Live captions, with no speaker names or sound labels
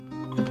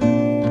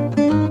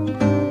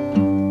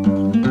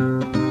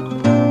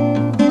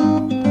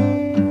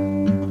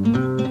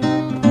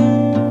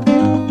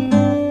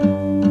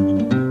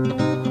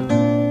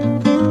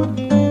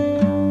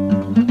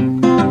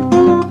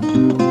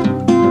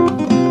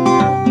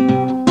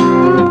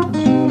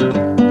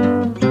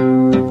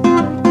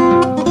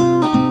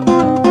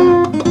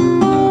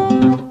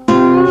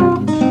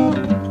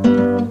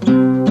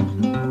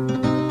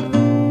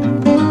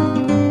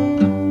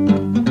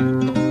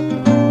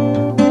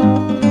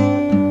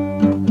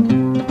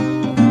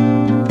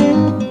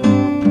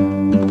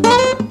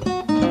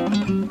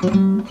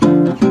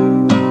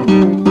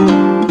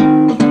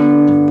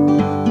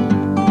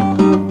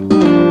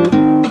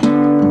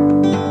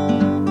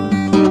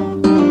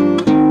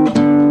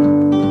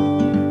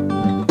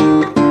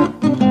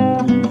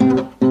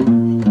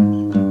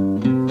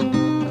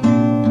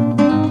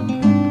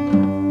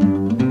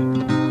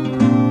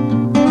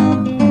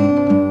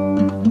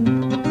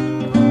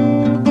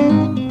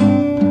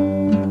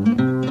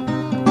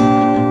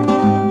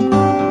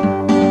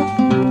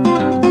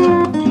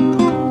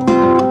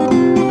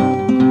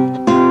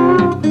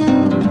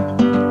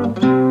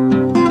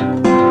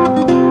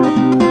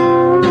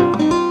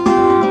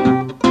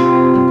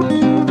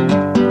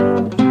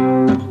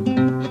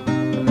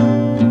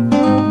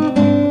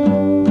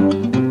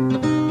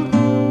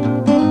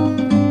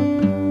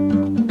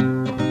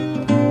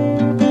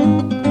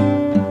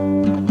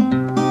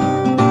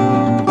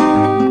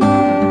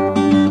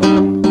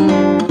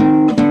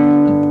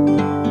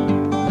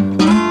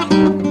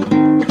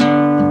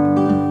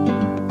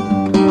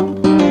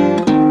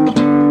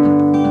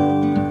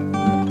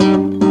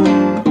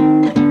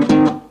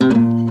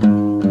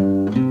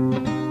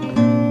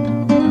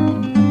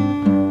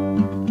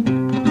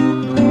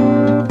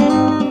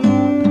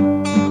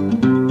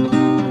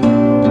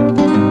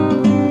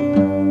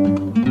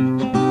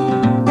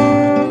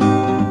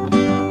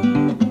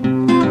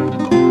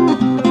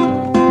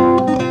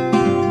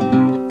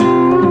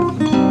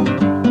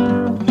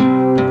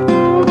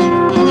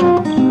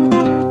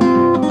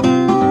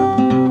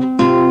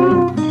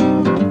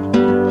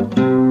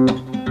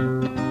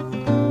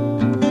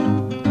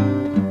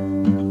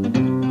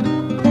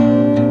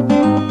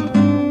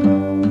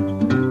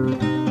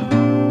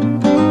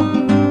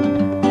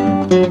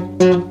Good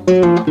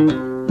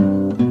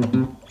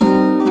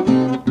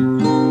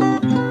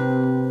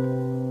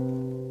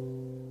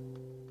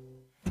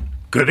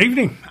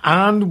evening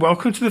and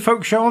welcome to the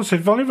Folk Show on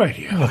Sid Valley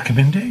Radio. Welcome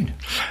indeed.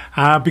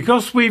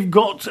 Because we've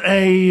got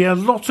a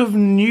lot of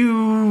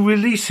new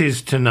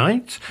releases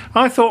tonight,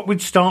 I thought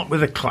we'd start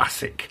with a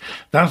classic.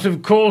 That,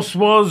 of course,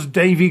 was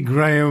Davy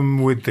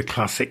Graham with the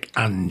classic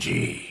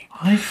Angie.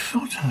 I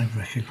thought I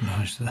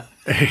recognised that.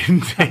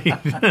 Indeed.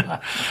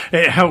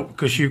 It helped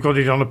because you've got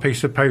it on a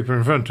piece of paper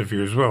in front of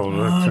you as well.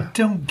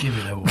 Don't give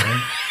it away.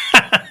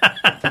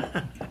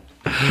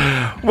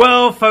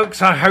 Well,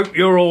 folks, I hope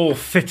you're all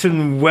fit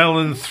and well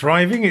and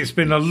thriving. It's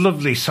been a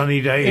lovely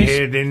sunny day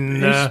here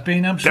in It's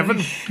been absolutely Devon.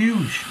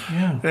 huge,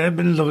 yeah. It's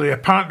been lovely.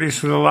 Apparently it's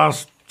the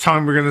last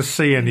time we're going to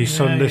see any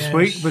sun this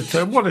week,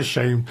 but what a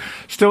shame.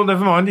 Still,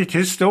 never mind, it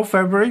is still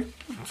February,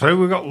 so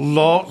we've got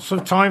lots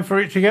of time for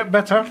it to get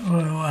better.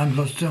 Well, and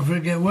lots of time for it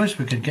to get worse.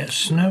 We could get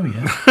snow,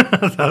 yeah.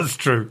 That's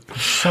true.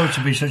 Sorry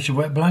to be such a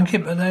wet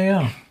blanket, but there you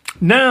are.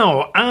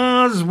 Now,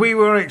 as we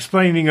were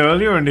explaining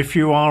earlier, and if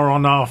you are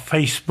on our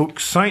Facebook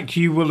site,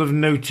 you will have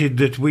noted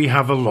that we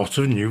have a lot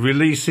of new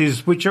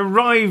releases which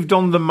arrived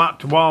on the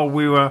mat while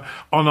we were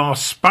on our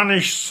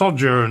Spanish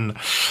sojourn.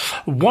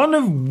 One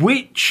of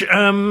which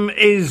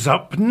is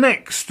up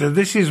next.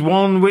 This is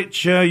one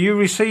which you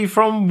received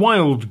from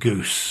Wild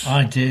Goose.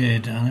 I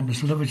did, and it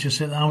was lovely to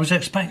sit there. I was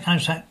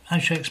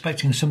actually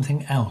expecting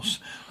something else,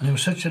 and it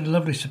was such a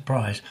lovely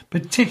surprise,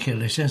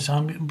 particularly since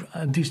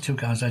these two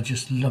guys, I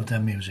just love their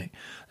music.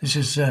 This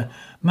is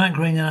Matt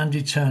Green and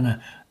Andy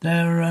Turner.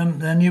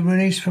 Their new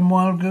release from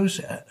Wild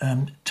Goose,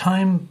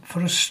 Time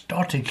for a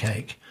Starter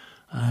Cake.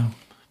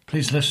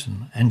 Please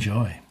listen,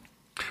 enjoy.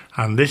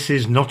 And this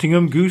is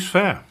Nottingham Goose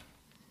Fair.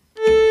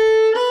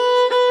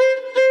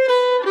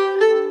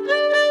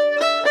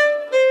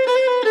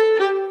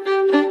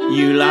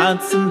 You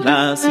lads and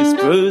lassies,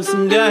 spruce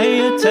and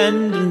gay,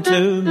 attending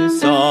to me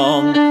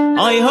song.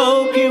 I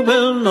hope you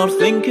will not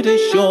think it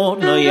is short,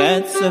 nor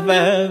yet so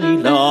very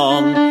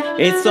long.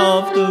 It's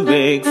of the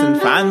rigs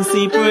and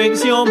fancy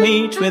brigs you'll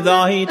meet with,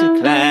 I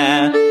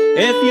declare.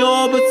 If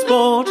you're but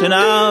sport an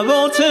hour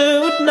or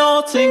two at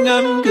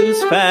Nottingham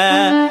Goose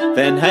Fair,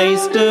 then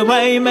haste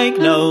away, make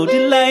no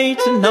delay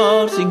to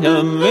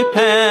Nottingham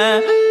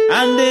repair.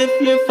 And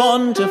if you're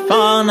fond of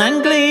fun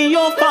and glee,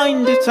 you'll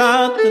find it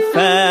at the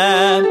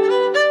fair.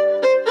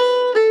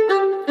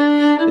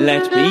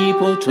 Let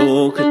people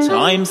talk at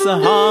times so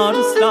hard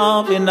as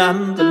starving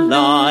and the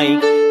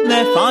like.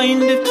 They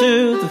find if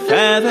to the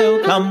fair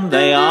they'll come,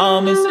 they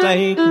are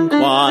mistaken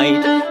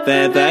quite.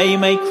 There they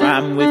may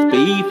cram with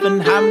beef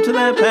and ham to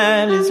their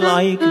bellies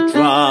like a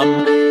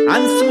drum,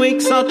 and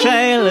swig such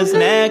ale as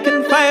ne'er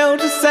can fail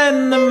to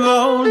send them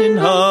rolling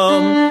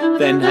home.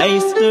 Then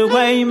haste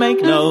away,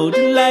 make no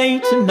delay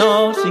to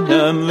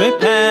Nottingham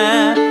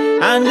repair.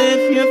 And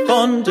if you're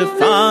fond of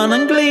fun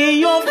and glee,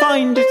 you'll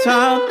find it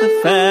at the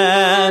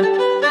fair.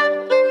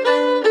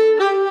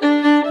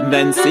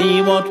 Then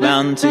see what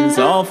mountains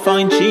of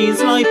fine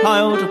cheese lie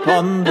piled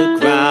upon the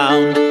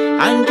ground,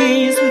 and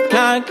geese with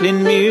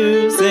cackling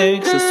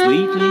music so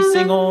sweetly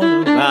sing all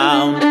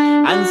around,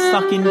 and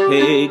sucking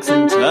pigs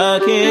and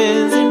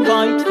turkeys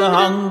invite the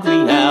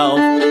hungry elf.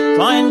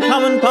 Try and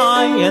come and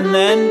buy, and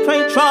then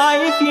pray try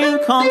if you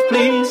can't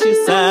please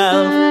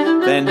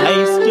yourself. Then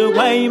haste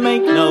away,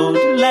 make no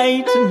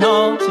delay to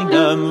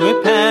Nottingham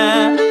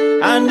repair.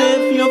 And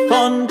if you're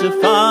fond of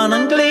fun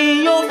and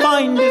glee, you'll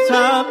find it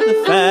at the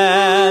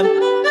fair.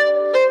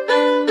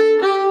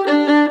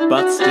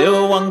 But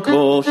still one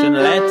caution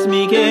let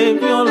me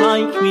give, you'll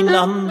like me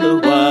none the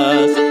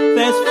worse.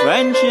 There's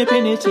friendship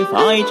in it if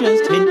I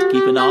just hint,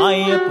 keep an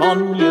eye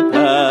upon your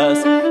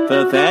purse.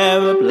 For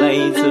there are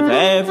blades of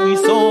every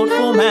sort,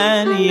 for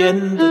many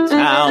in the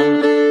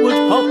town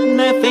would pop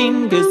their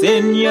fingers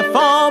in your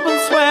fob and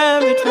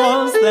swear it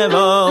was their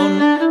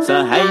own.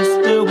 So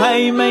haste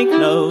away, make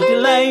no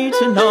delay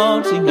to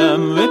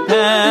Nottingham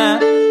repair.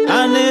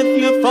 And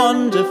if you're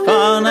fond of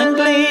fun and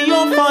glee,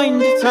 you'll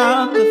find it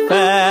at the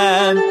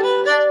fair.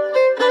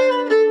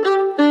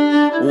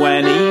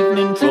 When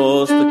evening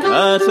draws the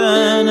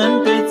curtain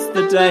and bids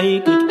the day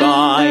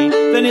goodbye,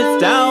 then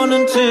it's down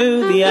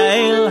unto the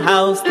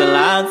alehouse the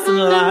lads and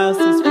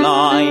lasses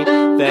fly.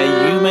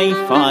 There you may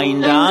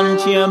find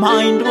unto your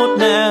mind what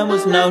ne'er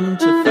was known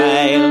to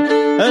fail,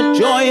 a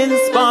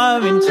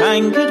joy-inspiring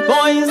tankard,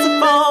 boys, of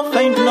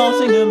far-famed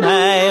Nottingham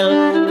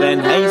ale. Then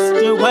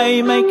haste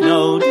away, make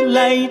no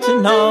delay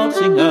to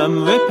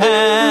Nottingham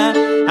repair.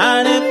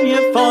 And if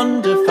you're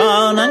fond of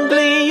fun and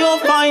glee, you'll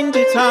find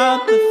it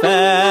at the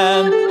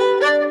fair.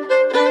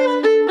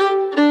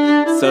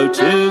 So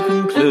to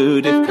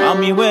conclude, if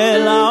come you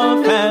will,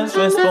 our fair's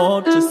rest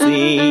sport to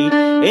see.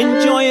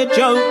 Enjoy a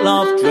joke,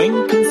 laugh,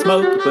 drink and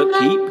smoke, but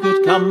keep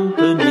good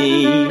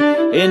company.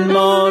 In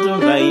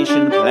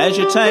moderation,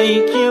 pleasure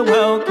take, you're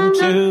welcome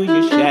to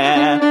your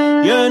share.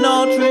 You'll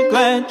not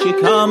regret you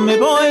come, me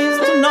boys,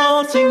 to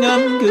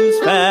Nottingham Goose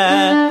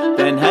Fair.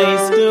 Then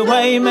haste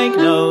away, make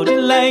no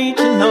delay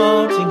to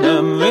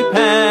Nottingham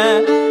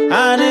repair.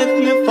 And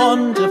if you're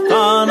fond of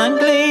fun and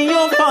glee,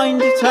 you'll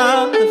find it out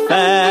at the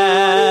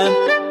fair.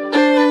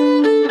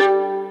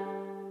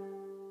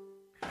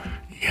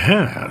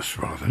 Yeah, that's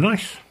rather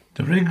nice.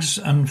 The Rigs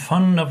and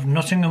Fun of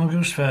Nottingham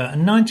Goose Fair, a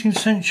 19th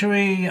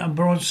century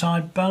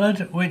broadside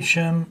ballad, which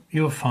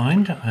you'll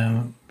find,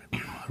 I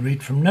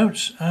read from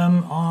notes,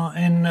 are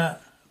in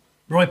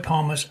Roy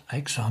Palmer's,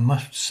 I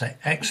must say,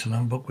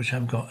 excellent book, which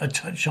I've got, A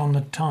Touch on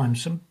the Time.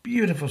 Some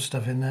beautiful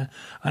stuff in there.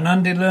 And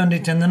Andy learned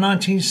it in the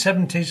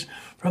 1970s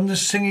from the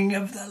singing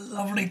of the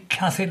lovely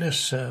Cathy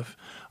Lasserve.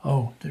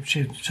 Oh,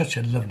 she's such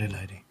a lovely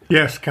lady.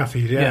 Yes,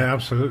 Cathy, yeah,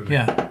 absolutely.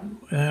 Yeah.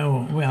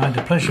 We had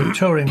the pleasure of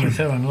touring with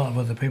her and a lot of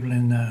other people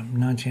in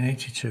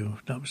 1982.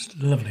 That was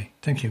lovely.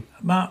 Thank you.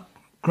 Mark,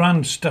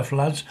 grand stuff,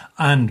 lads,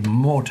 and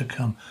more to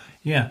come.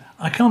 Yeah,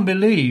 I can't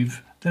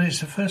believe that it's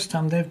the first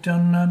time they've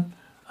done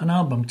an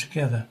album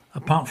together,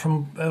 apart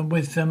from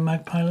with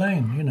Magpie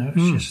Lane. You know,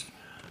 it's just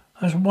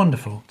that's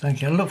wonderful.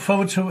 Thank you. I look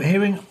forward to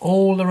hearing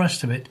all the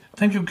rest of it.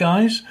 Thank you,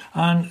 guys,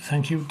 and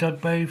thank you,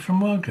 Doug Bay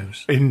from Wild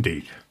Goose.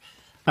 Indeed.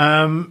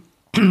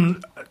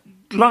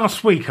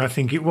 Last week, I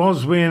think it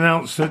was, we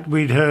announced that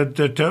we'd heard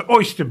that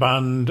Oyster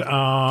Band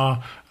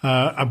are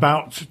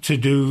about to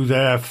do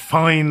their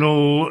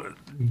final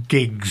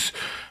gigs.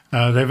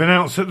 They've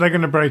announced that they're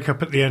going to break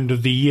up at the end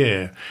of the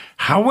year.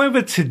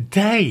 However,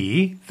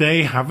 today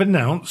they have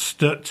announced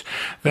that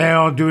they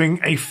are doing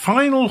a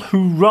final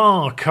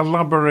hurrah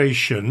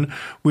collaboration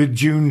with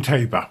June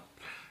Tabor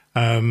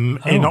in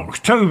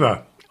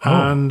October.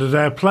 And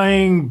they're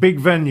playing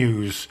big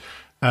venues.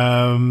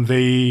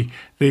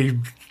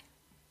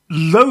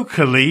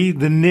 Locally,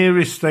 the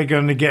nearest they're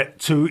going to get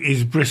to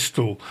is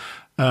Bristol,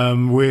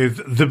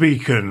 with The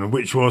Beacon,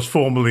 which was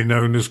formerly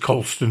known as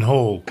Colston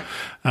Hall.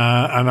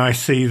 And I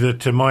see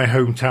that in my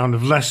hometown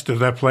of Leicester,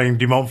 they're playing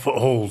De Montfort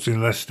Halls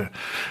in Leicester.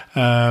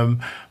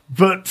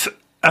 But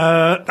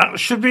that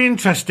should be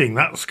interesting.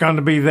 That's going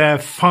to be their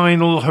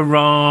final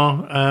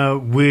hurrah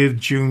with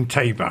June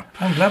Tabor.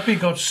 I'm glad we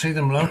got to see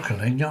them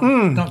locally.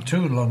 Not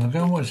too long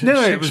ago, was it? No,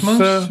 6 it was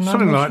months?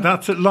 something like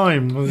that at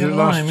Lyme. Was it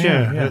last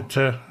year?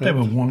 Yeah. They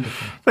were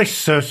wonderful. They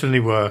certainly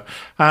were.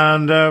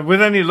 And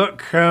with any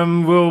luck,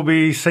 we'll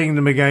be seeing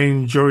them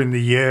again during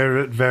the year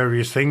at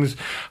various things.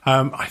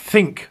 I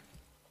think,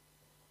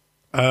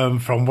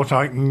 from what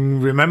I can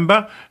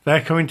remember,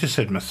 they're coming to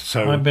Sidmouth.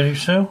 So I believe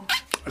so.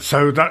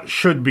 So that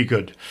should be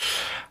good.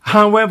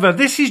 However,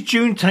 this is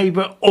June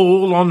Tabor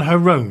all on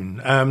her own.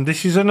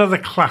 This is another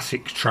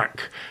classic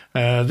track.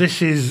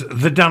 This is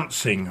The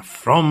Dancing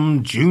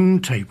from June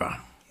Tabor.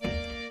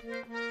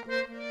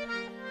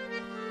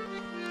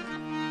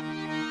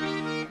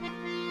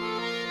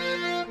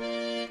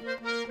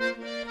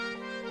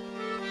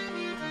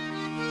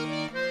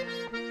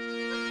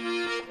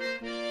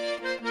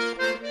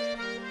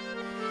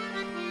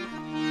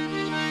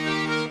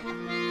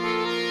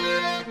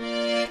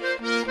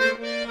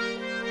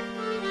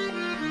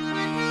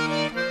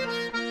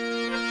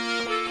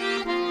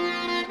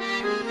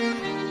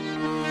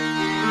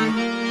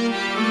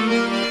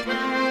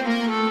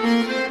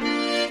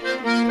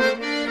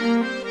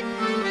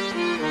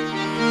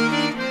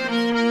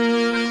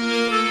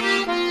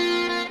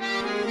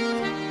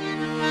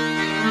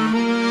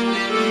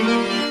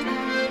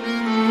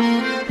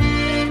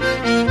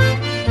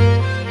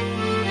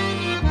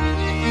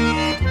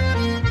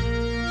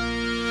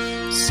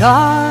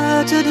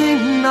 Saturday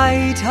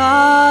night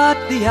at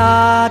the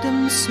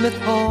Adam Smith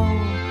Hall,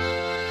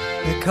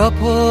 the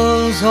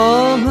couples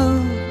all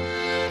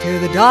moved to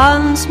the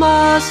dance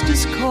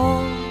master's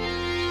call.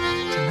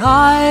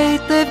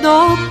 Tonight they've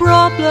no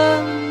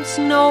problems,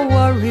 no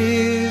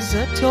worries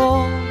at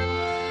all.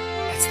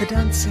 It's the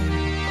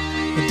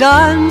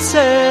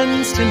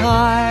dancing's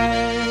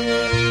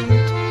tonight.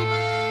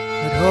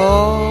 But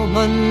oh,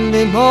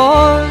 Monday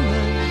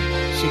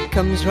morning she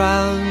comes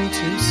round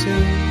too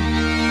soon.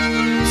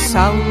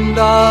 Sound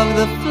of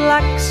the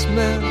flax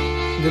mill,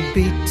 the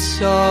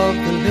beats of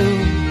the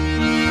loom.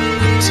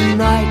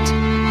 Tonight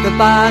the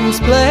band's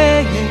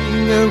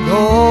playing a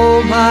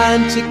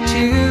romantic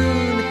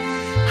tune.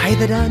 Aye,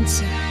 the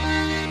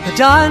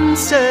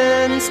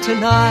dancing's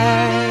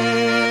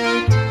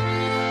tonight.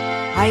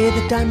 Aye,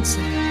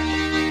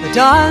 the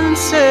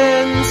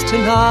dancing's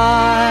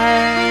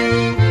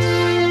tonight.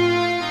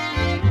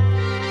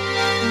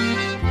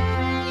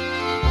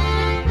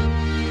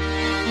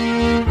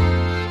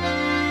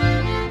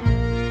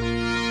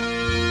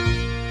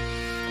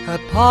 Her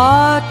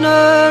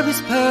partner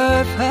is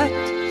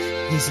perfect,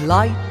 he's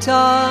light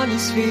on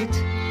his feet.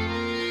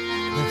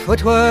 The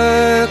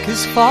footwork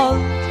is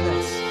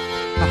faultless,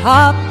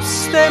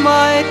 perhaps they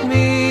might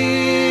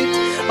meet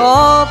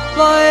up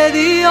by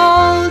the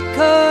old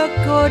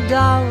kirk or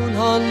down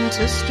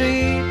Hunter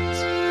Street,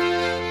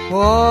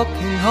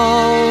 walking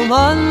home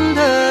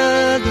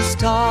under the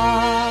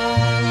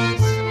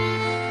stars.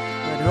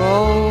 But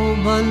oh,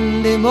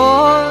 Monday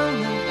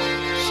morning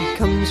she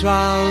comes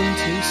round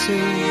too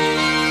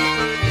soon.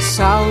 The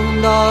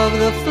sound of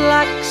the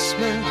flax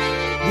mill,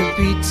 the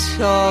beats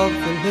of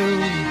the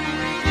loom.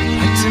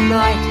 And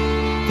tonight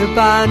the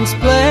band's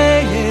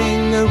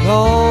playing a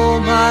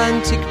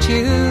romantic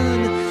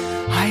tune.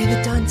 Aye,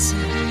 the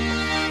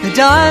the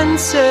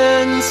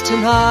dancing's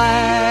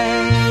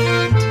tonight.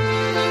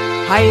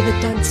 Aye,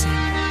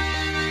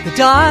 the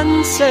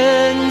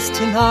dancing's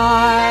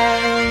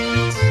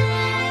tonight.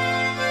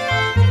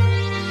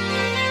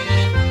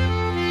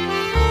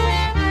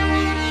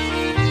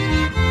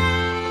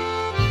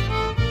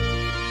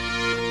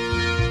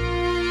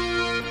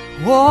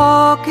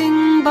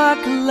 Walking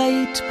back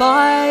late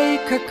by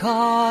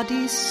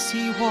Kirkcaldy's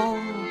seawall,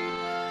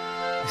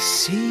 the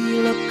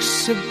sea looks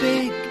so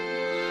big,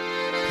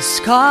 the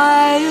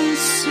sky is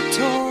so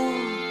tall.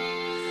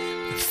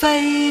 The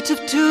fate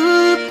of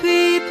two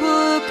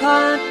people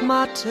can't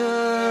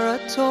matter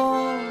at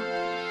all.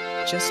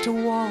 Just a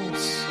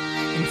waltz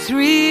in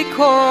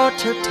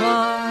 3/4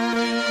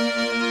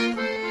 time.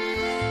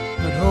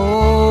 But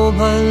oh,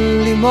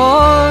 Monday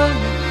morning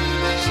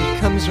she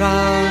comes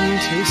round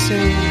too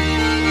soon.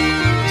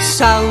 The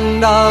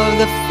sound of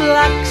the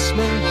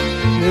flaxman,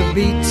 the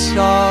beat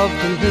of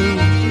the loom.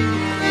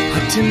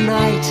 But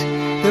tonight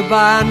the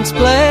band's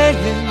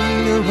playing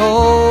a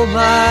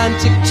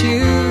romantic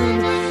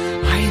tune.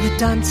 Aye, the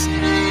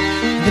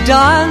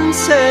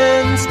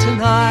dancing's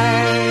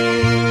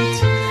tonight.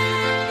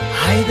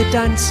 Aye, the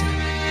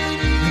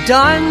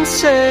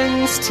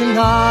dancing's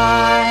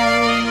tonight.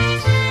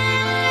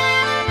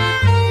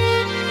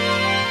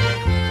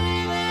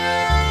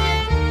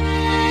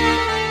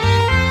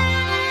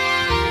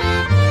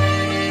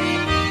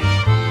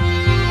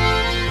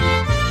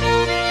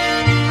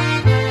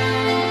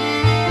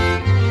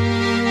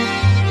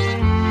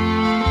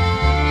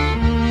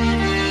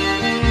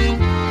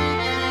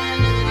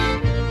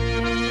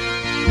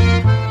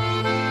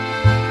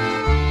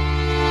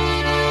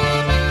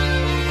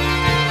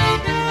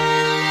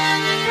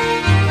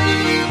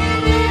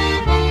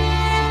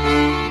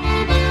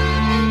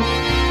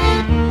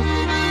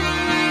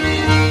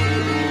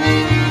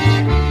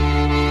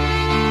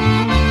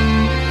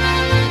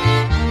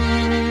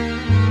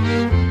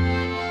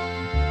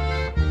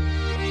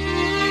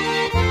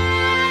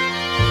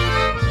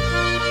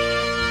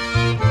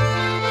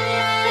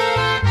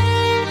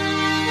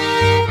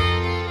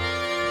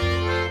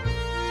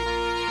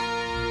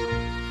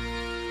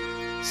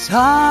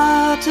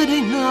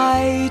 Saturday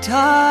night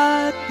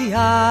at the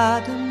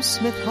Adam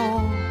Smith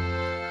Hall,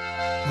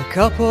 the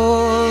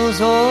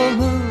couples all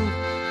move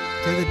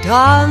to the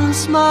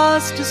dance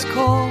master's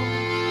call.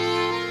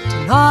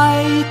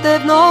 Tonight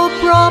they've no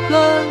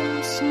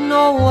problems,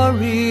 no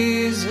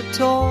worries at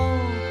all.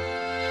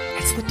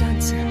 It's the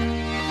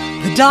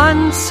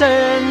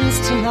dancing's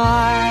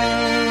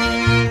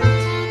tonight.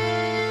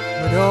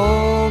 But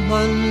oh,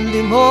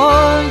 Monday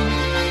morning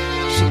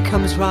she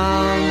comes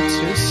round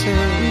too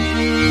soon.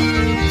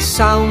 The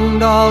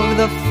sound of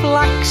the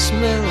flax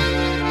mill,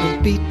 the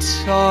beat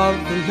of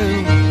the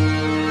loom.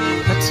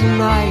 But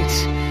tonight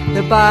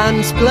the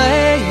band's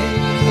playing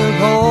a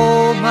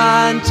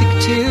romantic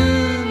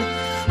tune.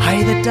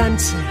 Aye, the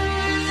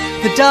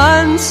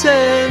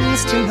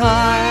dancing's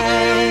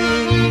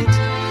tonight.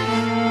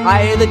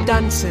 Aye, the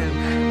dancing's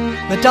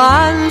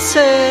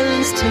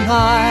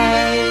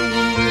tonight.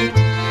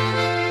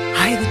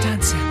 Aye, the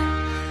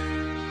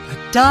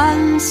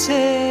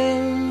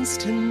dancing's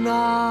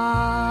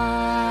tonight.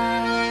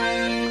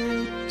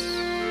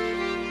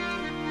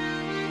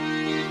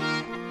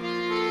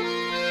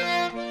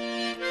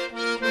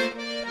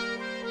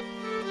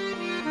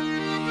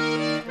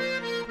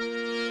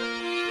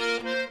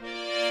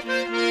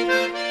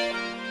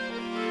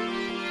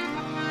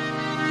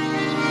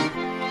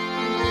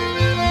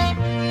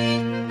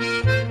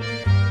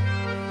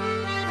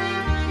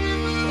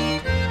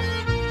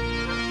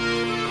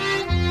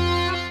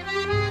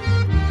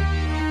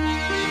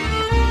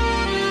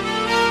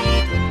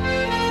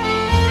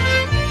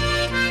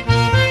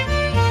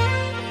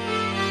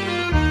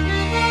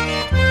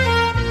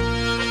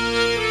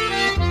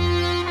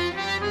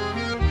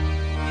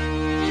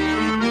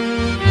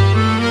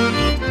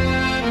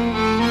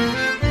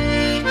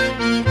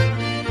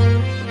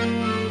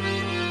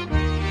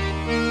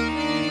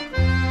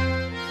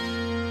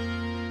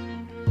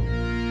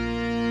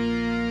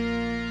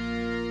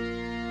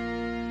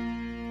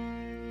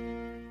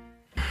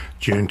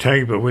 June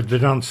Tabor with the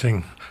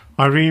dancing.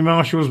 Irene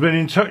Marshall's been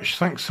in touch.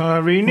 Thanks,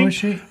 Irene. Was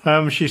she?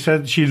 She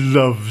said she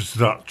loves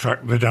that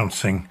track, The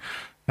Dancing.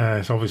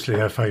 It's obviously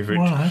her favourite.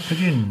 Well, how could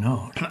you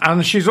not?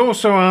 And she's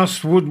also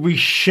asked, would we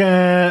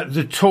share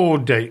the tour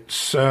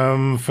dates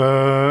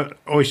for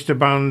Oyster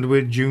Band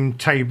with June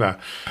Tabor?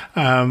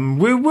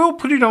 We will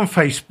put it on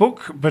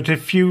Facebook, but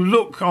if you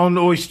look on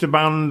Oyster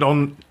Band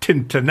on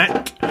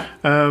Tinternet,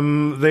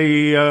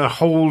 the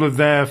whole of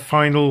their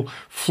final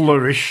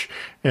flourish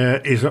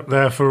is up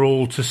there for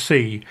all to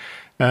see.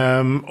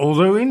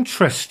 Although,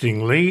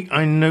 interestingly,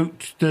 I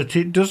note that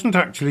it doesn't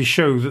actually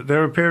show that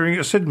they're appearing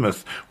at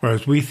Sidmouth,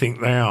 whereas we think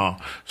they are.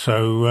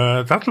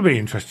 So that'll be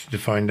interesting to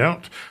find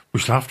out. We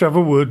shall have to have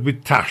a word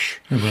with Tash.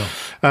 We will.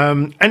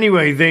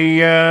 Anyway,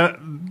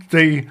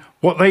 the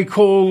what they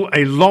call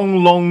a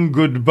long, long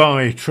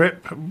goodbye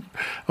trip,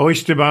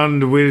 Oyster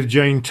Band with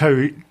June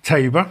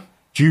Tabor,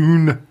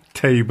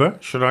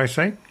 should I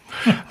say,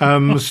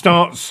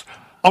 starts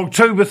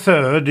October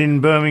 3rd in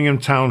Birmingham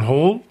Town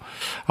Hall.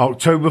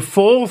 October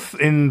 4th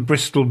in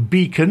Bristol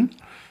Beacon.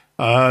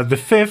 The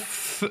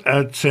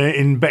 5th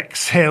in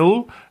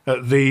Bexhill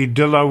at the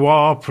De La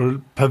Warr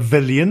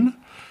Pavilion.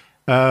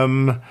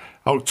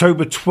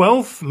 October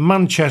 12th,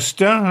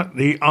 Manchester at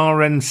the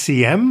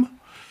RNCM.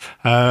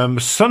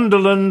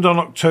 Sunderland on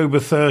October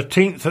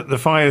 13th at the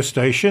fire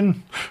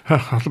station.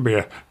 That'll be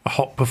a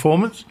hot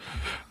performance.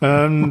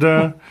 And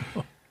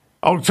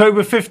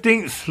October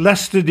 15th,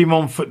 Leicester de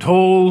Montfort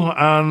Hall.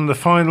 And the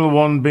final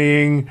one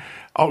being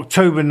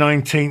October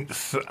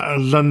 19th,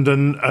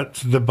 London at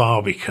the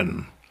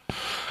Barbican.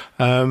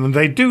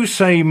 They do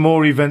say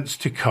more events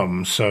to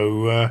come,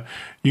 so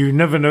you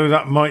never know,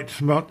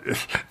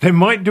 they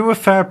might do a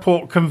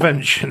Fairport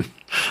convention.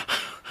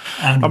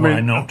 And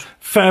why not?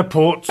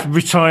 Fairport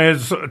retired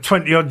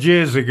 20-odd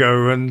years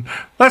ago, and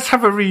let's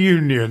have a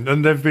reunion.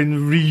 And they've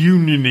been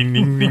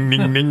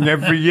reunioning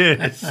every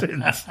year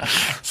since.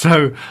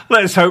 So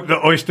let's hope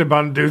that Oyster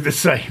Band do the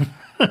same.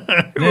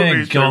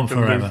 They're gone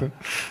forever,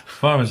 as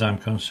far as I'm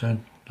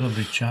concerned.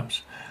 Lovely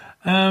chaps.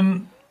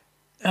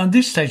 At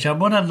this stage,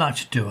 what I'd like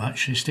to do,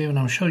 actually, Stephen,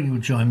 I'm sure you'll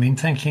join me in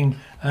thanking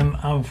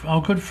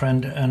our good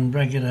friend and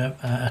regular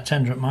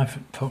attender at my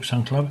folk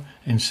song club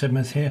in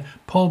Sidmouth here,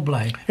 Paul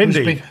Blay,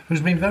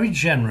 who's been very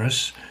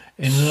generous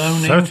in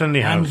loaning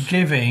and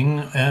giving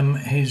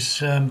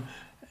his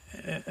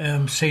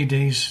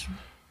CDs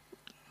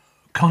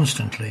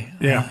constantly.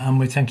 And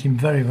we thank him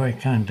very, very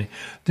kindly.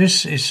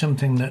 This is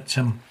something that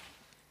I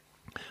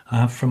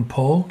have from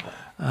Paul,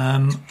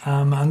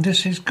 and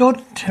this is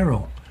Gordon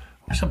Tyrrell.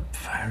 He's a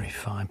very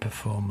fine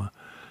performer.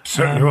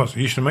 Certainly was.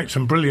 He used to make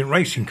some brilliant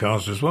racing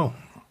cars as well.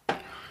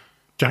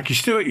 Jackie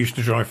Stewart used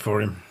to drive for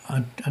him.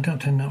 I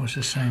don't think that was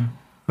the same.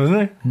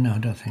 Wasn't he? No, I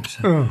don't think so.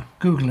 Oh.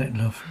 Google it,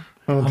 love.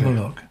 Have a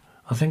look.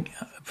 I think,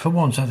 for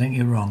once, I think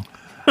you're wrong.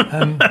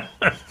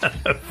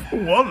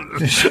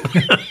 Once?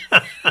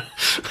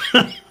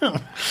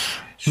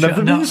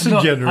 Never been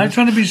so generous. I'm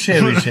trying to be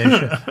serious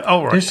here.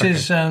 All right. This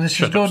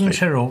is Gordon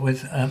Tyrrell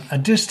with A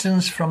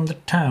Distance from the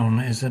Town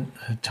is the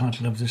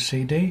title of the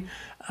CD,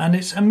 and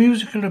it's a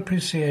musical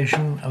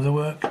appreciation of the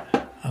work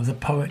of the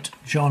poet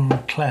John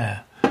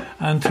Clare.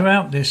 And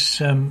throughout this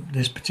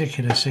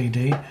particular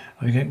CD,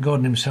 we get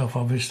Gordon himself,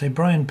 obviously,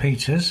 Brian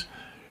Peters,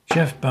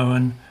 Jeff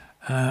Bowen,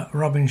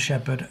 Robin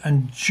Shepherd,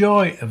 and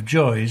joy of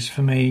joys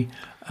for me.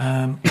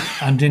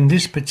 And in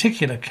this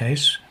particular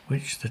case,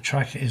 which the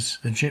track is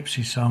the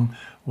Gypsy Song,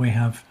 we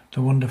have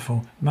the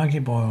wonderful Maggie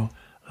Boyle,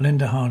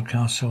 Linda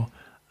Hardcastle,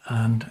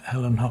 and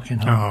Helen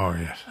Hockenham. Oh,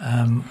 yes.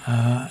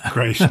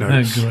 Grace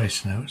Notes.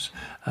 Grace Notes.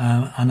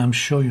 And I'm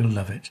sure you'll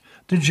love it.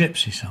 The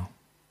Gypsy Song.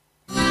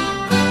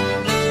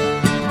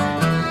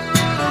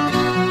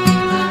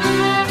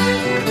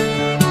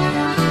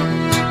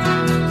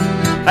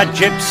 A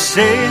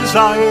gypsy's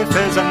life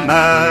is a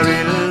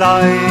merry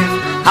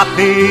life.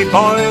 Happy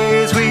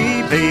boys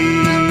we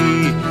be.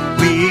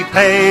 We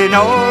pay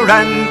no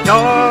rent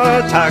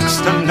nor tax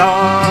to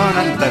none,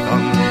 and live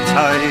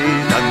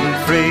untithed and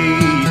free.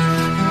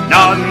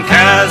 None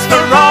cares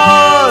for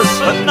us,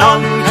 but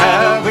none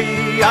care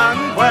we,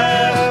 and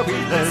where we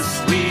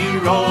list we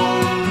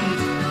roam.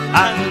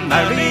 And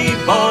merry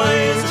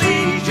boys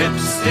we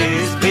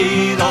gypsies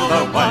be, though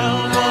the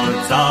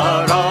wildwoods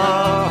are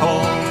our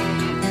home.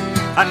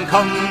 And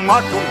come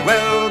what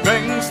will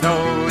brings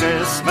no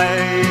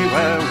dismay,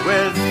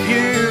 wherewith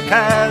few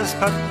cares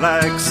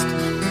perplexed.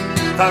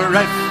 For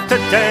if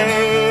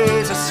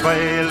today's a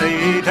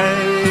swaley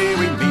day,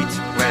 we meet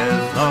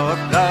with luck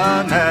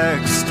the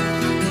next.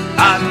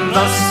 And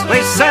thus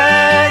we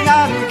sing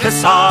and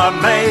kiss our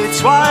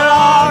mates, while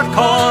our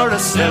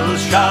chorus still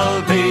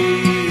shall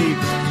be.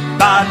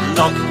 Bad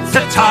luck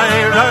to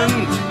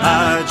tyrant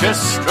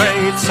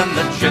magistrates, and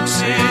the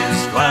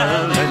gypsies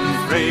dwelling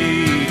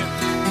free.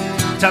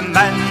 To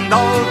mend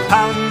old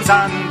pans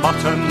and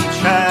bottom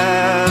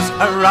chairs,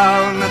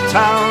 around the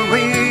town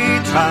we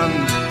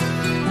tramp.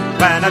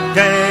 When a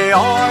day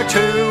or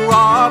two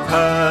our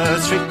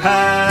purse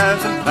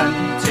repairs, and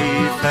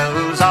plenty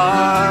fills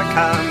our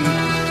camp.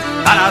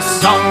 And our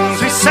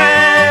songs we sing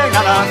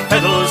and our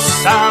fiddles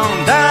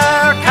sound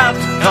their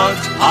catgut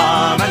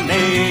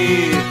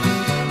harmony,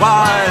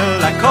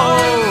 while echo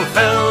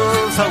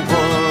fills the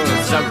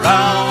woods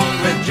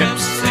around with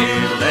gypsy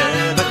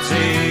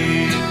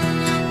liberty.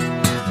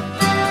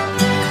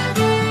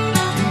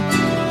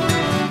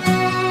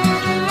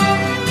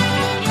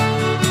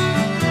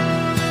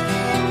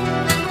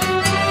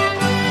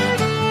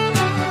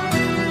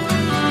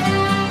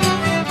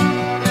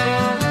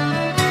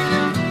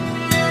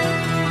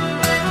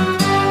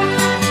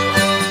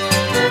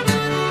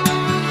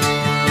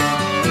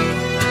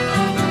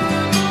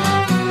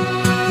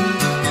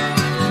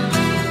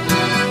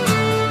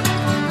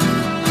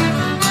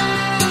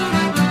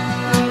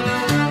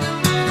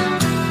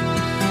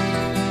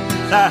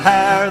 The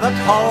hare that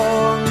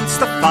haunts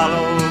the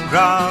fallow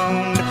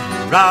ground,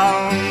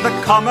 round the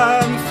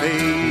common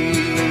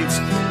feeds,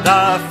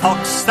 the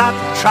fox that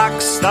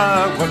tracks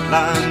the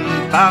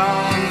woodland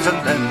bounds, and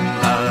in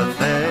the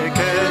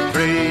thicket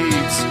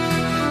breeds.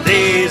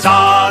 These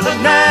are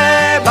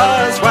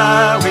neighbours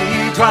where we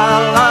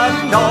dwell,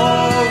 and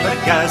all the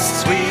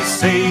guests we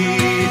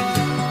see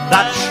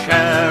that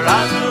share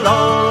and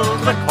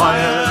love the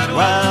quiet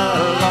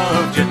well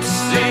of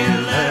gypsy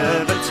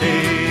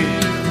liberty.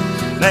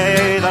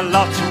 May the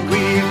lot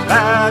we've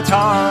met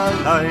our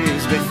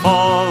lives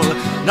befall,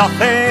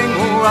 nothing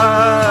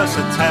worse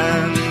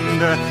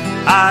attend,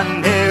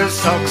 and here's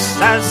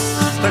success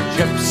the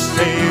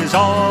gypsies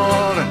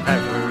all and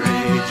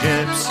every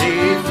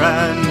gypsy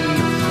friend.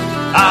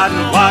 And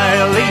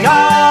while the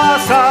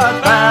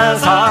Arsad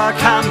bears our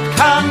camp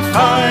can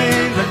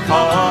find the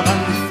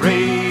common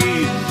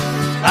free,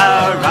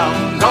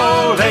 around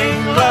old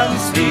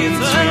England's fields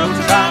we'll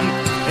tramp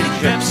in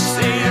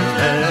gypsy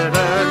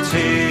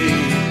liberty.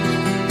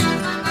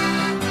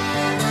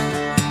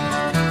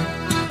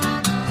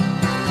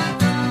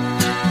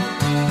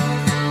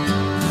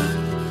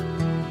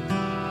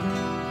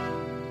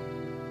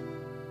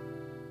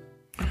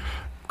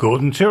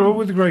 Gordon Tyrrell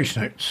with the Grace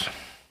Notes.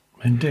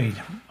 Indeed,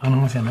 and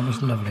I think that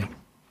was lovely.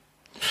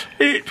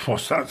 It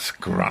was, that's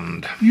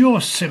grand.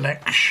 Your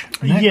selection.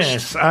 Next.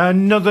 Yes,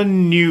 another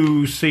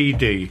new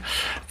CD.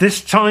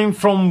 This time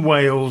from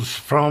Wales,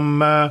 from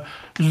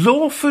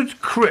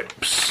Lawford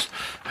Cripps,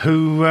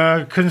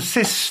 who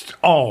consist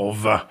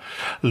of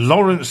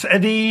Lawrence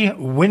Eddy,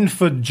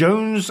 Winford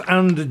Jones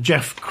and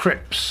Jeff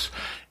Cripps.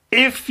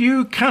 If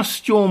you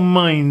cast your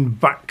mind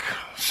back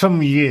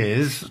some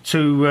years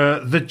to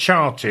the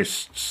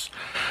Chartists,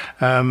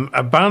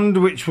 a band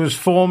which was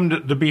formed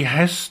at the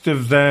behest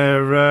of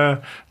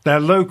their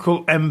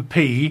local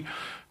MP,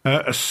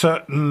 a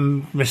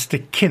certain Mr.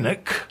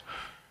 Kinnock,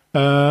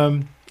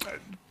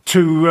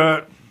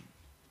 to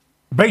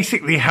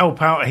basically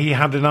help out. He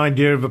had an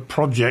idea of a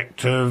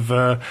project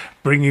of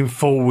bringing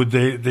forward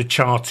the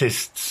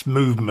Chartists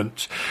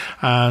movement,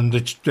 and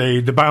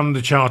the band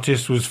The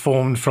Chartists was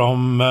formed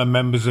from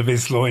members of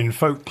Isloin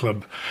Folk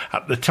Club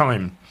at the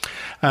time.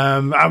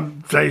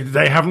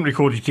 They haven't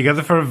recorded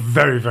together for a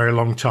very, very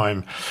long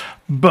time,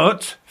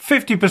 but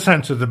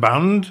 50% of the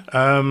band,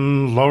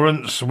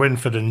 Lawrence,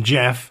 Winford and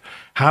Jeff,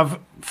 have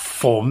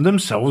formed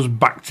themselves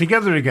back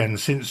together again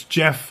since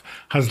Jeff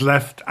has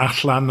left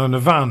Atlan and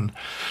Avan.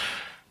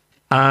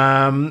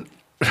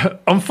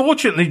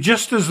 Unfortunately,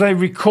 just as they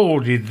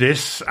recorded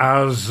this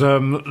as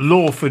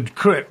Lawford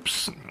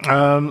Cripps,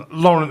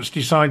 Lawrence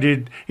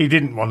decided he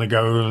didn't want to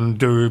go and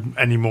do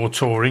any more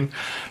touring.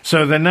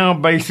 So they're now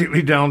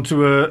basically down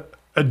to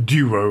a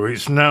duo.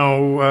 It's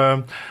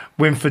now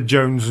Winford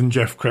Jones and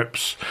Jeff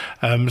Cripps.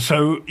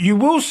 So you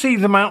will see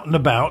them out and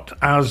about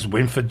as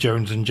Winford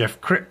Jones and Jeff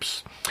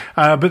Cripps.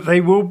 But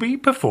they will be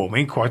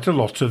performing quite a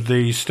lot of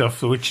the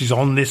stuff which is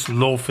on this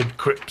Lawford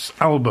Cripps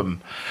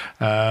album.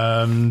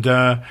 And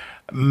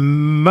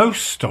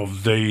most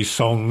of the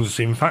songs,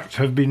 in fact,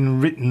 have been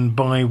written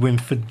by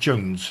Winford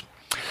Jones.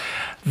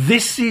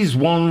 This is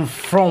one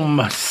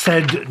from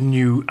said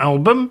new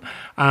album,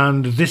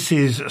 and this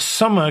is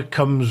Summer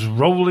Comes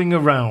Rolling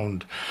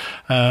Around.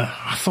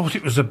 I thought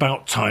it was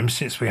about time,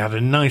 since we had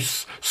a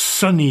nice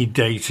sunny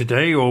day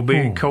today,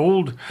 albeit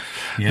cold,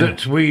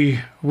 that we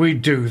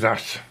do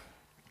that.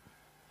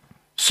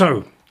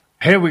 So,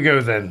 here we go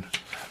then.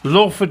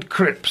 Lawford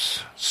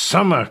Cripps,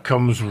 Summer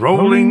Comes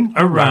Rolling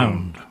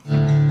Around.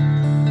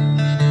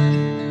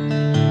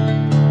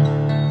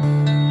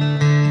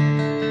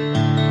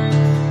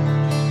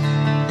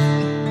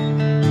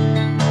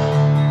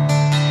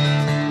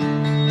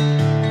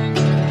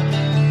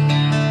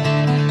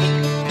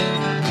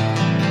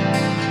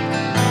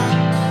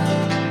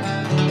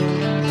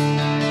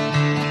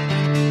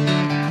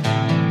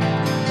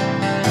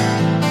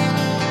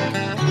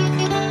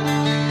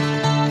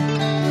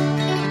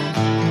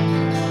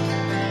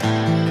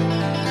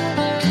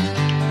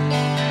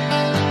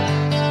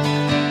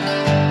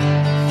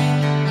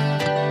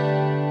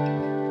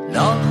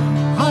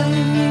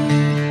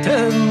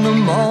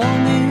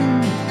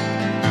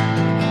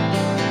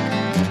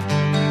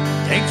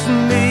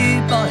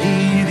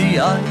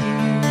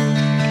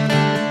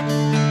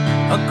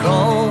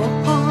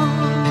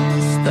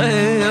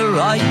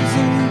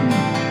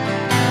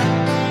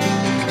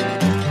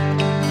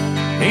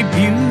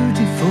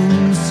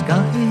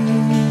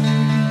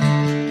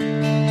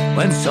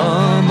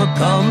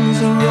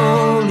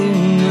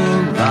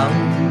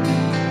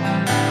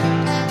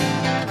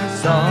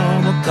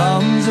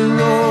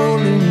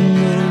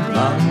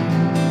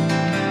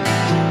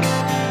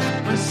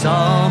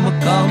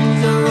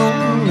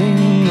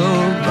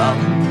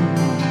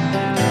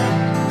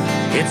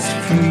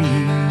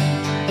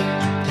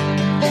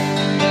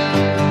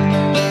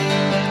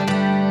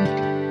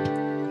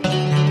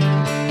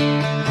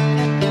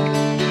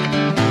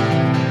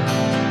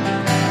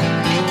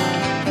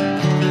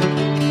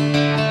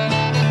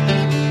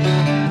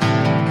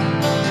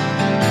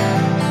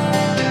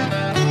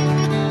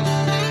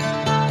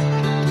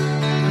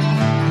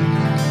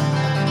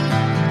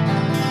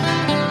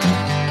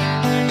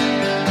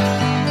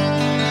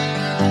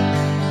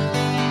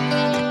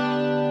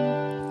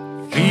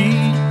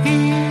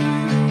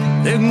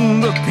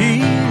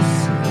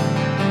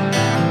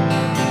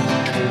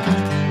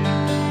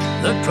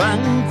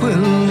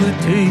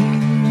 humility.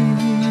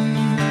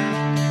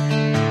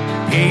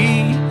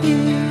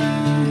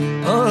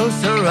 People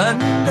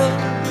surrender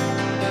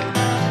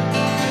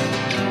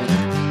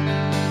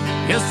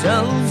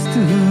yourselves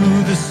to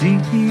the sea.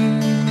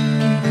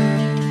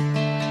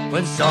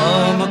 When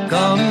summer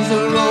comes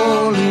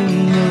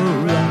a-rolling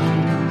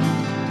around,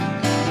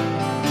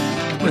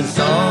 when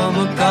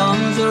summer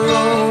comes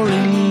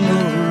a-rolling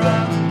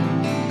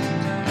around,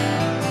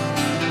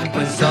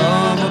 when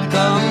summer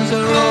comes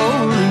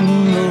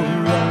a-rolling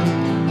around,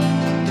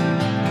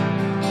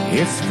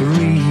 it's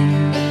free.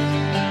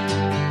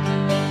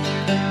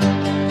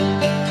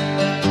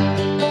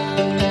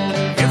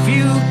 If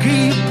you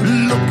keep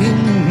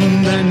looking,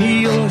 then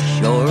you're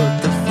sure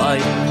to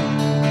find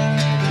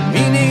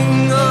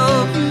meaning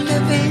of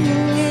living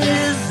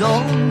is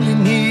all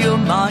in your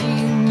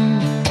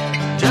mind.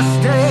 Just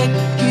take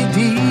it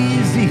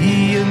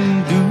easy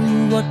and do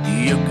what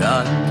you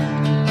can.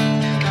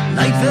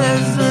 Life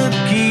is a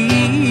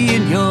key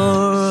in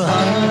your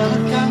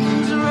hand.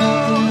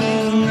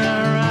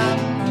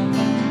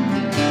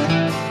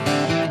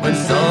 When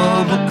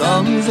summer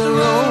comes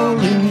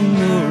a-rolling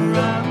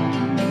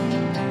around,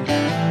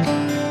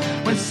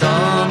 when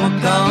summer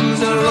comes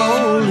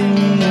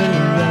a-rolling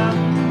around,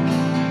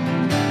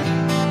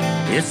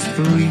 it's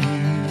free.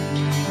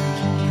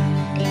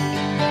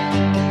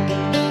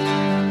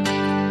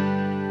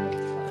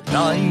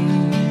 Night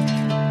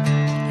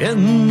in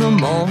the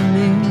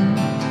morning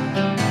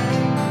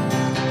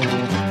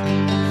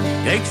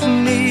takes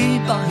me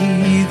by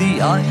the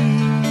eye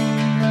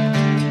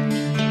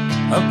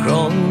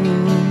across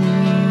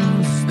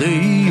the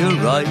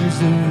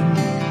horizon.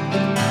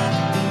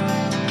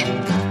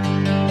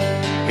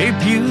 A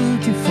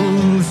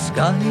beautiful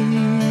sky.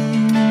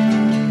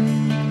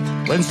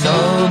 When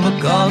summer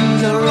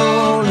comes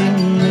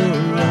a-rolling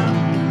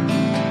around,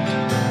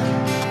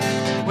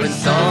 when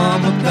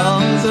summer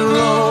comes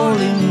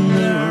a-rolling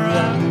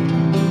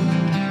around,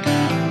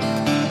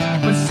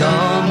 when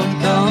summer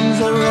comes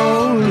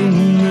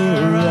a-rolling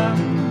around,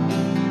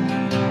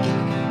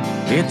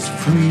 it's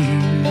free.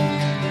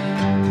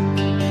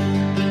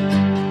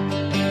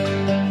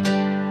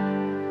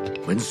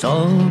 When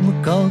summer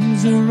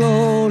comes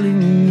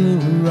a-rolling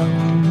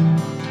around,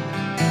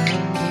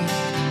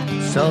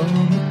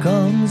 summer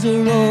comes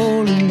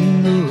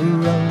a-rolling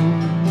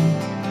around,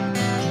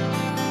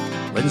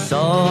 when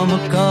summer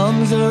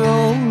comes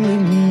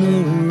a-rolling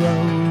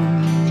around.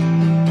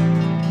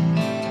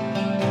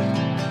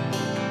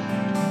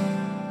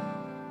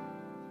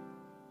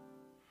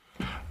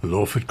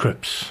 Lawford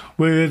Cripps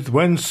with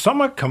When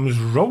Summer Comes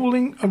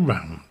Rolling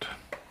Around.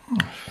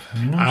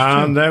 Very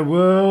nice And too. there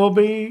will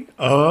be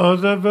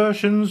other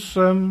versions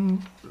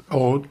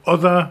or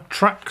other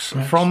tracks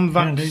from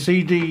that indeed.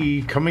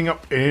 CD coming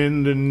up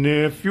in the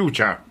near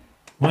future.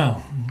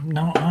 Well,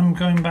 now I'm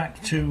going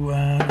back to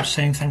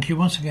saying thank you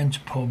once again to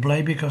Paul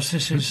Blay, because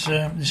this is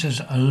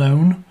a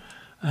loan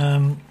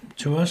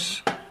to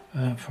us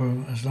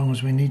for as long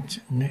as we need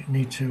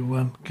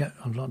to get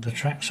a lot of the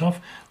tracks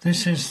off.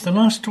 This is The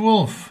Last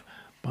Wolf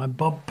by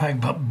Bob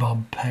Pegg, but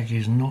Bob Pegg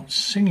is not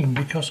singing,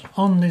 because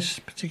on this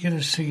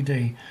particular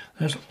CD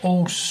there's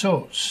all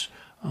sorts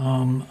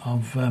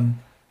of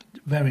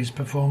various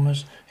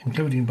performers,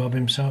 including Bob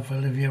himself,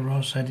 Olivia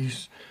Ross, Eddie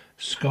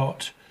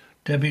Scott,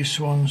 Debbie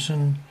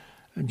Swanson,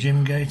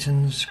 Jim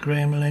Gatons,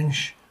 Graham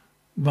Lynch,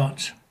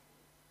 but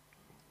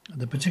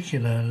the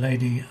particular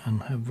lady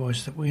and her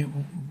voice that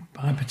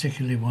I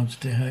particularly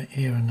wanted to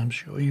hear, and I'm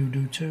sure you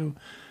do too,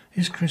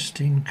 is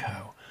Christine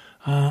Coe.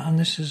 And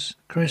this is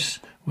Chris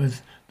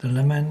with The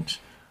Lament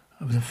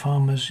of the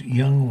Farmer's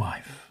Young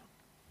Wife.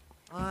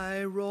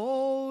 I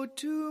rode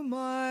to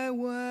my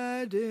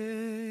wedding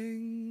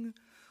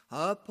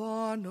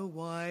upon a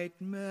white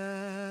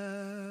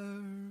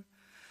mare,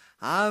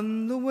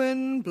 and the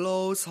wind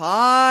blows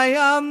high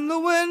and the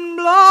wind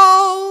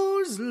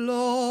blows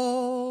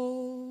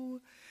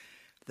low.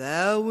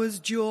 There was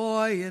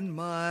joy in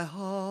my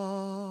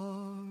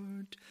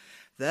heart,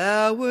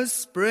 there was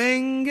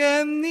spring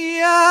in the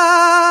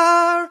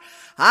air,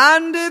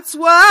 and it's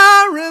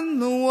where in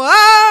the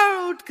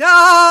world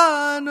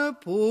can a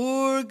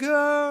poor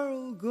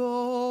girl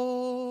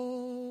go?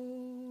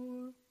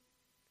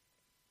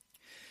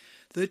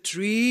 The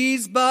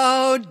trees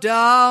bowed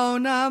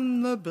down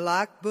and the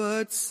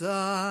blackbird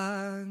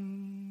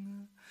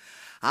sang,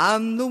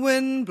 and the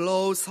wind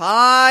blows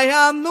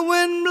high and the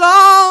wind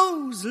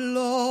blows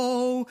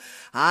low,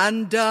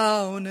 and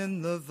down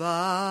in the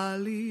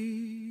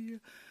valley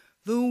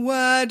the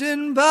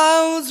wedding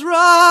bells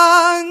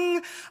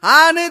rang,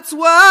 and it's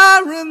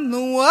where in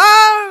the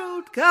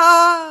world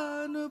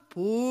can a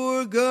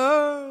poor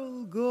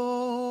girl go?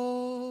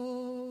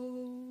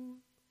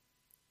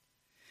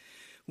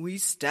 We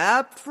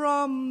stepped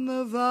from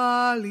the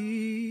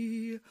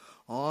valley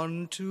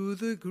onto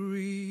the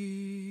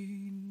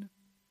green,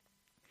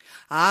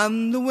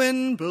 and the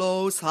wind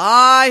blows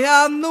high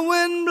and the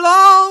wind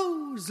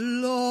blows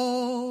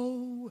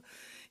low.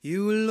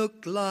 You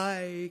looked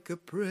like a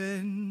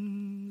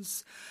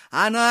prince,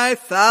 and I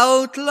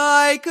felt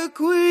like a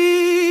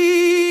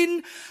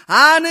queen,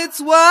 and it's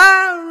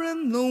where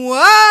in the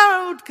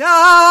world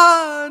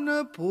can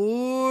a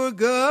poor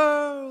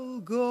girl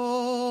go?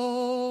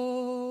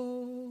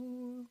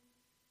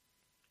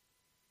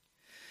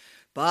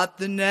 But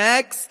the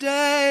next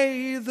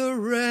day the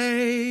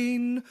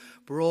rain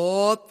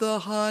brought the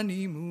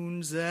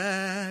honeymoon's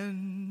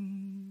end,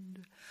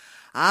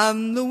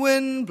 and the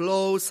wind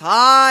blows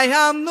high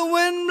and the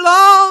wind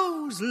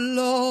blows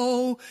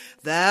low.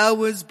 There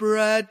was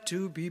bread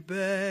to be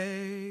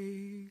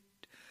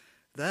baked,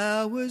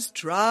 there was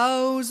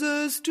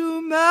trousers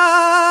to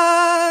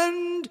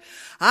mend,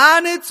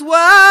 and it's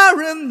where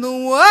in the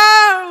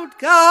world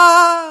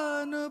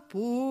can a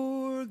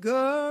poor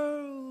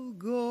girl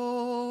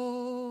go?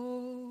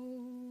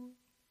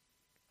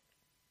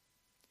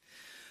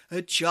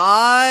 A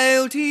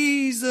child,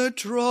 he's a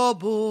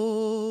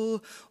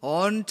trouble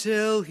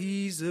until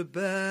he's a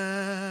bed,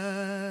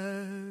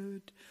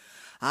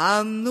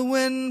 and the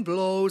wind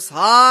blows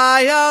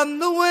high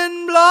and the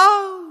wind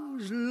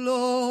blows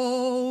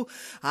low,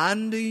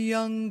 and a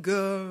young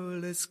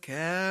girl is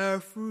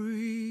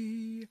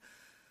carefree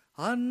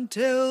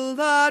until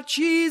that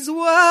she's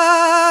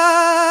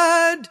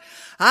wed,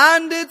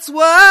 and it's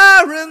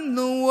where in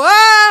the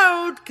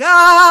world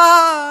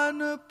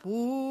can a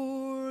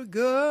poor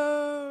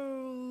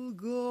girl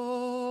go?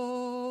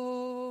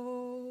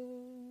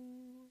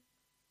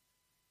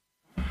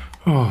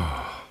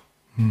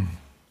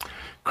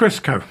 Chris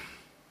Coe,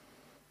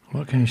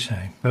 What can you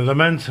say? The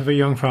Lament of a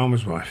Young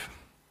Farmer's Wife.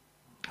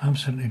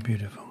 Absolutely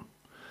beautiful.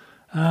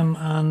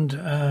 And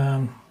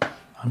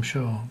I'm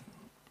sure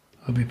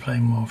we'll be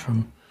playing more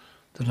from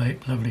the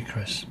late lovely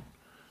Chris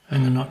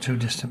in the not too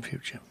distant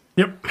future.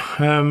 Yep.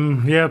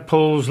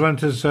 Paul's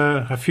lent us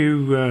a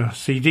few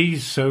CDs,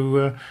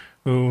 so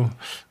we'll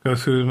go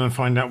through them and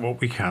find out what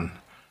we can.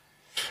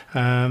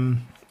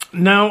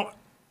 Now,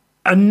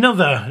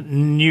 another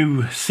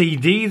new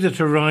CD that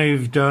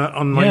arrived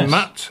on my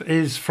mat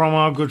is from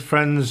our good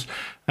friends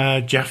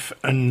Jeff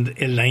and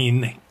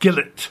Elaine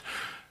Gillett,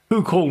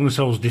 who call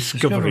themselves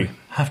Discovery.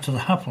 After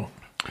the Apple.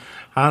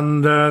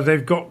 And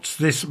they've got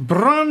this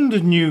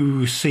brand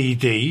new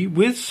CD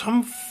with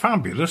some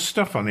fabulous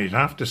stuff on it,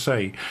 I have to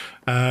say.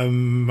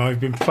 I've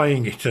been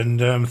playing it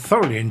and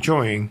thoroughly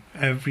enjoying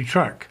every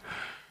track.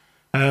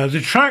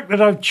 The track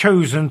that I've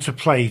chosen to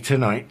play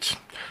tonight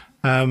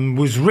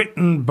was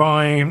written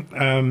by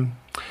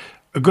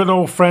a good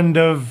old friend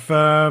of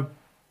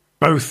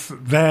both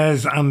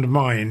theirs and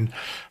mine,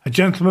 a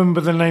gentleman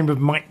by the name of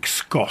Mike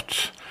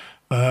Scott,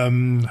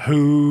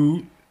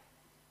 who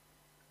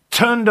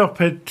turned up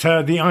at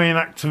the Iron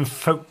Acton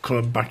Folk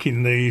Club back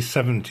in the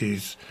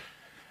 70s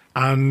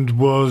and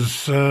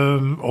was,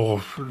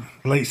 or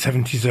late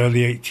 70s,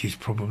 early 80s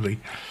probably,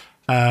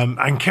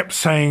 and kept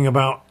saying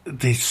about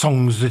the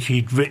songs that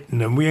he'd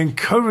written, and we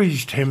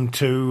encouraged him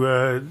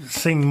to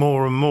sing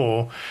more and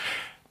more.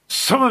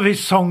 Some of his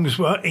songs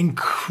were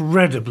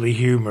incredibly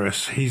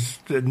humorous. He's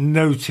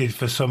noted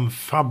for some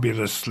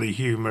fabulously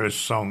humorous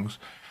songs.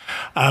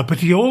 But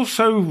he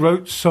also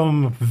wrote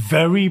some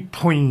very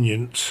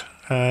poignant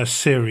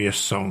serious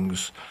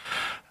songs.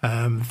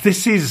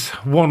 This is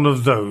one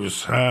of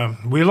those.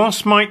 We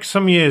lost Mike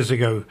some years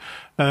ago.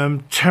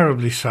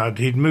 Terribly sad.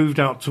 He'd moved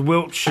out to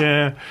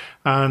Wiltshire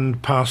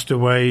and passed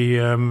away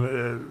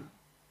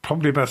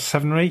probably about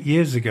 7 or 8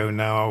 years ago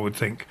now, I would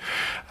think.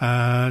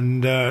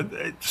 And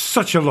it's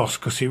such a loss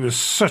because he was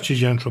such a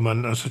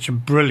gentleman and such a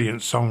brilliant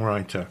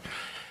songwriter.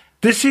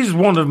 This is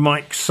one of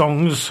Mike's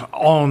songs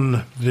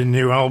on the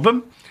new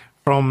album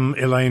from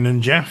Elaine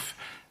and Jeff.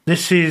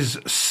 This is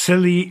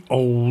Silly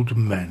Old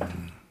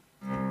Men.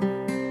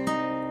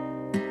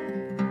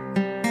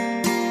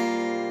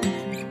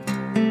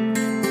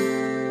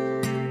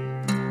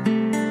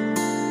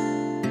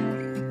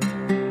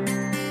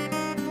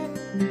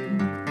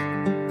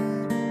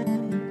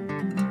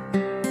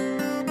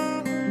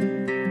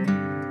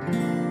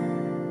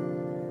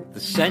 The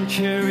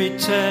century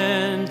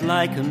turned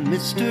like a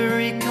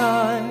mystery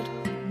card.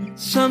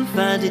 Some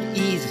found it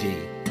easy,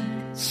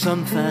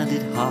 some found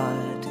it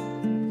hard.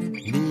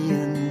 Me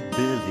and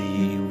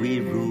Billy, we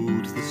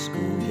ruled the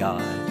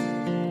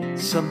schoolyard.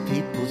 Some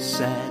people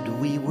said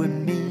we were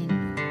mean.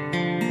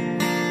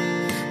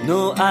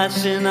 No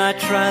ice in our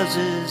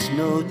trousers,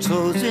 no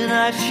toes in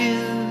our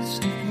shoes.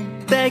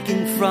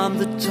 Begging from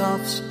the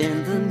toffs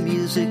in the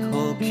music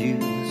hall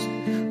queues.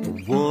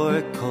 The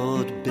war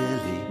called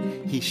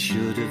Billy, he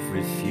should have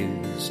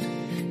refused.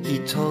 He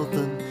told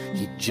them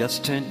he'd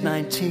just turned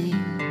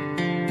 19.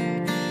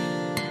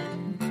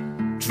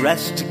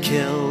 Dressed to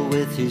kill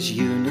with his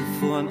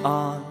uniform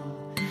on.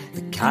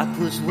 The cap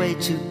was way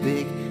too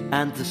big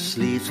and the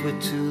sleeves were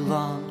too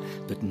long.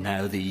 But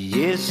now the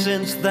years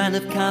since then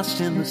have cast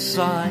him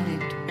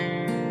aside.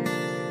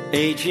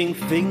 Aging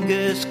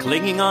fingers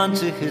clinging on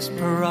to his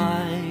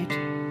pride.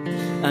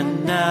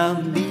 And now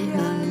me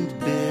and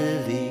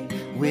Billy,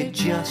 we're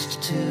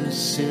just two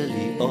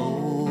silly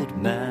old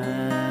men.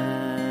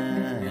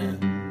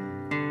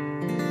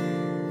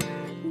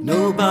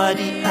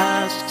 Nobody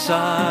asks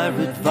our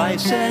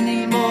advice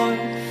anymore.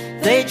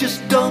 They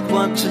just don't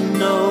want to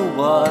know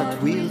what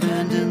we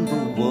learned in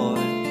the war.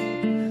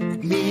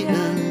 Me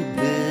and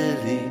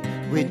Billy,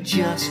 we're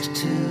just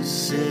two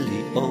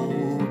silly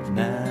old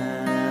men.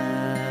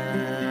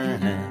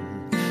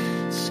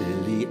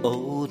 Silly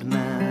old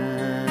men.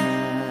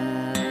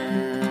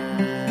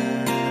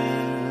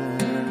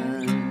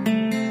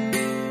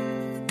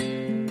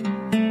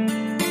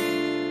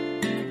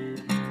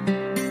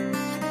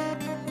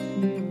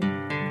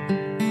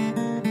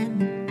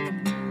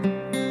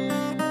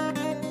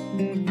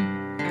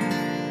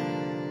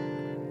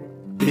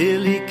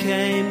 Billy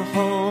came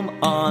home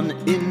on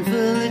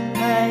invalid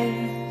pay.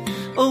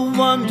 A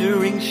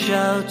wandering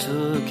shell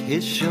took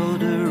his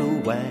shoulder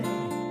away.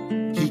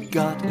 He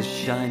got a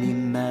shiny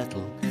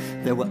medal.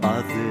 There were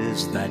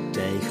others that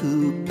day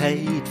who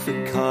paid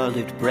for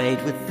coloured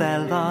braid with their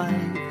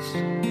lives.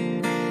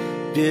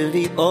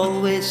 Billy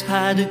always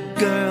had a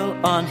girl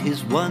on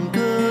his one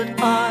good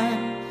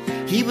arm.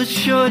 He was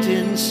short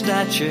in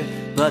stature,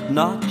 but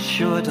not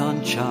short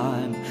on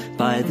charm.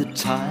 By the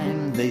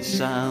time they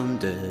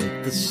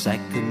sounded the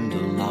second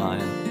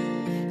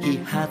alarm, he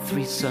had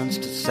 3 sons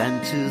to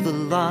send to the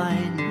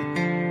line.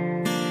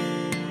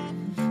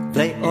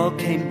 They all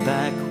came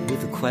back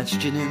with a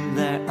question in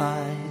their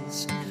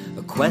eyes,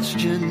 a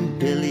question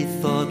Billy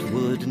thought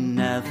would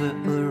never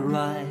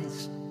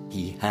arise.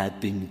 He had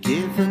been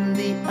given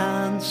the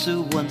answer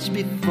once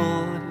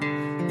before.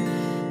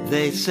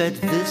 They said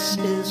this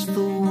is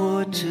the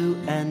war to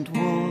end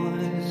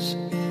wars.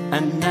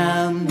 And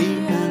now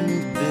me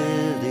and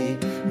Billy,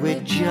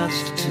 we're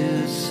just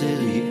two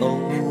silly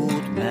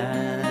old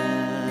men.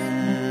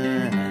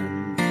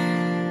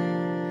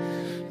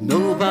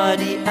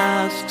 Nobody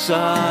asks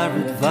our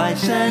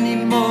advice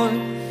anymore.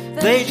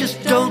 They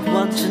just don't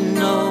want to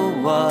know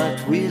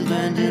what we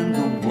learned in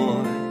the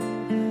war.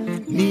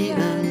 Me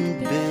and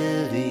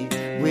Billy,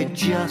 we're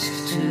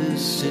just two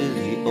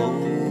silly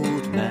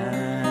old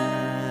men.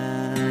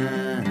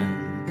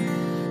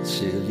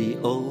 Silly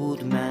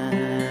old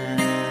men.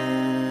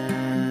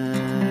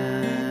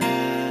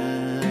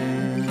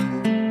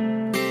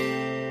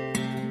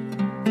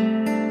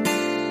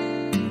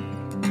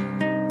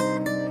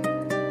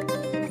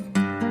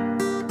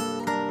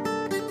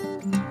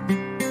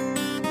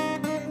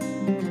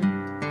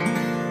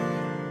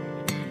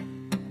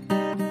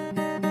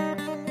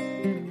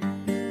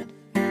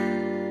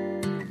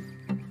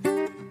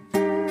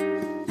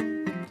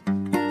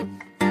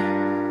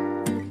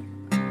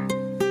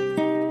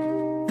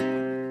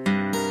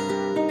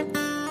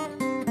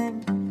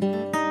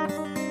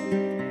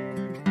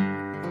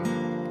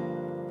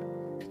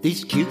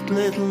 These cute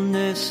little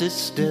nurses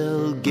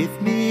still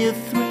give me a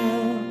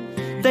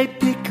thrill. They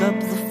pick up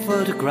the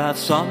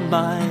photographs on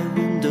my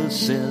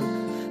windowsill.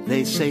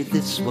 They say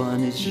this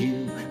one is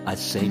you. I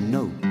say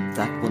no,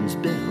 that one's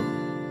Bill.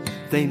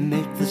 They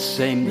make the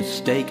same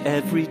mistake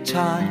every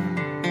time.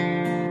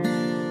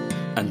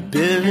 And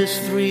Billy's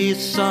 3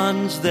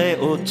 sons, they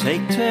all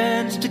take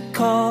turns to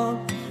call.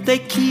 They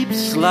keep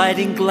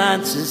sliding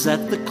glances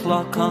at the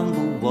clock on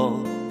the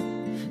wall.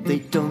 They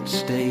don't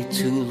stay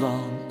too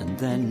long, and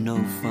they're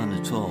no fun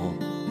at all.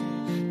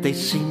 They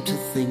seem to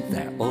think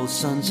they're all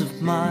sons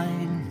of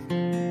mine.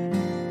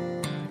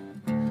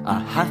 I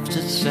have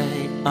to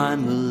say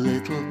I'm a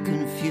little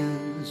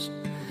confused.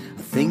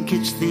 I think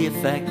it's the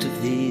effect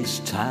of these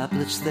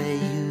tablets they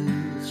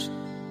use.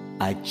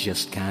 I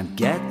just can't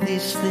get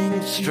these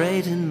things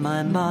straight in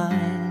my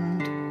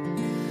mind.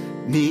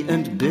 Me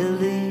and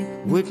Billy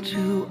were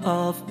 2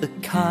 of a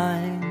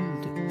kind.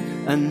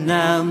 And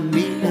now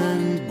me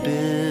and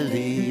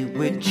Billy,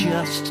 we're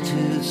just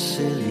 2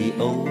 silly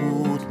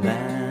old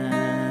men.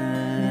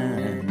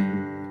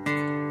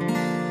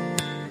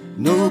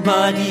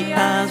 Nobody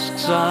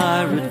asks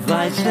our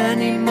advice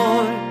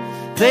anymore.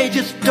 They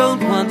just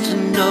don't want to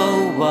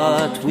know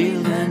what we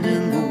learned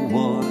in the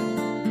war.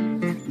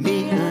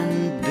 Me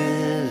and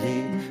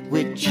Billy,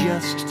 we're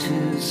just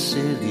 2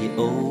 silly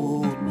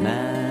old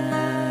men.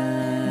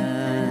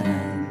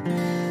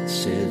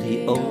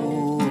 Silly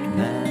old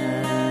men.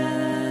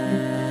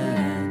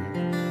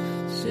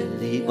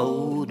 Silly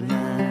old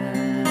man.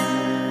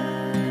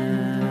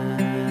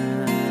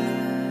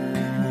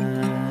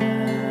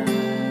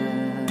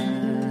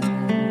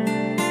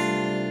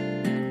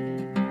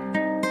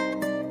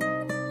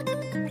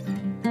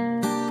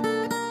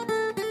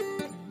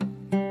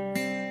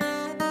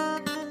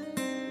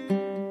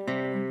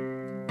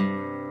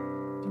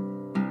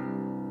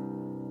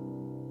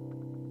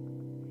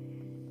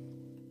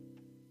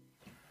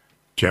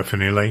 Jeff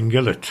and Elaine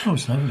Gillett. Oh,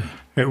 it's lovely.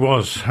 It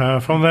was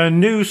from their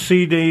new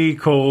CD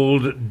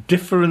called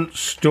Different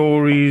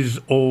Stories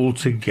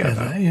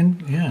Altogether.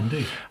 Yeah,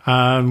 indeed.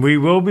 And we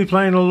will be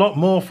playing a lot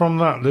more from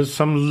that. There's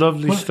some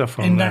lovely stuff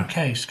on in there. that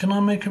case, can I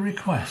make a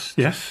request?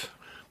 Yes.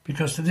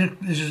 Because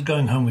this is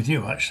going home with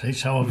you, actually,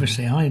 so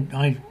obviously it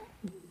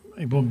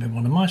won't be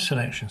one of my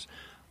selections.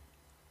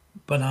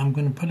 But I'm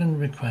going to put in a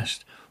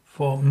request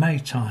for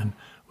Maytime,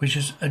 which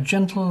is a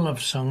gentle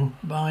love song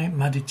by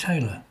Maddie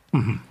Taylor.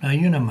 Mm-hmm. Now,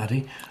 you know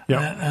Maddie.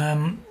 Yeah.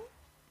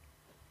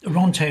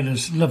 Ron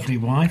Taylor's lovely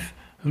wife,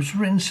 who's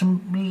written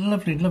some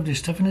lovely, lovely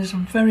stuff, and is a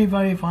very,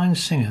 very fine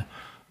singer.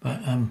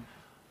 But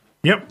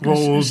Yep,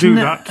 well, we'll do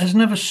that. Has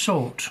never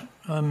sought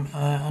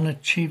and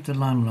achieved the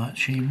limelight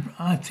she,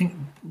 I think,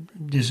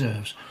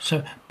 deserves.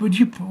 So, would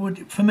you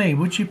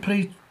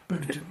please?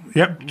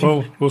 Yep,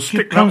 well, we'll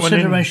stick give that one in.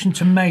 consideration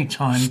to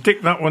Maytime.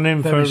 Stick that one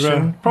in very for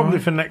soon, probably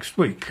right? for next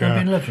week.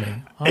 That'd be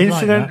lovely. I'd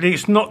Incidentally, like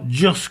it's not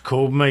just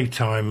called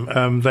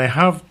Maytime. They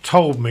have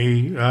told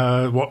me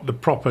what the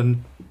proper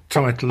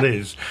title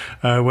is.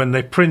 When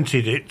they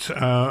printed it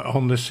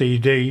on the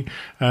CD,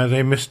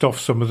 they missed off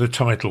some of the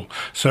title.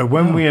 So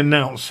when we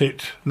announce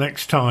it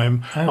next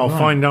time, I'll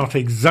find out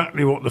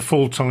exactly what the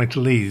full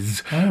title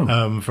is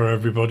for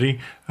everybody,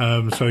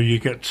 so you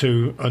get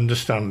to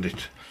understand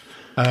it.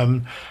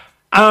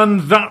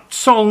 And that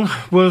song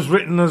was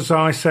written, as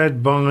I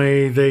said,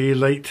 by the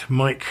late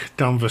Mike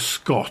Danvers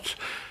Scott.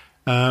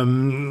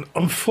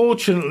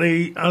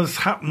 Unfortunately, as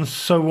happens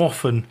so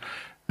often,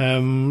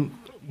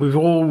 we've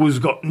always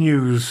got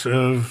news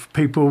of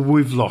people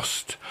we've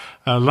lost.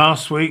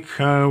 Last week,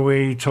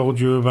 we told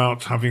you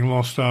about having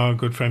lost our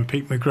good friend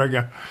Pete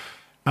McGregor.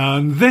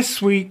 And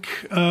this week,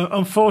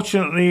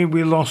 unfortunately,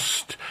 we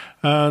lost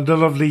the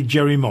lovely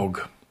Jerry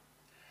Mogg.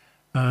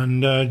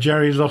 And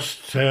Jerry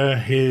lost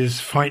his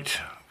fight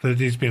that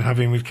he's been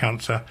having with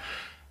cancer.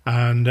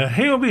 And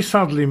he'll be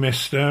sadly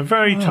missed. A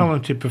very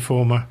talented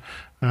performer.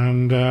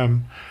 And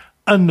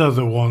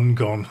another one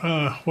gone.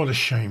 What a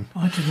shame.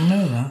 I didn't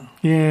know that.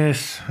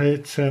 Yes,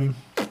 it's so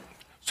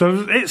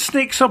it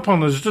sneaks up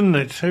on us, doesn't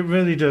it? It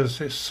really does.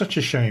 It's such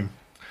a shame.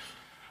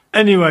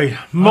 Anyway,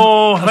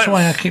 more. That's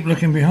why I keep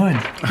looking behind.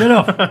 Get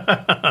off.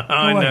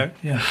 I know.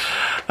 Yeah.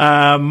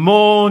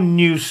 More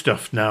new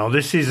stuff now.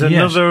 This is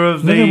another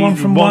of the one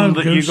from Wild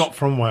that Goose. you got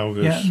from Wild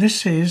Goose. Yeah,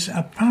 this is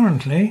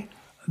apparently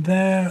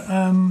their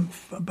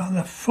about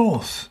their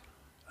fourth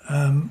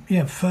album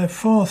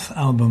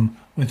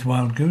with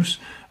Wild Goose.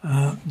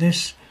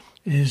 This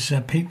is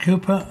Pete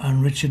Cooper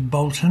and Richard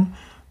Bolton.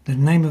 The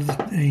name of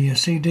the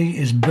CD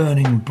is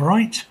Burning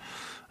Bright.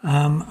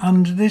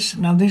 And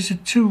these are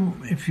two.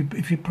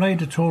 If you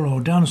played at all or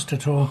danced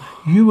at all,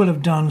 you will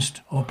have danced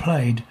or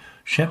played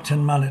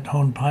Shepton Mallet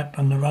Hornpipe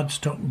and the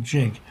Radstock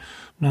Jig.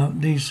 Now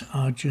these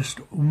are just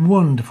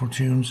wonderful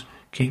tunes.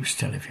 Keep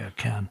still if you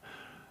can.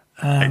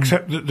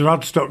 Except that the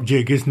Radstock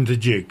Jig isn't a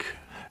jig.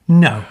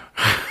 No.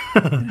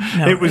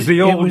 It was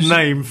the old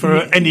name for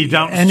any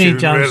dance tune.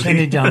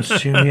 Any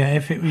dance tune. Yeah,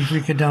 if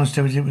we could dance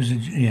to it, it was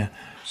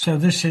So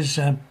this is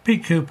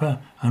Pete Cooper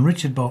and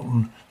Richard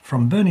Bolton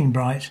from Burning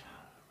Bright,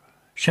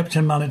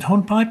 Shepton Mallet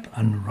Hornpipe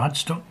and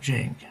Radstock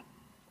Jig.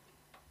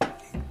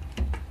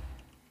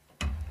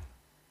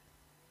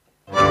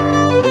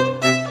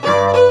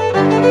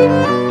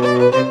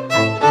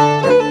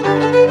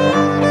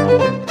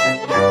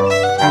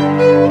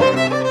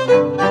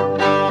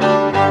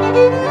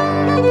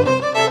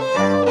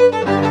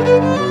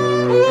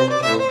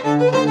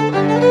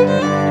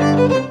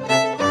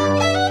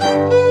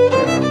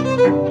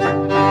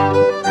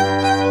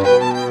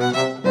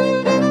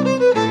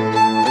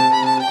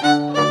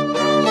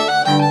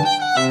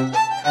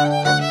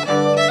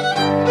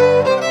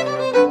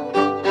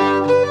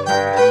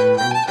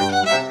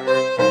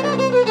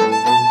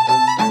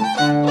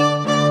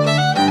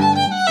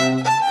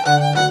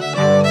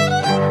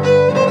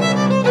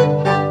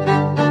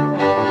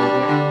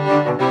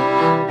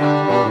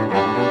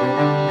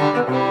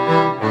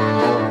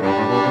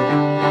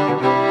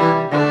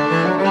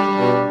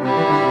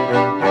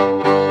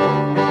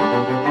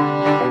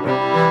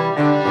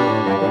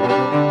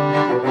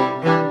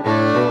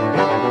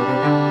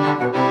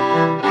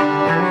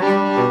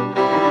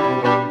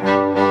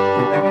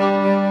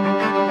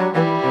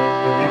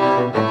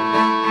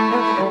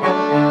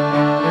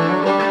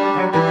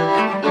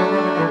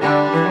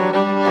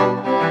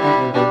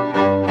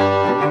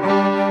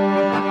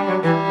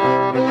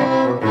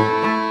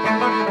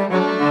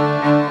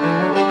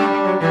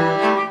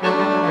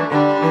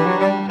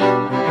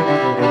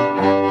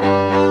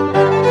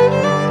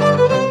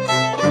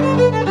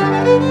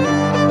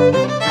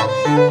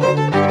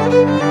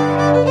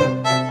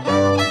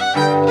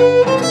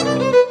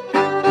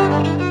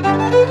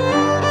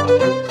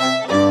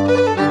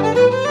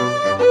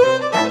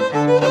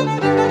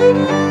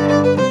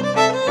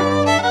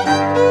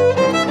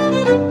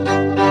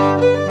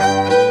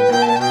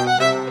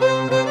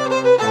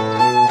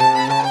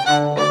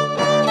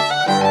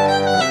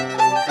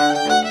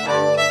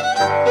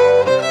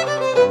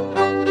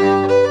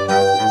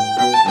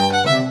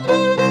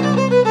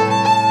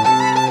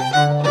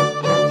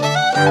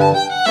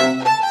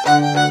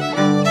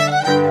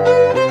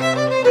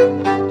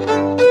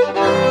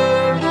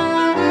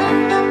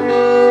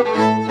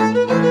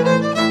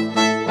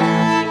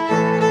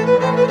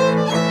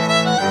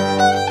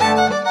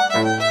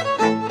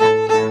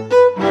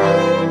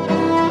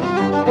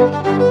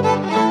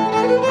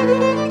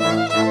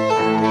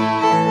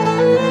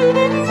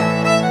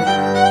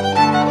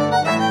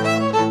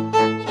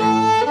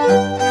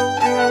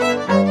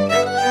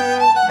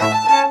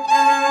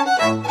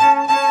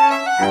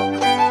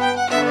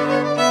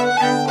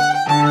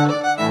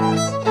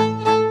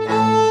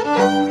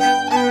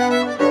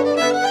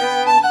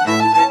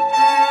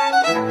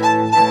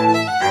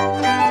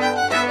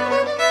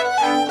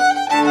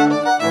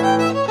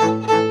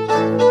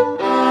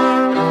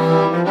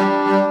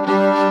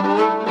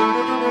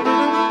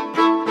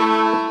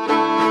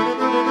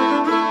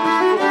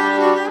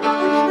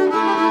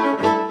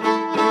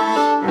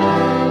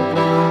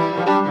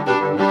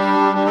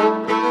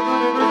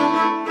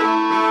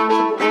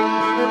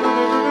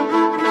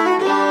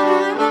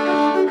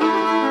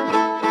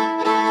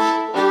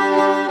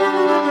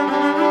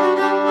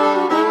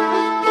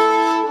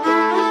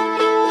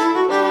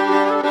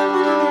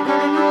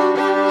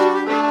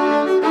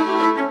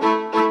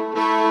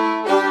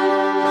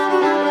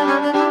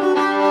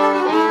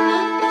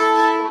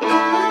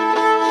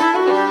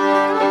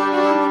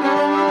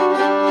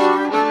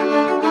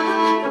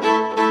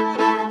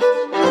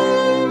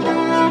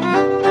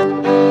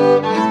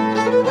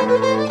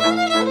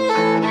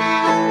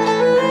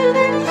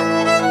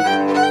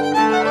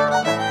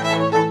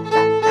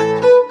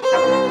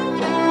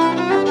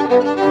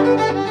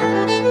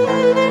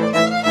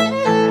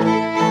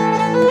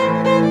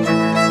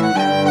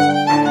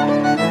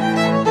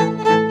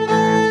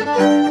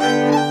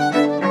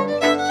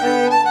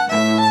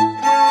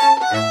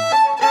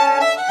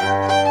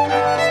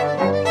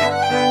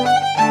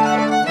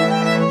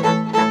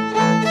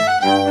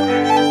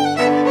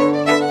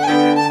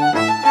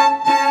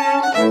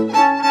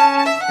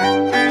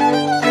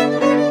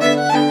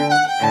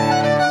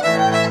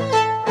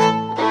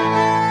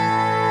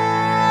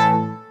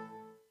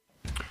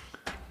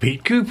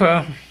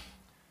 Cooper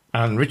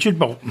and Richard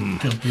Bolton.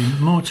 There'll be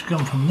more to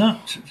come from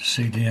that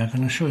CD, I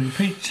can assure you.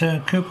 Pete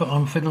Cooper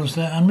on fiddles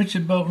there, and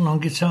Richard Bolton on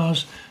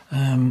guitars,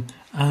 and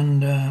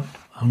on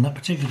that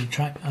particular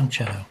track, and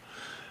cello.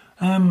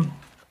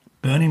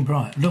 Burning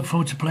Bright. Look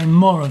forward to playing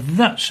more of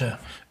that, sir.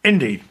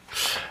 Indeed.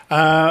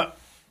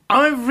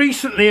 I've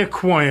recently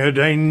acquired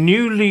a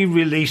newly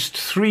released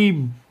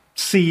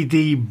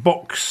 3-CD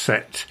box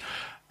set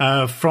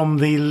from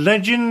the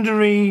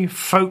legendary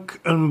Folk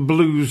and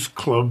Blues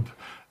Club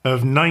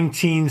of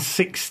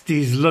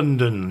 1960s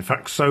London, in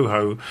fact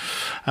Soho,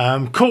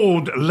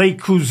 called Les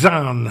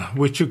Cousins,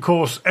 which of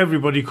course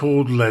everybody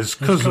called Les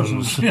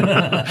Cousins.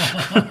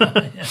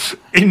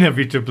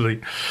 Inevitably.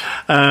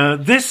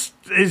 This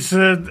is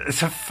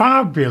it's a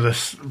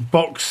fabulous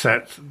box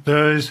set.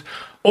 There's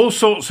all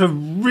sorts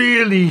of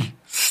really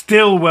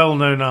still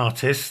well-known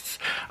artists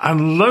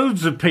and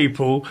loads of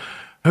people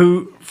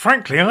who,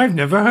 frankly, I've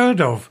never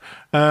heard of.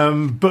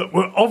 But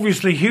were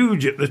obviously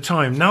huge at the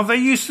time. Now, they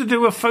used to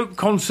do a folk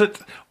concert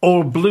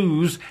or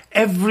blues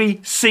every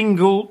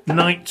single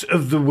night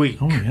of the week.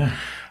 Oh, yeah.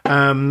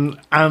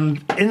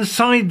 And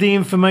inside the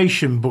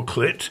information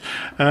booklet,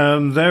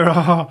 there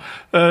are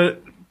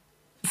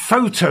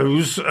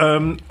photos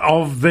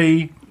of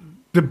the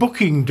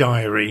booking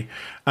diary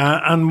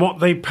and what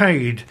they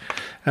paid.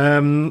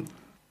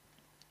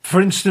 For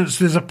instance,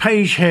 there's a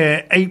page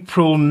here,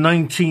 April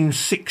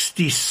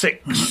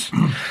 1966,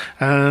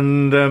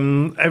 and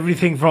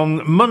everything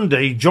from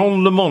Monday,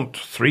 John Lamont,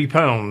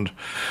 £3.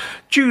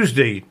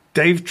 Tuesday,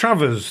 Dave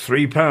Travers,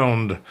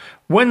 £3.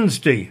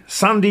 Wednesday,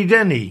 Sandy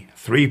Denny,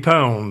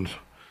 £3.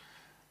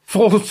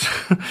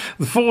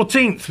 The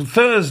 14th,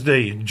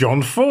 Thursday,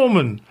 John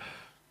Foreman,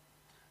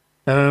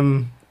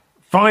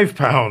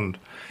 £5.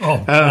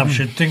 Oh, I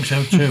should think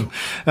so too.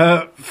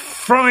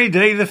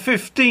 Friday the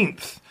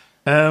 15th,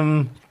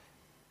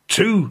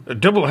 a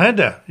double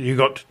header. You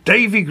got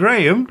Davy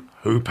Graham,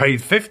 who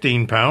paid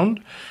 £15,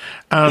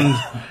 and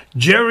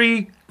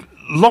Jerry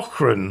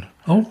Loughran,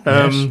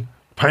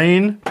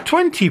 paying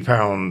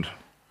 £20.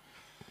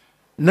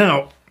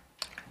 Now,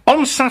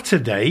 on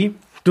Saturday,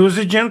 there was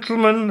a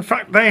gentleman, in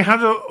fact, they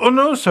had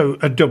also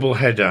a double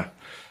header.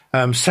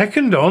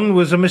 Second on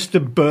was a Mr.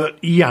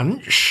 Bert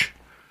Jansch,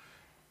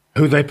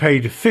 who they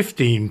paid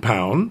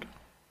 £15.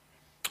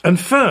 And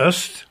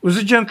first was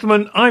a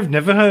gentleman I've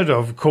never heard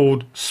of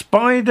called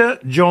Spider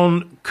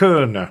John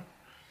Kerner.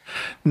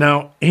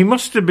 Now, he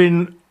must have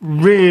been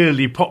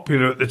really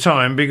popular at the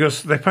time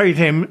because they paid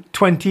him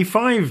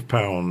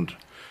 £25.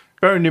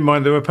 Bearing in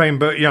mind they were paying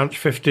Bert Jansch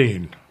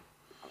 £15.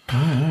 Oh,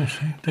 I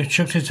see. They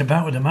chucked it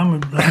about with a man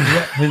with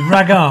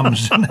rag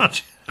arms, didn't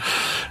it?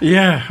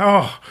 Yeah,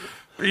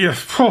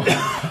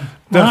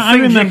 I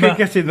remember, you could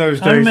get in those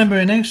days. I remember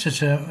in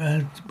Exeter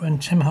when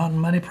Tim Hart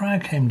and Maddie Pryor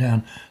came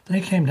down.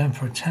 They came down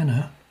for a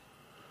tenner.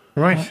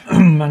 Right.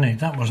 Money,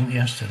 that wasn't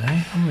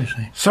yesterday,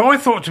 obviously. So I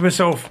thought to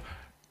myself,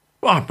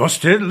 well, I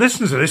must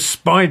listen to this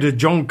Spider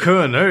John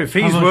Kerner if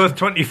he's worth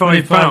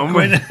 £25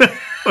 when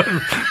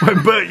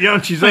Bert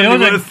Jansch is only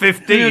worth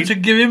 £15. You ought to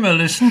give him a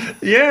listen.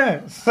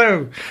 Yeah,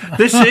 so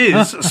this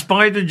is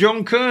Spider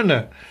John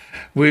Kerner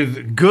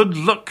with Good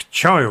Luck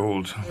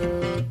Child.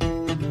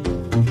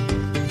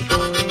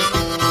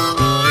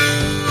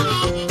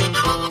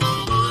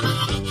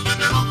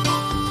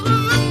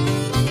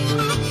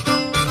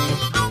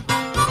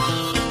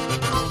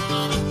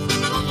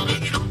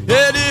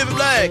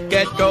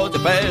 Cat goes to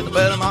bed, the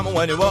better mama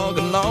when you're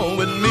walking along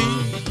with me.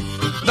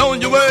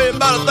 Don't you worry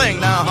about a thing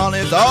now, honey,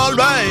 it's all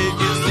right,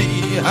 you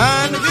see.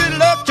 And good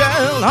luck,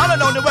 child, honey,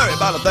 don't you worry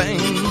about a thing.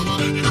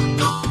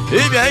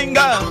 If you ain't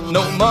got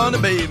no money,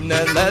 baby,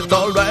 then that's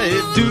all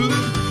right, too.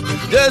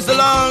 Just as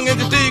long as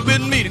you stick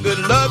with me, the good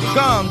luck will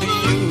come to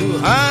you.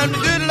 And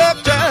good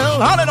luck,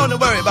 child, honey, don't you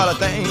worry about a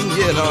thing,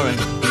 yeah, all right.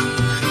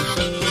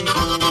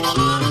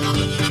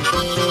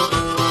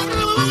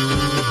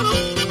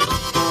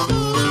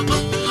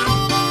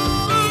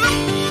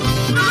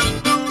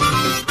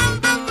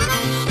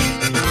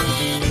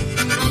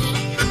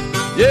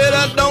 Yeah,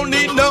 I don't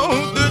need no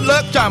good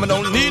luck charm. I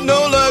don't need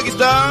no lucky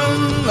star.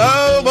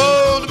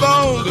 Oh,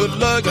 boy, good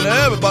luck, and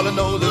everybody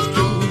knows it's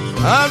true.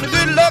 I'm the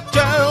good luck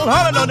child.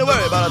 Honey, don't you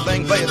worry about a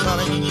thing, play it,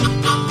 honey.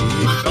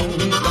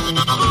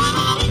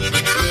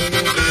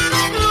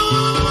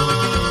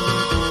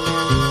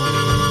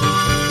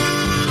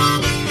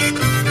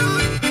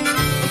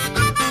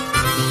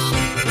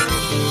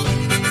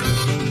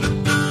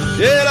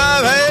 Yeah,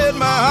 I've had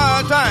my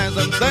hard times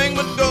and things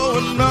been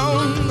going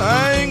wrong.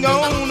 I ain't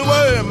gonna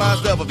worry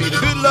myself if the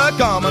good luck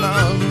coming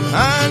on.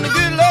 I'm the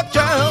good luck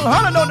child,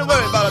 honey, don't you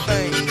worry about a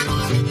thing.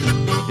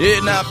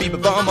 Yeah, now people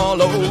from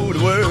all over the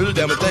world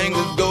tell me things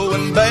is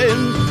going bad.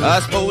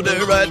 I suppose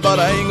they're right, but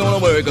I ain't gonna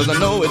worry, cause I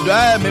know it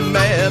drive me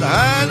mad.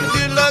 I'm the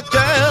good luck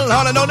child,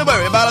 honey, don't you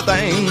worry about a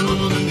thing.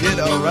 Get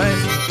alright.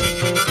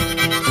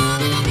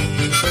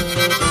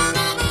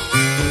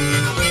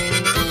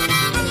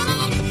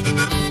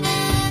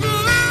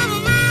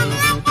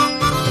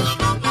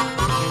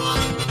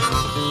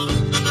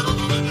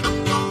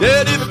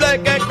 Yeah, if a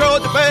black cat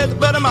crows the path,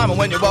 better mama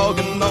when you're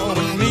walking on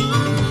with me.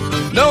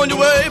 Don't you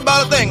worry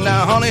about a thing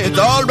now, honey, it's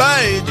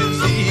alright, you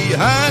see.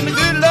 And the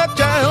good luck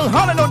child,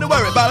 honey, don't you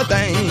worry about a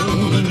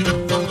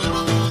thing.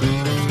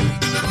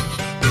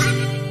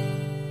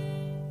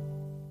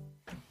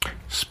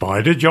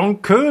 Spider John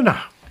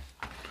Kerner.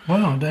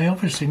 Well, they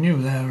obviously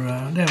knew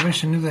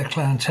their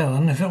clientele,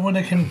 and they thought, well,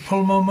 they can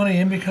pull more money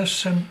in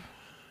because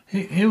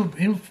he'll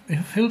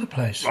fill the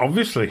place.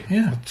 Obviously,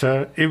 Yeah.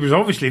 But, it was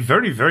obviously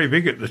very, very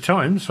big at the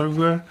time. So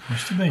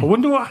Must have been. I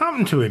wonder what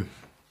happened to him.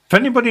 If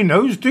anybody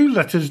knows, do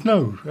let us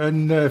know.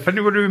 And if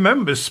anybody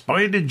remembers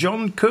Spider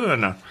John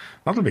Kerner,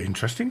 that'll be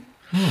interesting.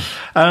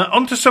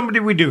 On to somebody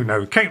we do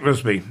know, Kate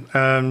Rusby.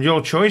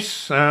 Your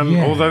choice,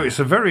 Yeah. although it's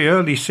a very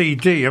early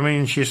CD. I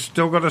mean, she's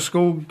still got a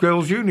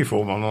schoolgirl's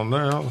uniform on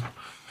there,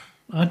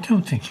 I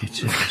don't think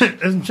it is.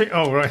 isn't she?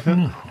 Oh, right.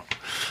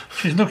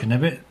 She's looking a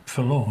bit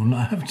forlorn,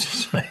 I have to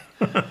say.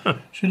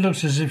 She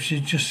looks as if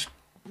she's just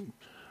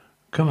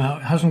come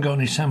out, hasn't got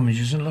any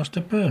sandwiches, and lost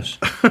her purse.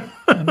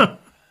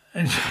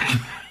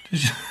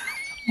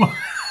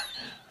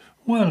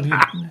 Well,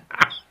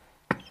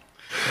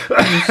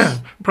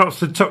 Perhaps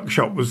the tuck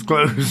shop was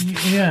closed.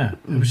 yeah,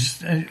 it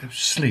was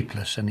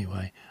sleepless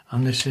anyway.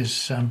 And this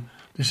is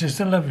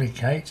the lovely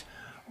Kate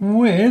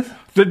with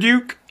The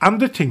Duke and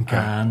the Tinker.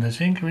 and the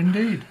Tinker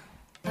indeed.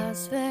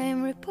 As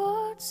fame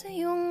reports, a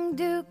young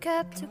duke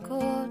kept a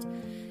court.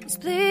 He's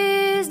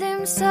pleased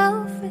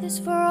himself with his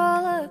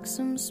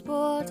frolicsome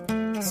sport.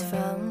 He's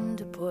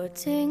found a poor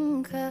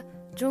tinker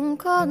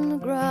drunk on the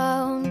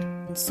ground,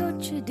 in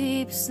such a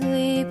deep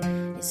sleep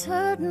he's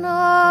heard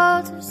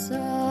not a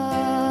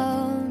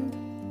sound.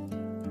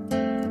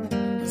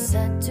 He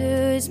said to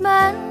his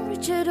men,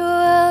 Richard,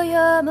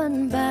 William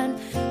and Ben,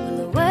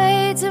 we'll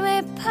away to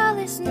my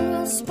palace and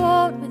we'll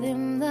sport with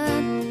him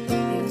then.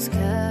 He was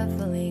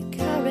carefully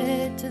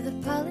carried to the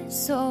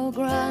palace so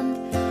grand,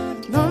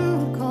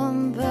 none would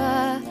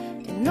compare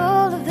in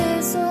all of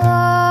this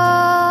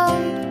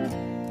land.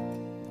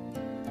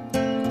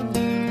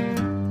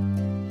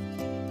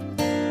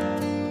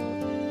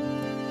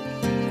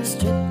 They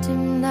stripped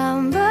him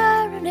down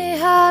bare and he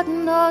had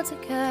naught to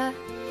care.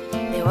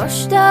 They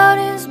washed out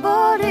his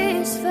body,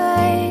 his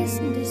face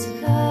and his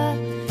hair.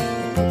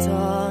 They put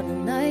on a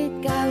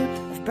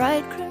nightgown of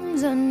bright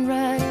crimson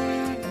red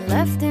and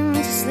left him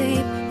to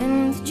sleep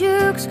in the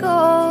Duke's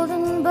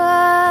golden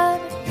bed.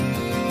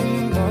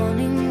 In the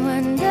morning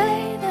when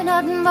day, then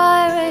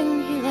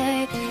admiring he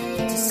lay,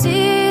 to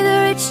see the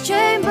rich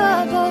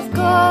chamber both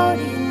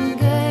gaudy and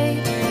gay.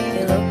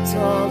 He looked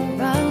all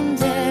around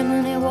him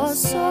and he was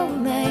so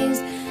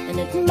amazed, and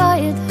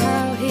admired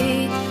how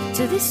he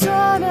to this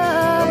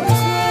honor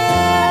was raised.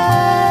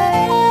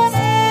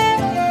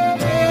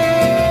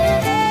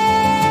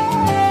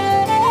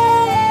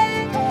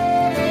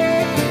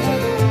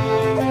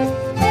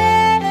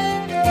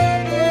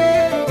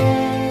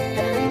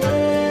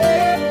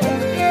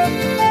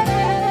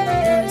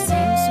 There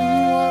seemed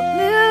somewhat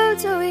mute,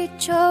 so he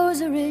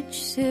chose a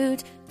rich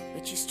suit,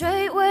 which he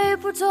straightway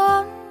put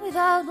on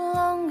without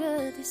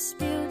longer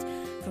dispute.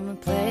 From a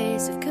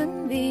place of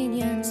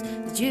convenience,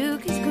 the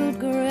Duke his good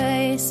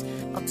grace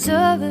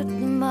observed the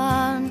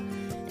man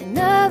in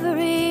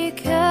every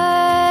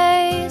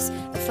case.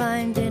 A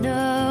fine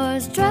dinner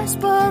was dressed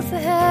both for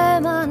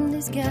him and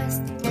his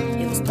guest.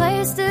 He was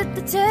placed at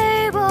the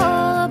table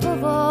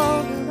above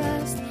all the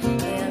rest. He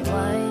had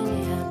wine,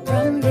 he had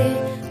brandy,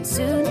 and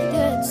soon he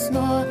did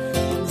snore,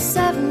 and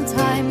 7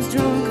 times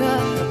drunker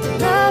than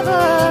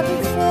never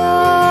before.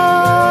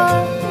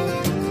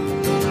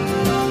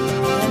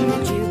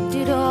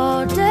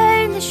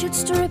 Ordained they should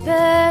strip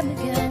him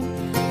again,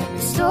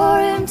 restore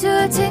him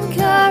to a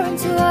tinker and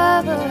to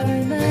ever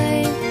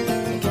remain.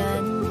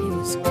 Again he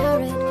was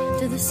carried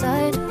to the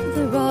side of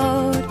the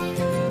road,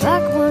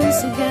 back once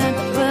again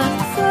when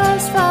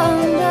first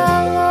found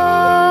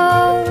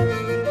alone.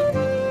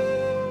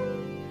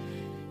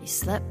 He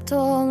slept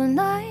all the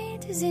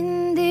night, as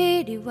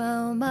indeed he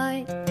well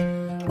might.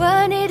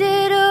 When he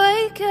did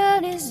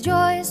awaken, his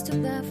joys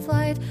took their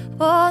flight,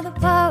 for the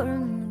power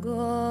and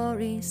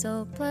glory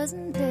so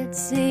pleasant it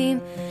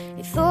seemed,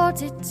 he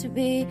thought it to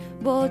be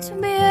but a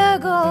mere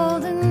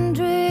golden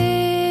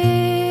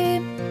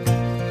dream.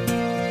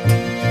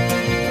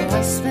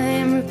 As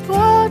fame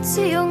reports,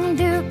 a young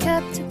duke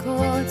kept a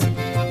court.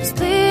 He's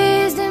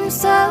pleased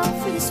himself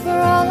with his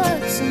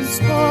frolicsome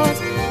sport.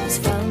 He's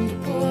found a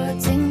poor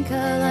tinker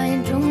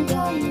lying drunk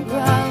on the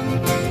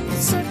ground, in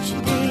such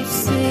a deep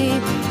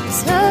sleep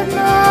he's heard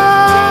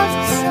not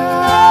a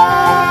sound.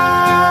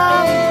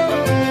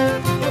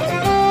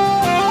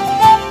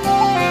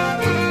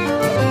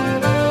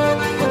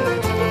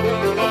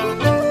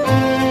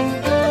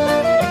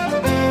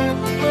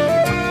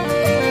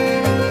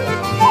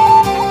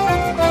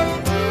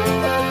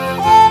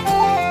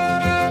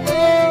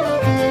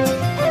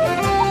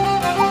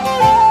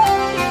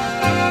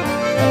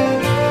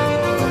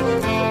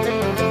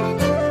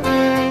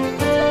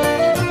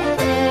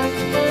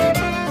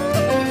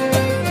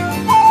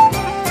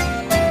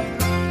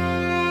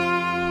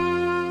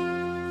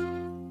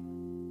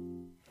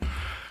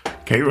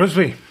 Kate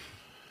Rusby.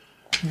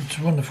 It's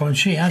wonderful, and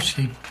she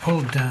actually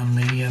pulled down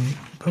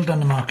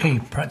the marquee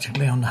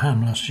practically on the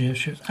ham last year.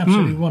 She was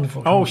absolutely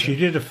wonderful. Oh, she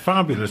did a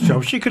fabulous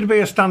job. She could be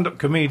a stand-up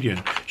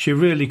comedian. She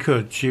really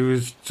could. She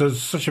was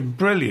such a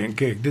brilliant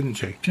gig, didn't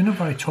she? You're not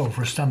very tall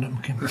for a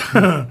stand-up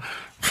comedian.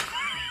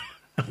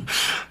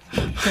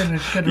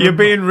 You're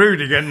being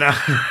rude again now.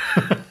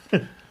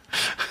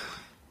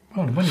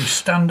 Well, when you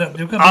stand up,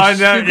 you've got I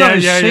know,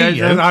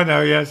 yes. I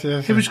know, yes.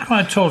 It was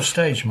quite a tall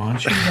stage,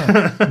 mind.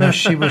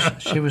 She was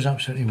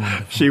absolutely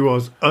wonderful. She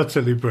was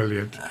utterly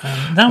brilliant.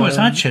 That was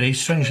actually,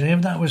 strangely,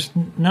 that was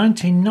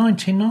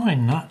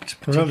 1999.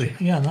 Really?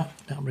 Yeah, that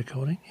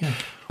recording. Yeah,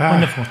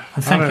 wonderful.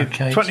 And thank you,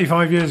 Kate.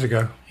 25 years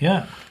ago.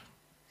 Yeah.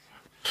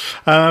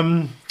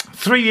 3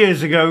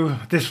 years ago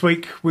this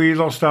week, we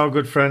lost our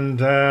good friend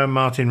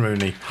Martin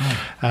Rooney.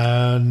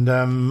 And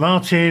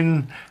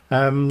Martin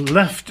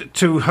left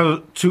to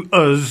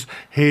us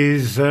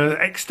his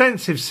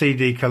extensive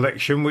CD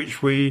collection,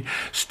 which we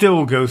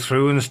still go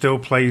through and still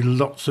play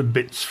lots of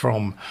bits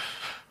from.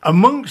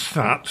 Amongst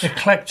that...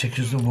 Eclectic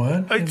is the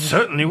word. It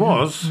certainly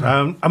was.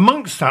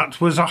 Amongst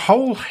that was a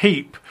whole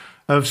heap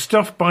of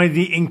stuff by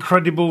the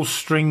Incredible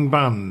String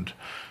Band.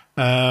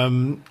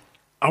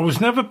 I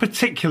was never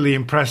particularly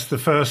impressed the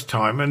first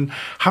time, and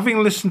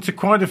having listened to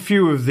quite a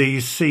few of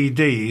these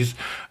CDs,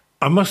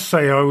 I must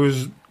say I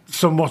was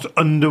somewhat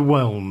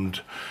underwhelmed.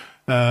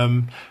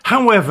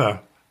 However,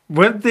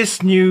 when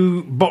this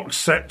new box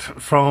set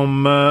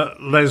from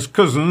Les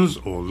Cousins,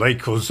 or Les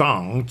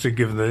Cousins, to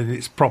give it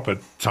its proper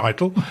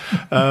title,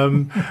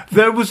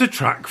 there was a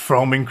track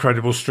from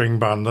Incredible String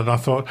Band, and I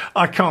thought,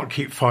 I can't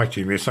keep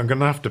fighting this, I'm going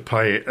to have to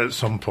play it at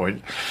some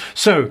point.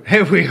 So,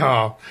 here we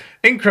are,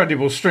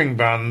 Incredible String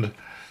Band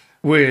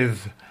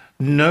with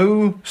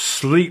No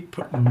Sleep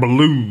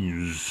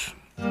Blues.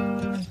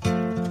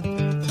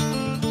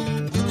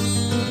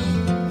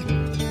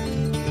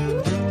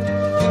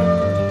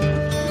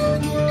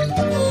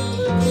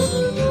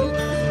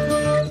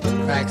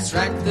 Cracks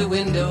rack the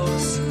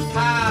windows,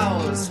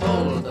 cows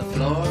hold the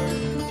floor,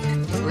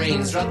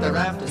 rains rot the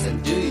rafters,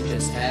 and do you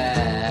just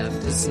have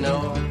to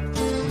snore?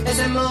 As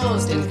a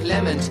most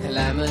inclement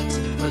climate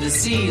for the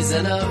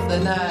season of the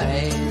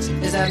night,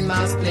 is that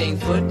mouse playing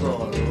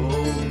football?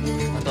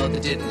 Oh, I thought they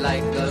didn't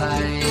like the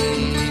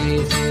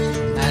light.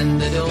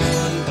 And the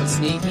dawn comes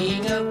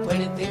sneaking up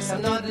when it thinks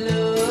I'm not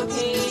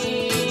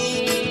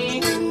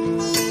looking.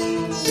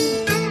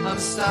 I'm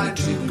starting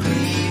to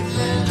breathe. I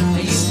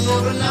used to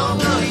go to now,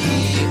 not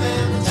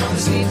even. Time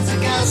to sleep to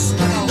gas.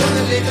 I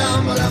wanna lay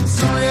down, but I'm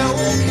sorry I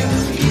won't get up.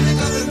 Even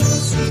got the no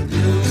sleep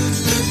blues.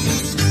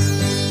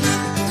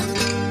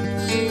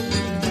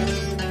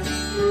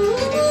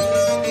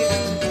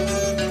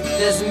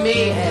 There's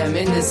mayhem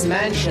in this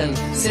mansion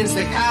since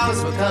the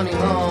cows were coming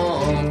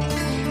home.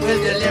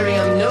 With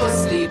delirium, no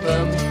sleep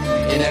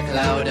in a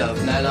cloud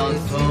of nylon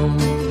foam.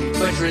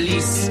 But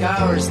release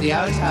scours the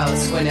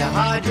outhouse when a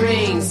hard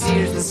rain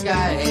sears the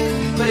sky.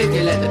 But if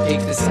you let the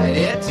pigs decide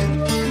it,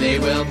 they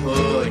will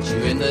put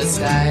you in the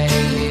sty.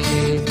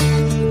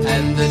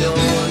 And the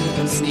dawn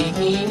comes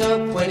sneaking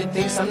up when it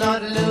thinks I'm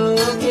not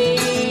looking.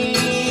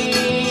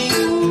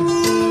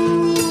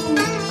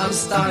 I'm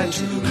starting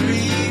to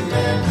grieve.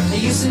 I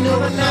used to know,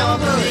 but now I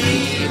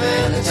believe.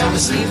 And the time of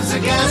sleep is a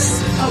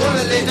guess. I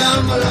wanna lay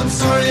down, but I'm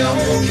sorry I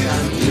won't get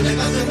up. I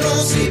got the no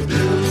sleep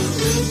blues.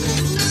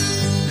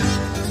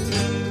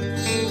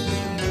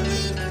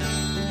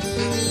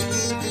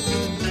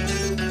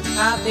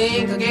 I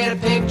think I'll get a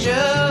picture,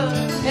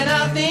 and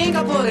I think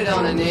I'll put it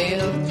on a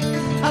nail.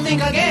 I think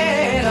I'll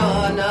get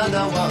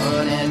another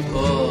one and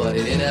put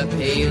it in a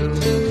pail.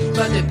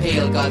 But the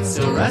pail got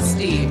so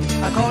rusty,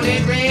 I called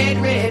it red,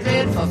 red,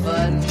 red for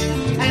fun.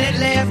 And it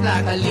left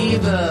like a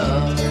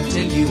lever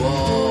till you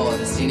ought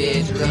to seen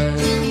it run.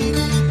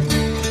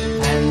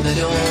 And the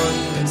dawn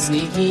comes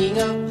sneaking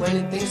up when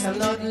it thinks I'm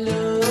not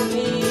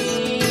looking.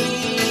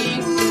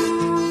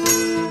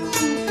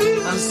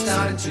 I'm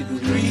starting to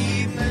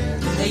breathe.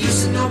 I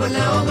used to know, but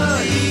now I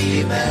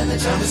believe. And the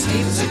time of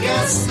sleep is a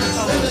guess. I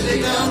wanna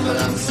lay down, but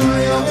I'm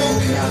sorry I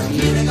won't get out.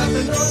 I got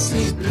the no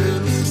sleep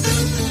blues.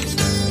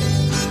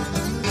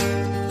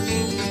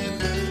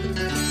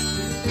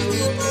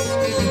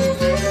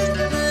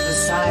 The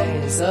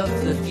size of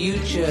the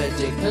future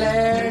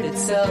declared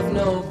itself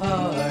no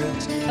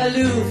part,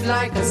 aloof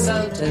like a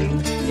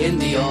sultan in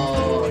the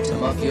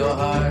autumn of your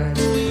heart.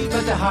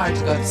 But the heart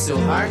got so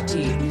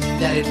hearty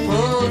that it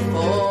pulled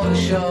for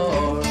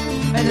shore.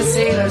 And the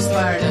sailors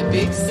fired a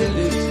big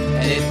salute,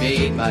 and it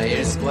made my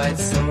ears quite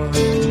sore.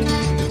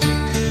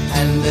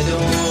 And the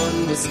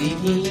dawn was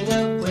sneaking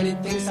up when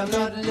it thinks I'm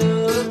not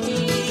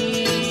looking.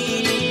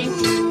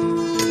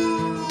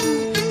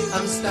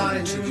 I'm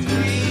starting to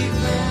breathe.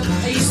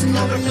 I used to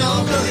never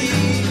know,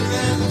 believe.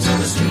 And the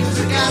time of sleep is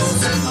a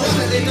gas. I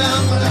wanna lay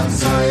down, but I'm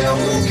sorry I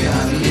won't get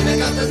out. I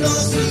got the no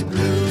sleep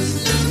blues.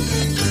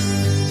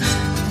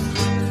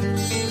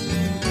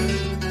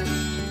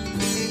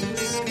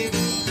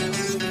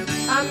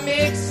 I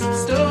mixed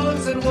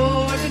stones and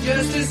water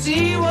just to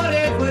see what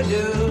it would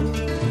do.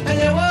 And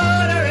the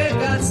water, it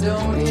got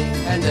stony,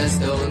 and the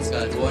stones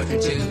got water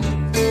too.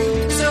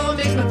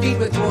 my feet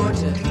with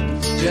water,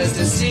 just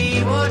to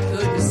see what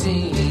could be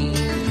seen.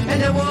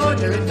 And the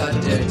water it got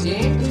dirty,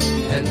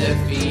 and the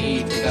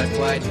feet got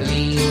quite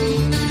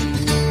clean.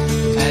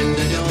 And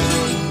the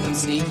dawn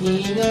comes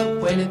sneaking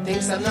up when it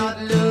thinks I'm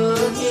not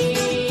looking.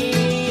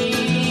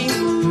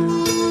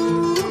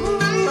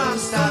 I'm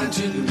starting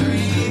to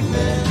believe,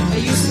 man. I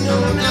used to know,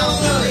 now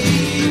I'm not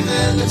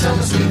even. The time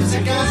was sweet as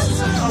a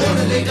gas. I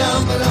wanna lay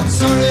down, but I'm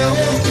sorry I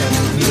won't.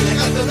 I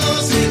got the no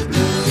sleep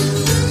blues.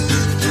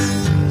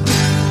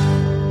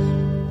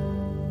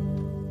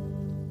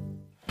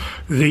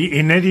 The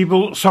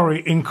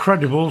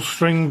Incredible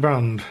String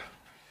Band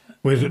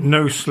with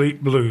No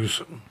Sleep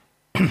Blues.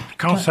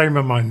 Can't say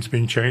my mind's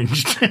been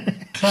changed.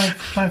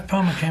 Clive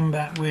Palmer came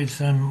back with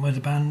the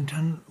band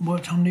and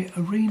worked on the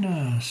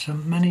Arena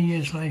many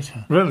years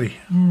later. Really?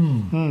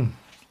 Never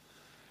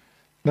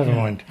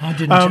mind. I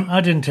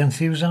didn't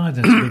enthuse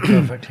either, to be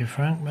perfectly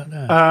frank. But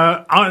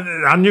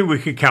I knew we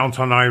could count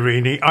on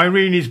Irene.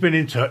 Irene's been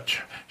in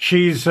touch.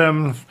 She's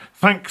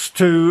thanks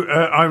to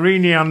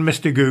Irene and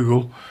Mr.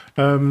 Google.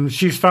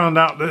 She's found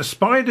out that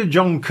Spider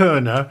John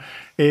Kerner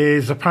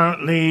is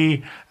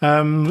apparently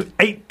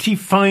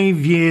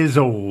 85 years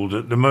old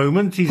at the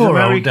moment. He's Poor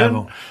American, old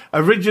devil.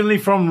 originally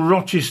from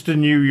Rochester,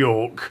 New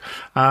York,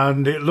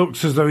 and it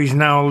looks as though he's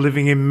now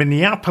living in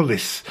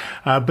Minneapolis.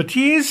 But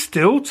he is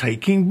still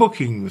taking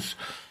bookings.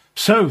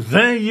 So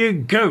there you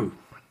go.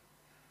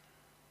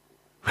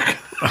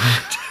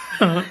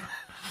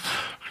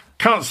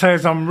 Can't say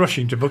as I'm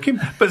rushing to book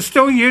him, but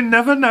still, you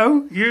never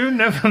know. You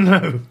never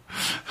know.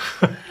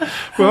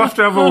 We'll have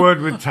to have a word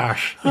with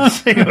Tash.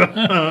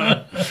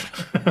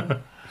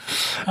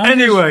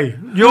 Anyway,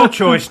 your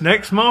choice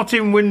next,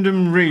 Martin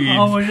Wyndham Reed.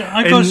 Oh,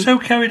 I got so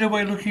carried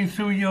away looking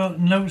through your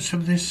notes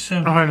of this.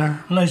 I know.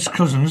 Les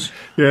Cousins.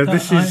 Yeah,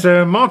 this is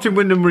Martin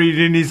Wyndham Reed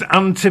in his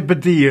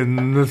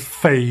Antipodean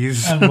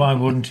phase. And why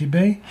wouldn't he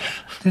be?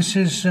 This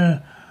is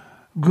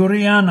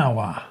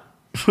Gurianawa.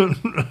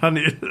 And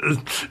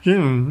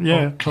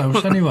yeah.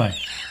 Close anyway.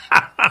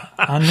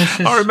 And this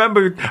is... I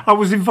remember I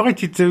was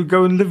invited to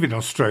go and live in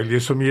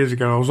Australia some years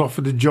ago. I was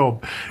offered a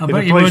job. I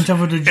bet you weren't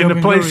offered a job in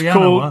a place Gurianawa.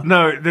 called...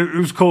 No, it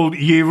was called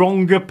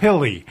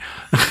Yeronga-Pilly.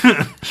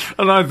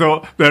 And I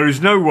thought, there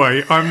is no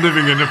way I'm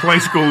living in a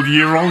place called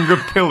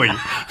Yeronga-Pilly.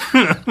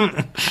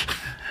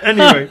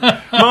 Anyway,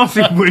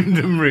 Martin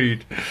Wyndham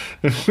Reed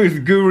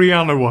with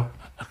Gurianawa.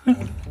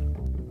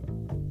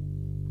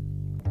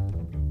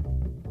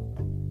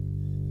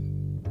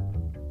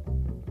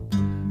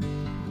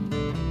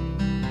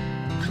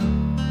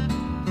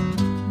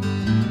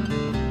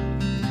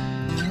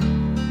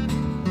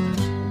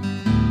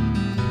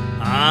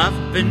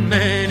 I've been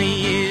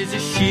many years a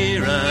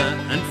shearer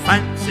and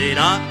fancied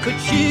I could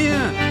shear.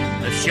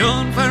 I've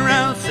shone for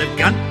House of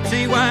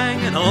Gunty Wang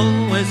and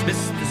always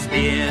missed the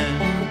spear.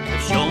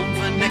 I've shone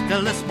for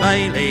Nicholas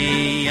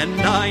Bailey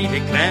and I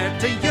declare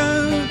to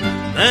you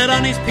that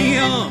on his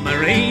pure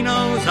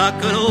merinos I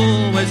could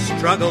always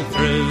struggle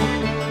through.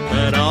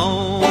 But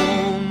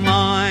oh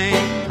my,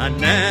 I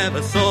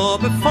never saw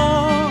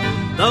before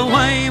the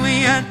way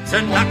we had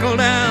to knuckle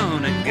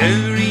down at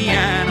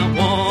Guriana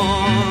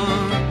War.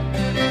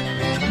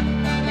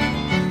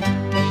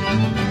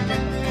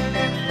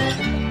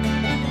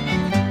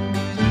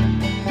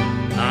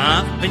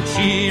 I've been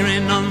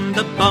cheering on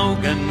the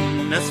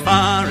Bogan as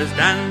far as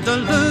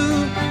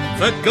Dandaloo.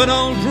 For good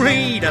old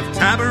Reed of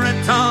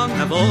Tabaratong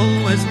I've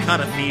always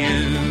cut a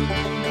few.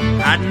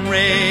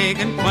 Paddenrig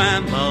and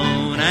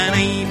Quambone and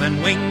even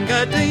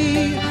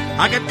Wingadee,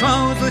 I could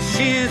close the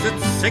shears at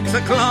 6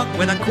 o'clock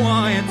with a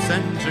quiet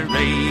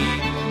century.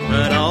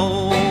 But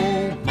oh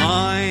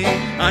my,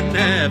 I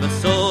never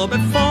saw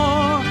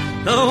before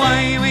the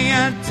way we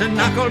had to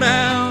knuckle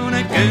down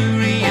at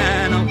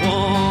Guriana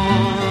War.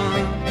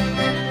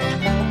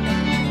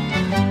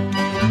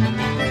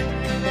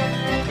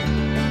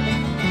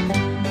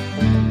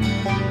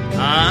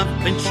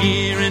 I've been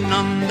cheering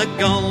on the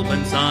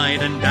Goulburn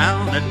side and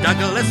down at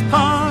Douglas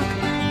Park,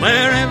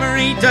 where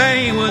every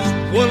day was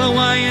wool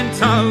away and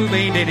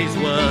Toby did his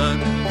work.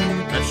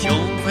 I've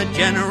shone for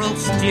General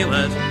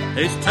Stewart,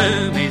 whose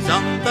tomb is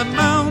on the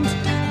mount,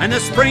 and the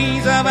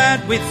sprees I've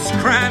had with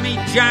Scrammy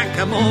Jack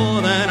are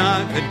more than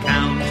I could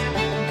count.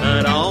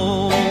 But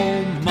oh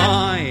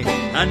my,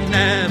 I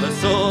never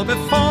saw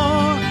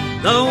before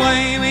the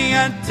way we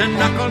had to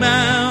knuckle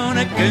down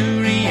at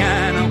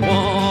Guriana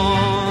War.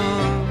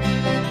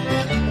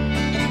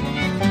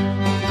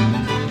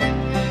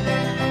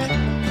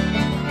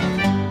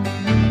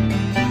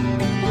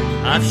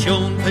 I've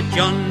shone for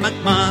John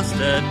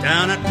McMaster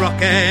down at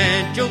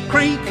Rockagel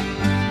Creek,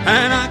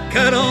 and I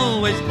could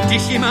always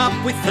dish him up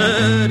with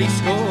 30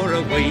 score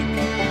a week.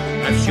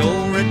 I've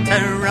shore at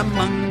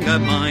Terramunga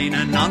mine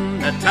and on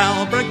the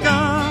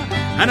Talbragar,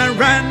 and I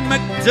ran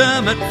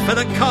McDermott for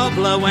the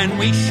cobbler when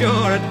we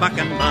shore at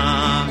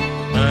Buckenbar.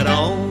 But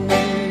oh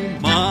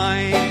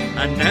my,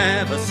 I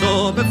never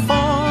saw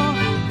before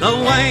the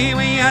way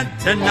we had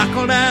to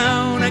knuckle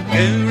down at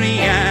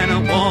Guriana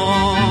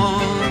War.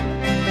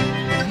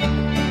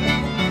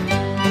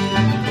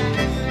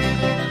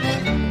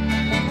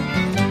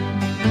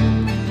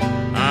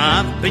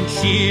 been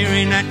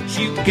shearing at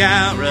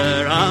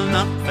Ugara, I'll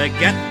not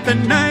forget the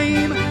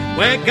name,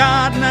 where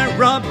Gardner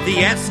robbed the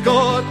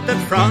escort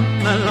that from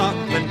the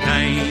Lachlan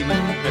came.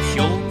 A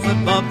short for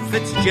Bob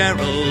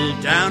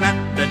Fitzgerald down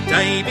at the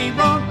Davy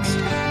Rocks,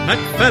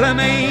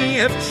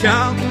 McPhillamy of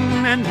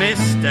Charlton and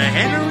Mr.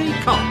 Henry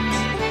Cox.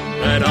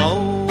 But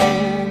oh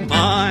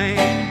my,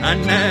 I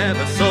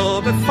never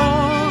saw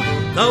before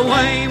the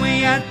way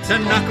we had to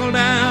knuckle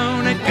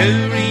down at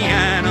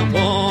Gouriana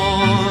War.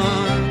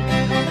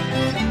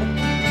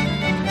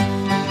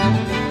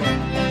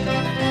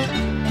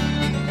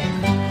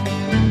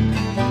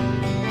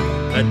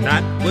 But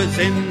that was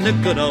in the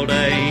good old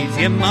days,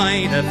 you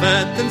might have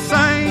heard them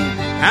say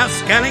how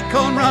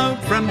Skellicorn rode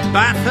from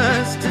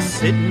Bathurst to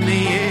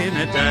Sydney in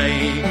a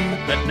day.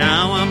 But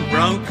now I'm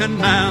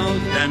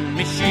broken-mouthed and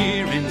my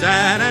shearing's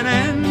at an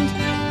end,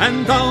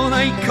 and though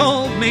they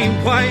called me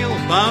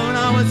whalebone,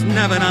 I was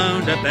never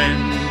known to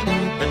bend.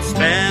 But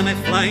spare me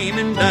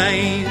flaming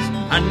days,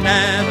 I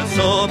never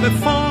saw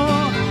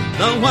before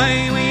the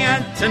way we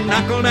had to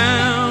knuckle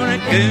down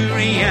at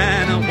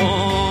Gouriana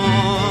War.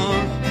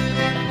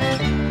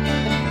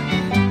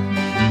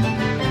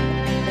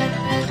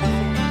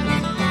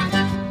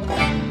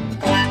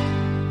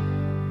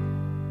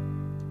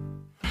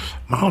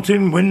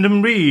 Martin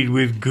Wyndham Reed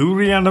with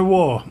Gouriana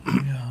War.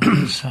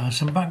 There's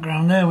some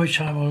background there, which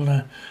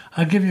I'll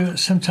give you at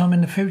some time in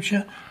the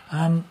future.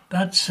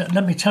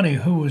 Let me tell you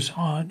who was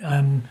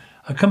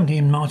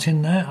accompanying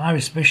Martin there.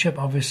 Iris Bishop,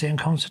 obviously, and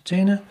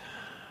concertina.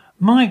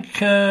 Mike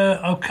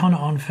O'Connor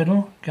on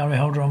fiddle, Gary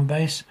Holder on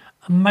bass,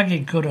 and Maggie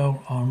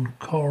Goodall on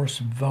chorus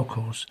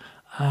vocals.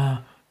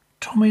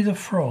 Tommy the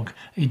Frog,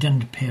 he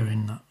didn't appear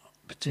in that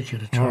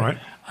particular track. All right.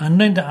 And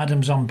Linda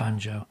Adams on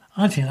banjo.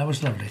 I think that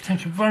was lovely.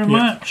 Thank you very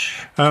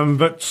much.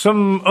 But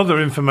some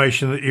other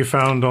information that you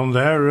found on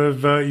there,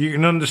 you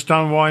can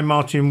understand why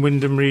Martin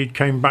Wyndham Reed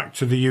came back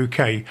to the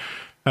UK,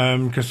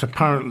 because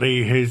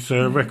apparently his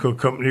record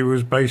company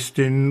was based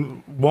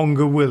in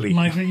Wonga Willie.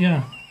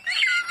 Yeah.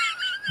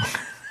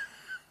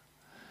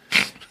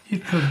 You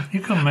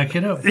couldn't make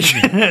it up, could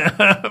you?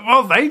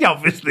 Well, they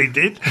obviously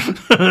did.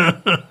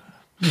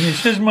 It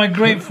says, my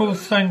grateful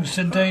thanks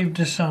to Dave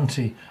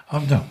DeSanti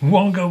of the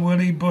Wonga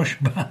Willie Bush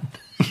Band.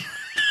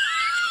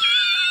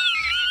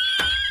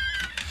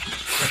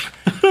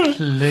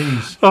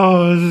 Please.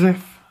 Oh, as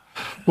if.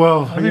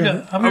 Well, have you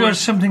got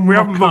something we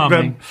more haven't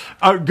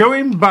calming?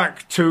 Going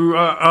back to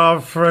our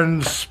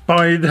friend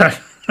Spider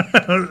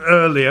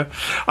earlier,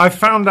 I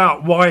found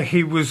out why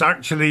he was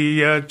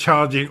actually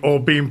charging or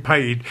being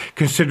paid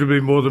considerably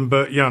more than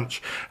Bert Jansch.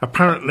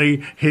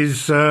 Apparently,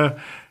 his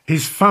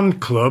fan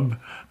club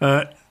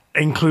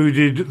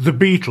included the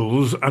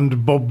Beatles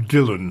and Bob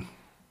Dylan.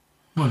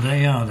 Well,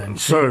 they are then.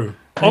 So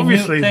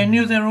obviously they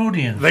knew their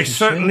audience. They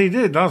certainly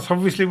did. That's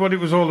obviously what it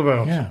was all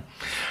about. Yeah.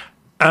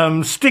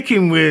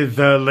 Sticking with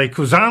Les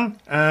Cousins,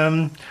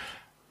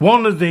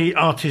 one of the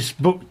artists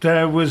booked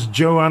there was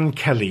Joanne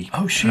Kelly.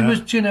 Oh, she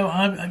was. Do you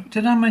know?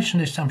 Did I mention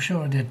this? I'm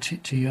sure I did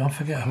to you. I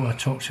forget who I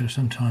talk to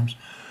sometimes.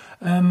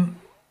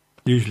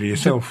 Usually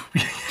yourself.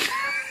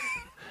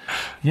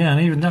 Yeah,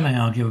 and even then I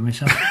argue with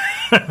myself.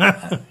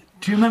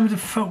 Do you remember the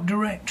Folk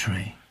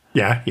Directory?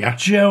 Yeah.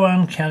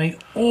 Joanne Kelly,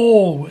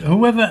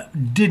 whoever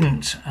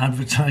didn't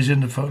advertise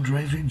in the Folk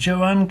Directory,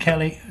 Joanne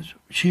Kelly,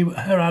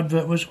 her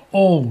advert was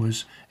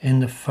always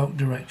in the Folk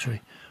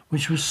Directory,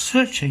 which was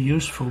such a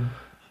useful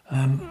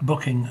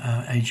booking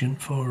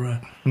agent for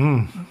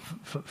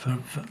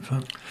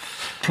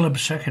club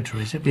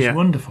secretaries. It was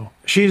wonderful.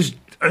 She's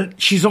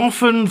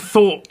often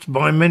thought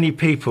by many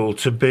people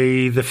to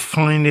be the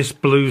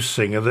finest blues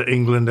singer that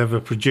England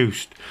ever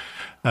produced.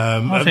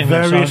 I think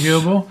that's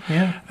arguable,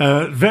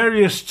 yeah.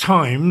 Various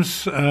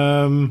times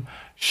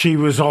she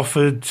was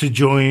offered to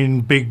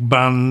join big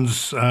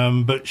bands,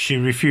 but she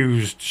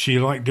refused. She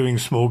liked doing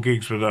small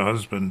gigs with her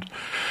husband.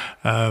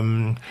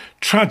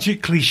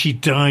 Tragically, she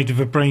died of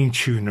a brain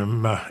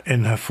tumour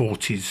in her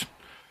 40s.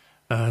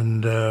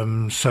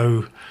 And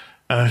so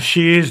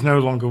she is no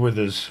longer with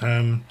us.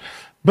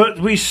 But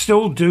we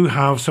still do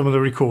have some of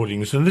the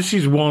recordings. And this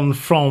is one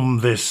from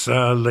this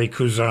Les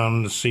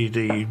Cousins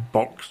CD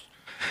box.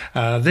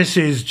 This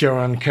is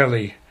Joanne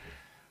Kelly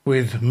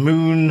with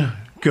Moon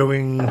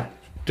Going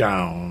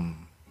Down.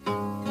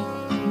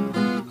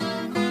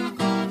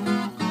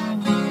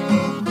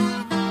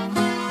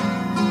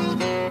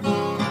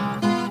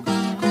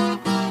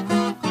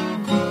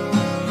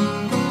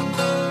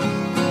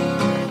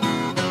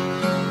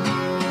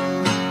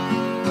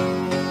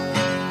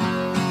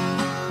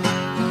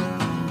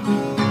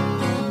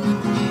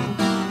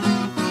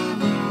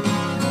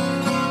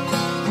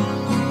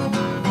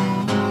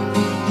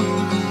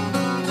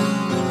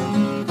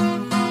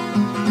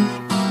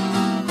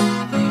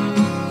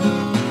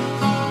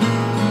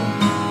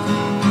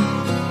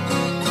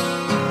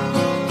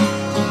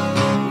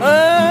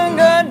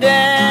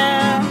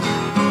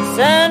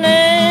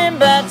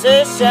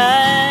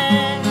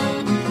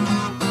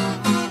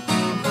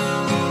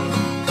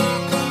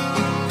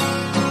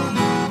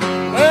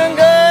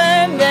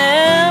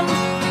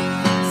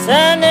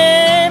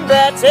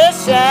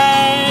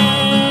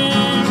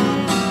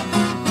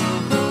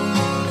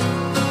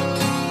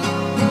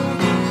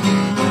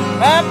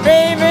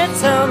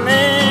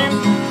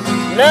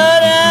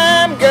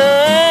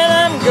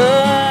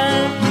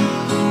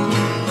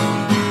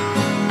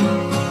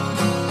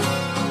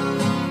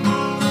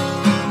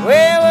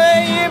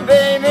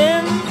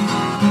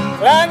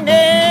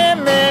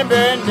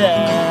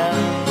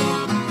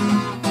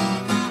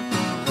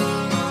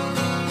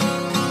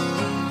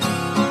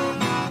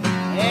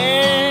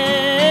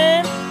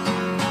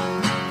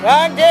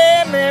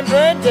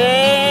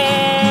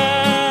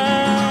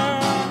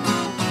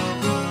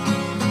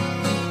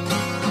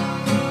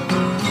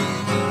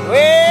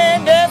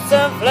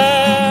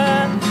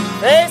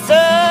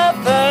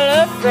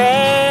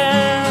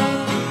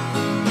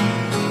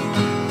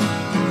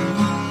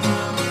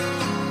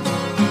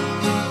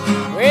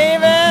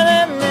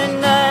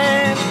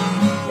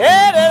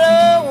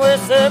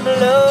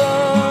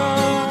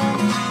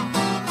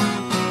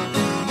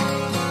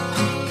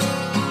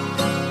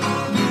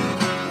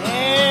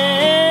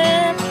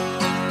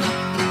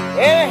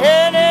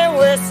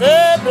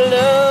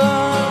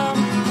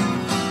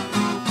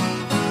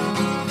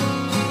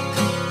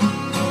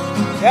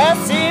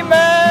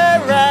 Gossamer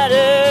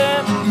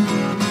rider,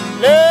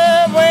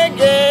 love when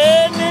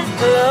getting his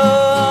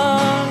blood.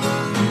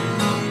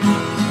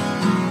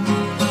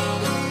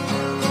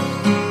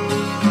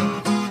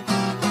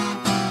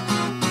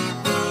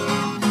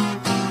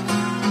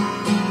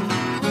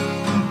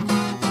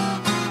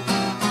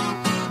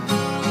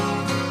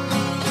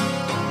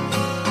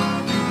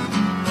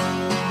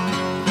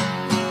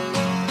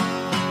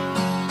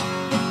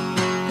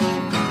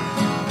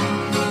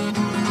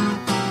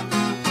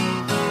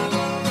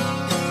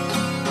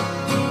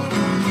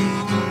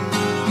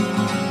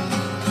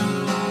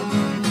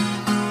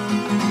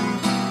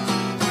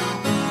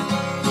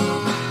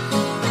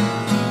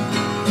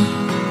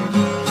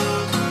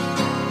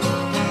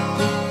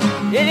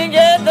 Didn't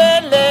get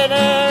that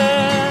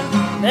letter,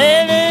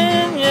 mail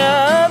in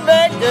your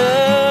back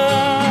door.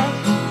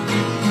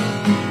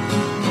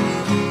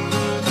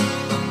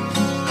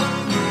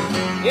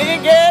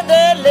 Didn't get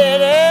that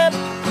letter,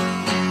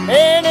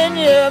 mail in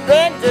your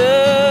back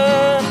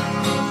door.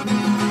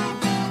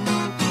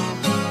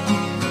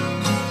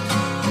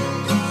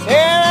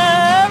 Said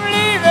I'm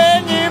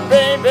leaving you,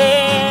 baby,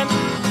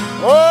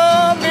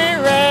 won't be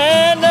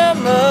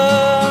random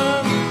more.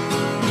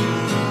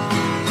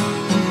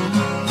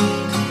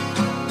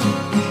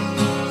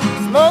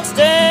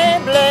 Smokestack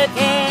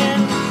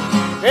blackened,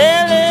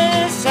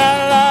 really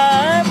shine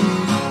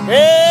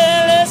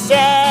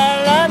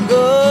like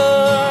gold.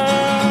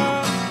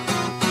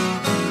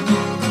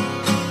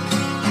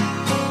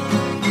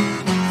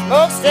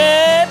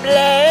 Smokestack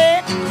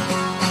black,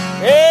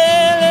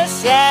 really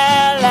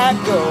shine like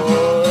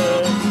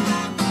gold.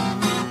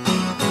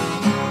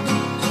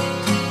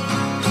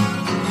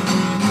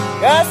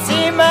 I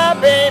see my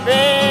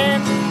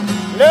baby,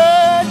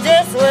 look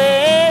just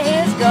where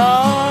he's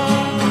gone.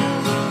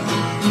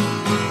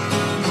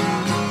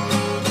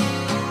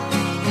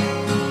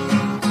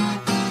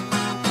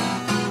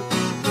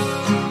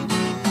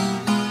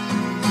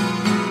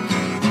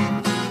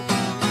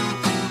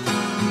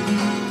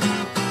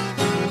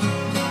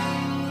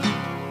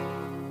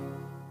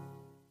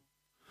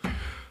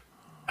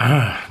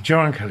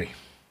 Joanne Kelly.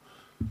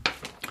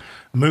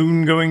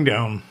 Moon going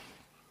down.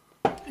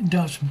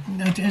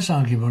 It is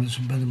arguable. It's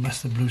one of the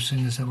best of the blues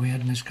singers that we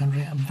had in this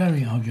country.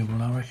 Very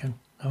arguable, I reckon.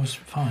 That was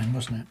fine,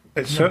 wasn't it?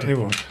 It certainly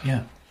was.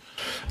 Yeah.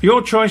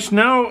 Your choice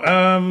now,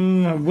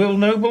 Will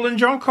Noble and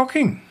John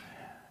Cocking.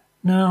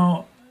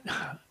 Now,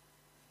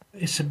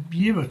 it's a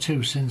year or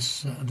two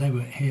since they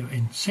were here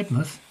in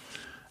Sidmouth,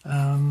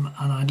 and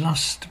I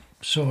last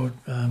saw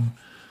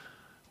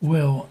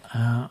Will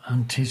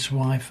and his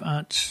wife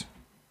at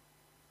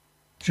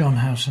John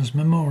Howson's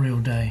Memorial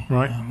Day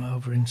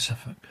over in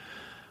Suffolk.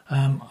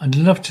 I'd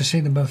love to see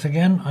them both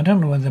again. I don't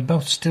know whether they're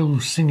both still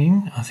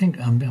singing. I think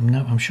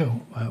I'm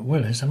sure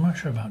Will is. I'm not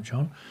sure about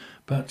John,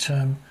 but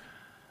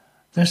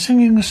they're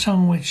singing a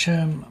song which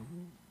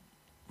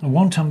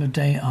one time of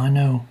day I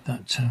know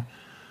that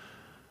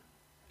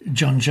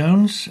John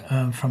Jones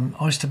from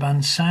Oyster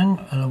Band sang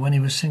when he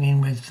was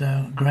singing with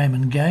Graham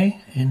and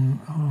Gay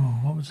in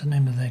what was the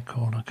name of their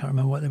called? I can't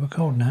remember what they were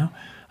called now.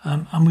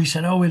 And we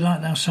said, we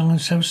like that song, and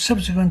so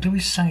subsequently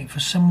we sang it for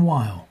some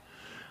while.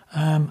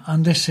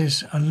 And this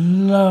is a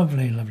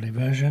lovely, lovely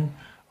version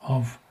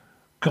of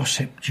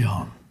Gossip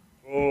John.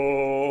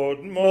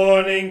 Good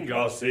morning,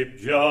 Gossip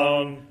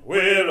John,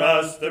 where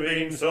hast thou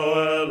been so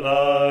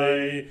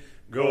early?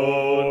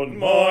 Good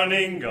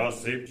morning,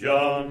 Gossip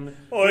John,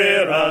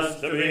 where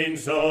hast thou been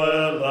so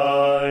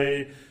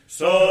early?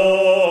 So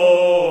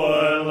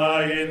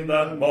early in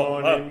the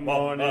morning.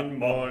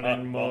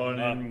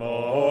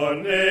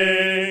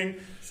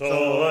 So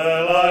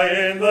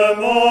early in the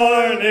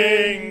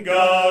morning,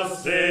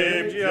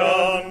 Gossip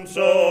John.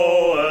 So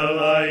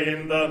early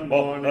in the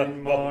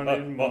morning.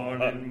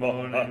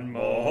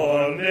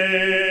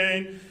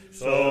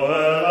 So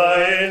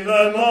early in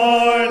the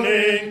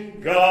morning,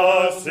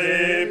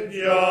 Gossip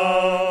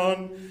John.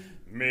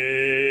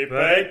 Me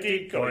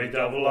petticoat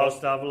I've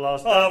lost, I've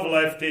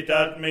left it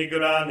at me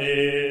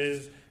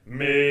granny's.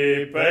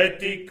 Me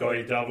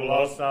petticoat I've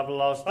lost, I've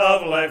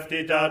left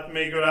it at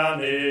me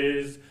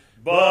granny's.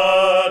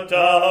 But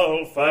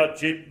I'll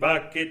fetch it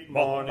back it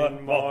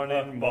morning.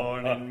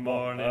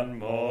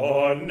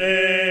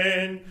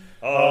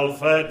 I'll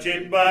fetch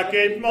it back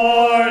it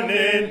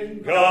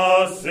morning,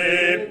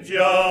 Gossip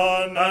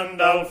John,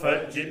 and I'll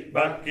fetch it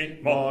back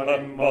it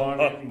morning.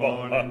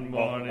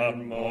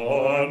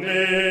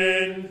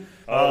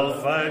 I'll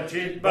fetch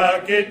it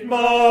back it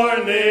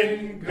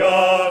morning,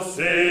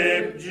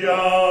 Gossip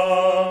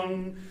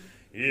John.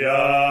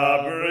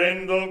 Ya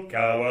brindle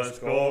cow has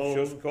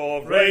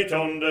cove right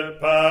on the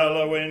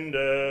parlour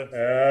window.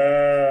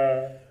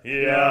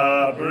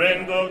 Ya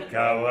brindle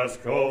cow has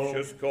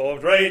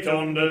cove right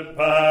on the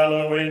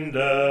parlour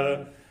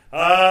window.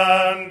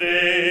 And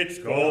its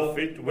cough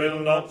it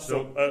will not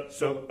soak.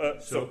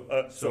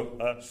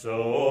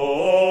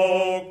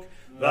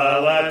 The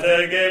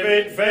letter give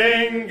it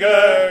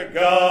finger,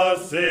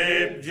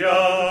 Gossip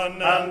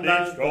John, and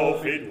its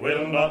cough it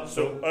will not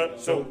soak.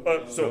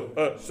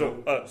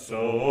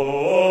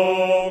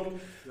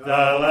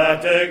 The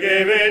letter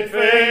give it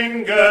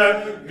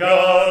finger,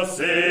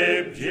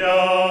 Gossip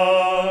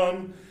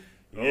John.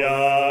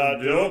 Ya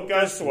duck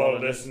a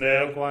swallowed a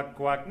snail, quack,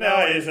 quack,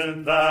 now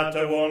isn't that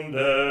a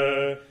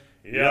wonder?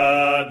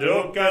 Ya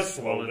duck a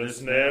swallowed a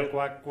snail,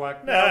 quack,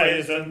 quack, now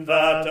isn't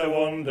that a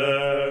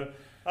wonder?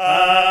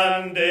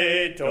 And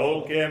it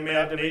all came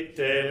out of it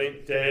tail,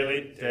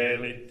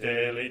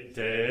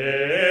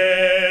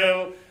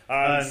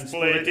 and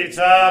split its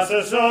ass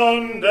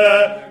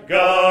asunder,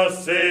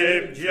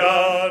 Gossip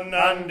John,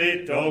 and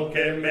it all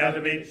came out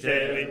of it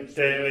tail,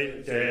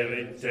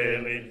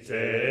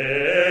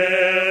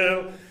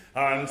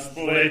 and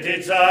split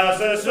its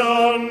ass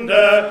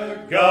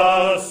asunder,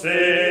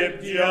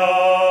 Gossip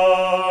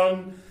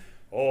John.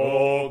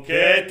 Oh,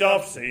 Kate,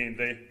 I've seen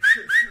thee,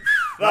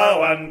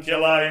 thou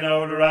Angeline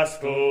old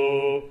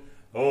rascal.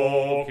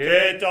 Oh,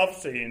 Kate, I've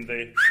seen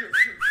thee,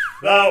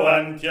 thou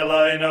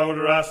Angeline old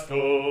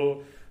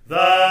rascal.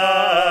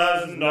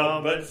 Thou's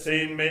not but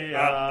seen me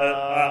am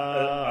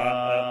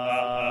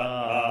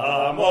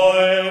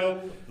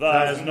oil.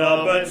 Thou's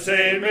not but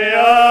seen me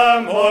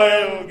am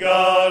oil,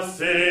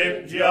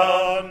 Gossip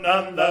John,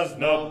 and thou's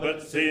not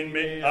but seen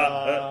me am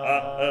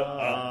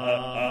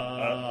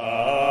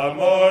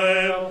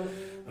oil.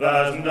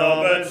 Thou's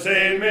not but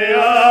seen me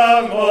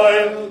am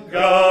oil,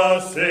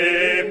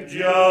 Gossip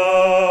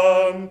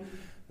John.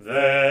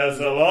 There's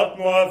a lot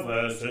more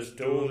verses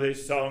to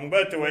this song,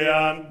 but we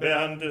aren't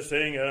bound to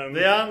sing 'em.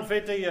 They aren't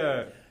fit to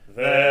you.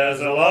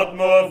 There's a lot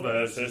more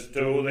verses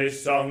to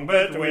this song,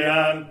 but we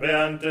aren't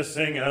bound to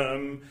sing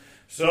 'em.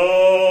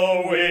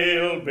 So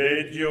we'll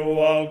bid you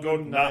all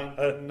good night,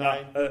 good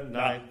night.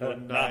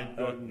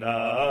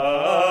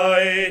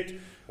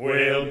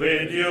 We'll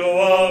bid you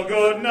all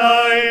good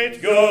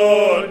night,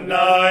 good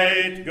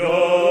night,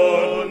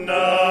 good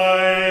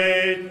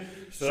night.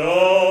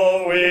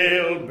 So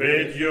we'll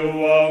bid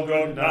you all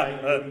good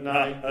night, good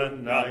night.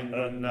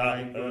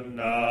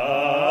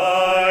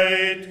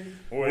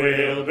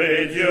 We'll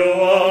bid you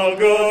all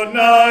good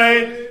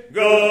night,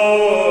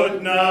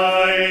 good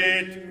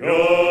night,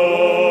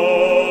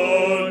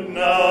 good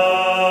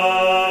night.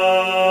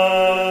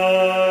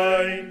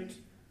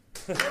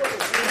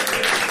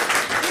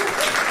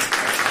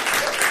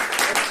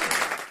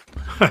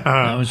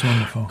 That was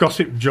wonderful.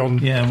 Gossip John.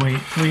 Yeah, we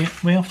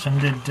often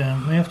did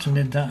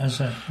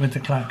that with the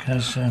clack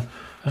as an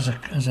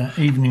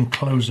evening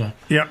closer.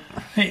 Yeah.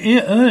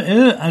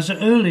 As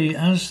early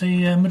as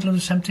the middle of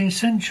the 17th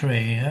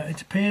century,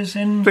 it appears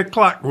in. The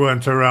clack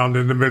weren't around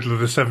in the middle of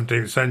the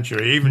 17th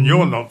century. Even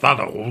you're not that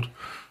old.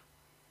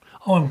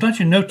 Oh, I'm glad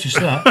you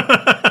noticed that.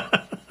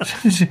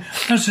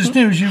 That's as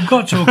near as you've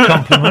got to a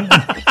compliment.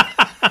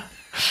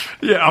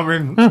 Yeah, I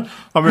mean,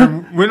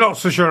 we're not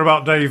so sure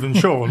about Dave and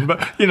Sean,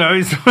 but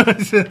it's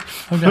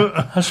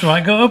that's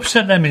right. Go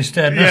upset them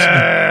instead.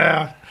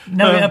 Yeah.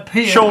 No, it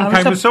appeared. Sean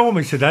came and saw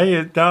me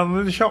today down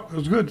in the shop. It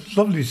was good. It was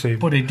lovely to see him.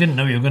 But he didn't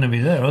know you were going to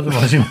be there,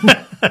 otherwise he wouldn't.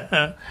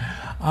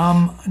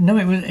 No,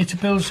 it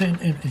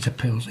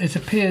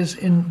appears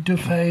in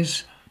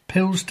Dufay's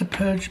Pills to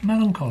Purge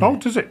Melancholy. Oh,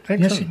 does it?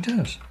 Excellent. Yes, it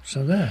does.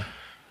 So there.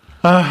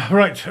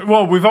 Right.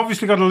 Well, we've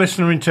obviously got a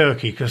listener in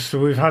Turkey because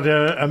we've had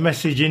a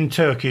message in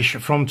Turkish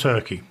from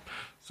Turkey.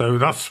 So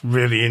that's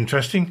really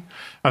interesting.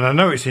 And I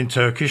know it's in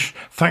Turkish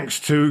thanks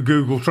to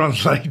Google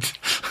Translate.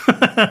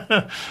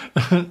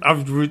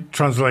 I've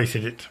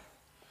translated it.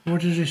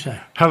 What does he say?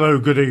 Hello,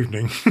 good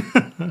evening.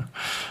 Well,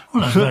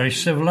 that's very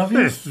civil of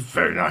you. Yes,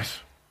 very nice.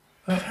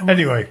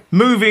 Anyway,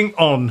 moving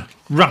on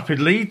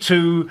rapidly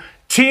to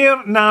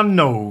Tir Na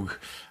Nog.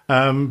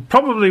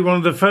 Probably one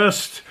of the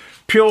first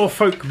pure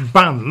folk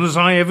bands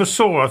I ever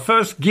saw. The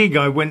first gig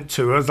I went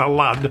to as a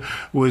lad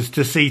was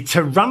to see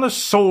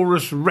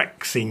Tyrannosaurus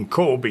Rex in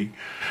Corby,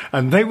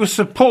 and they were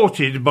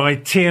supported by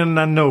Tir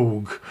Na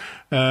Nog,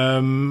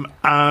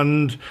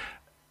 and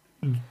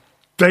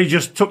they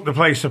just took the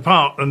place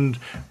apart. And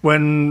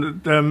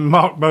when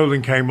Mark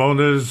Bolan came on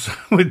as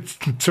with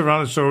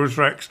Tyrannosaurus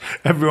Rex,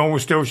 everyone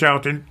was still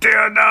shouting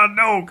 "Tir Na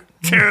Nog,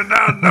 Tir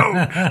Na Nog."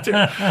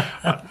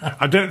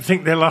 I don't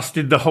think they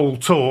lasted the whole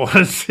tour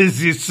as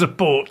his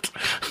support.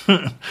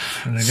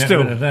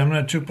 Still, them,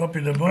 they're too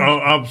popular. Boys.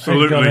 Oh,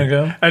 absolutely.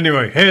 Go.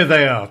 Anyway, here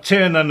they are,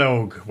 Tir Na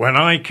Nog, When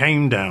I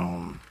Came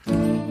Down.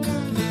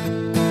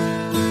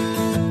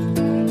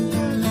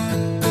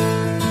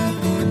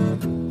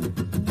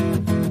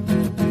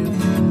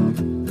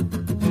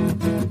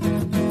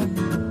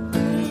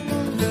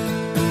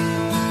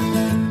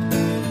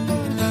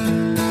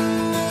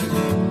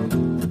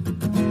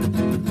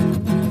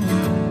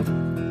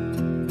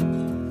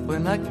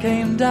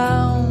 Came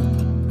down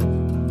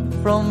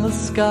from the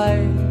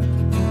sky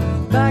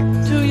back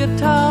to your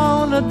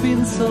town. I'd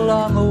been so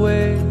long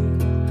away.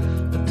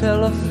 I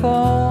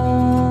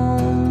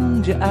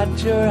telephoned you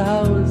at your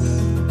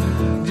house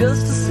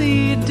just to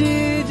see,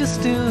 did you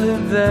still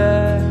live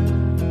there?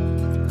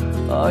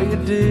 Oh, you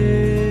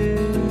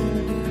did.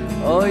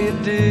 Oh, you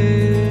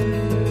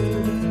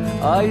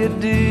did. Oh, you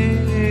did.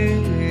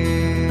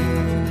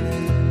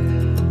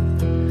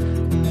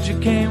 And you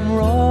came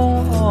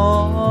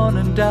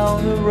running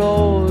down the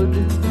road,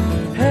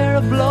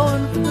 hair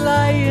blowing,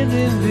 flying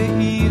in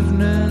the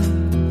evening.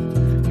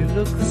 You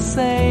look the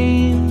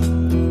same,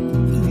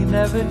 you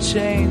never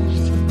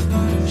changed.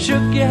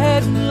 Shook your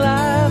head and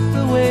laughed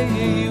the way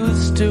you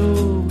used to.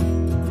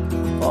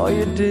 Oh,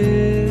 you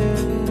did.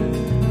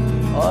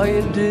 Oh,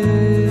 you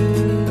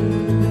did.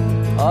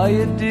 Oh,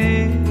 you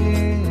did.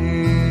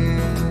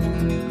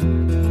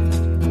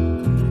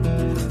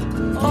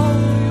 Oh,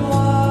 you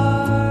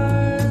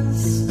are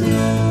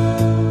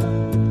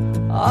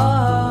still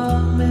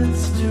a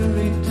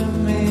mystery to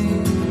me.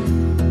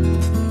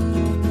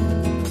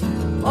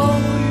 Oh,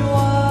 you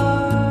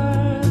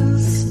are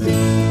still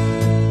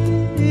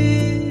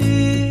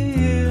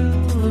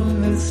a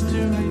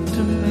mystery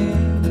to me.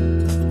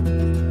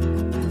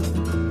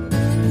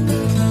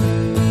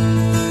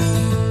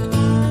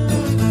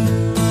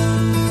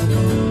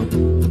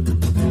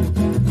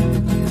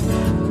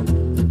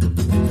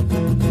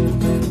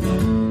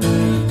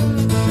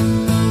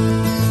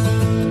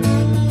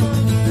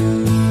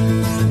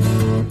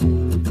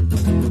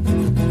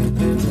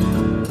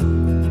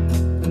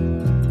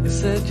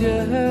 You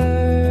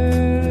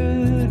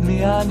heard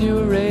me on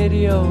your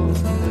radio,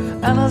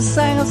 and I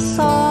sang a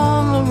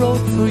song I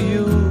wrote for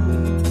you.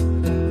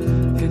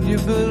 Can you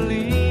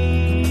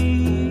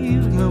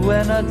believe me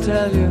when I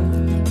tell you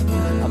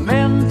I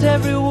meant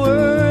every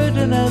word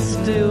and I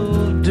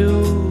still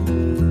do?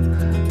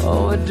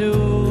 Oh, I do.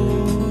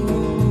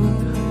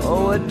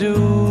 Oh, I do.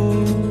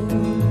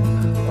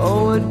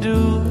 Oh, I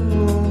do.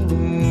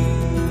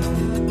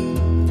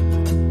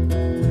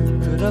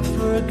 Could I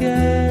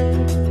forget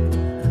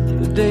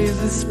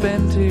days I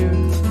spent here,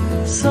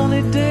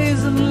 sunny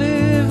days and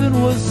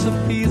living was so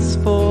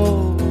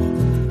peaceful?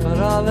 But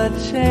all that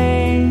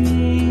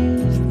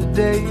changed the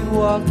day you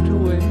walked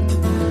away,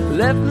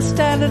 left me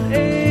standing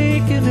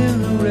aching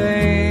in the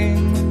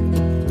rain.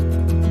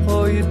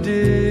 Oh, you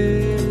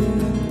did.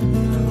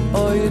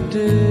 Oh, you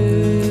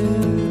did.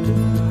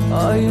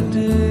 Oh, you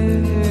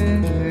did.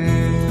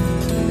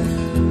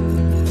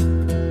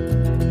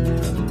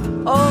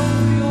 Oh,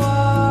 you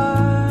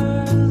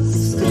are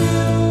still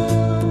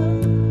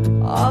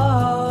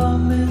a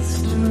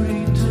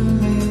mystery to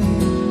me.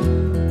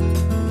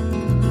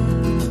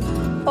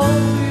 Oh,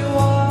 you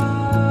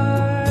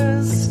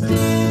are still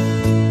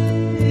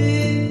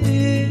a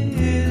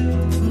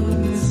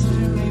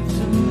mystery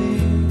to me.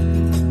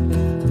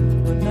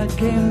 When I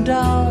came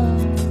down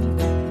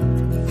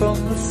from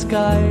the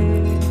sky,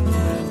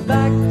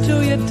 back to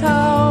your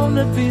town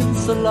had been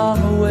so long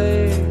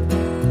away.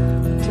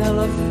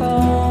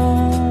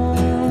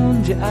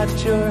 Telephoned you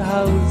at your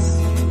house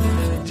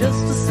just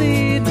to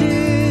see,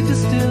 did you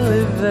still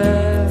live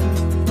there?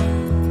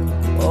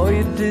 Oh,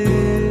 you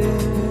did.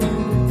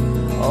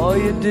 Oh,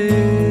 you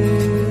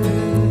did.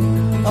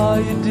 Oh,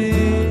 you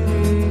did.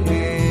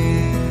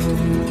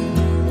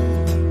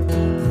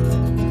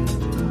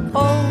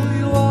 Oh,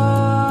 you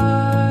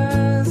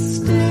are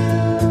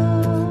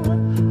still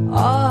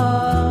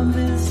a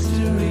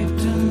mystery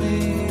to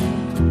me.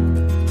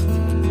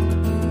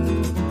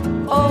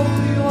 Oh,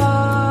 you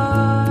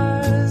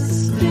are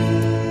still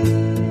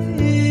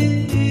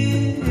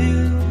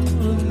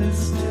a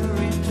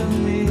mystery to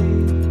me.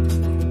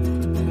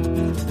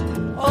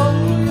 Oh,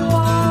 you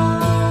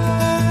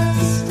are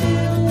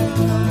still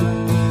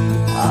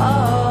a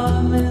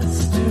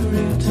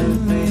mystery to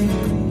me.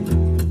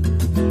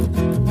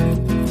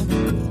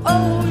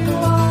 Oh, you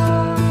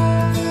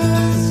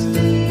are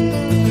still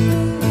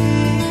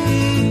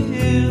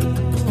a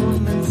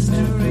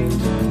mystery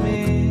to me.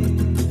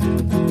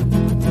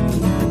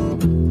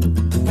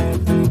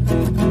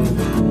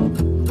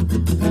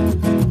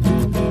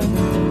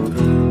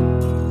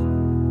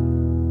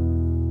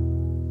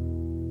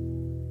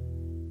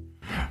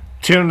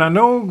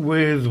 Tirnanog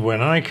with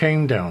When I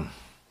Came Down.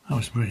 That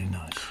was really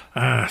nice.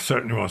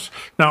 Certainly was.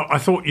 Now, I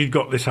thought you'd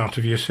got this out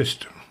of your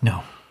system.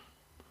 No.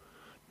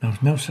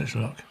 No such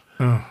luck.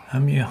 Oh.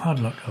 You hard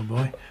luck, oh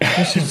boy.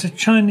 This is the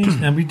Chinese.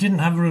 Now, we didn't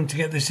have room to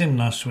get this in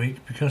last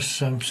week because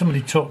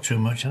somebody talked too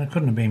much, and it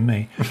couldn't have been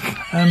me.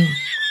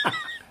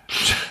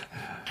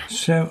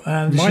 This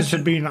Might is,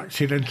 have been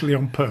accidentally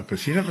on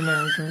purpose. You never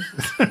know.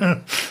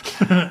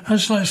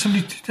 that's like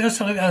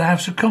that's like a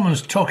House of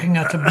Commons talking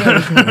out of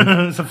bird.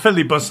 It's a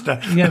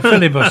filibuster. Yeah,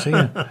 filibuster,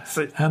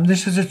 yeah.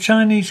 This is a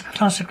Chinese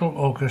classical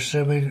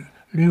orchestra with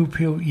Liu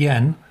Piu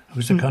Yen,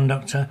 who's the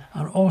conductor,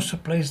 and also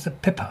plays the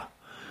pipa.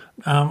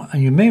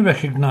 And you may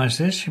recognise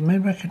this. You may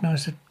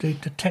recognise the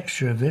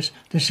texture of this.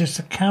 This is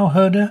the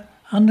Cowherder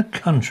and the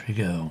Country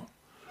Girl.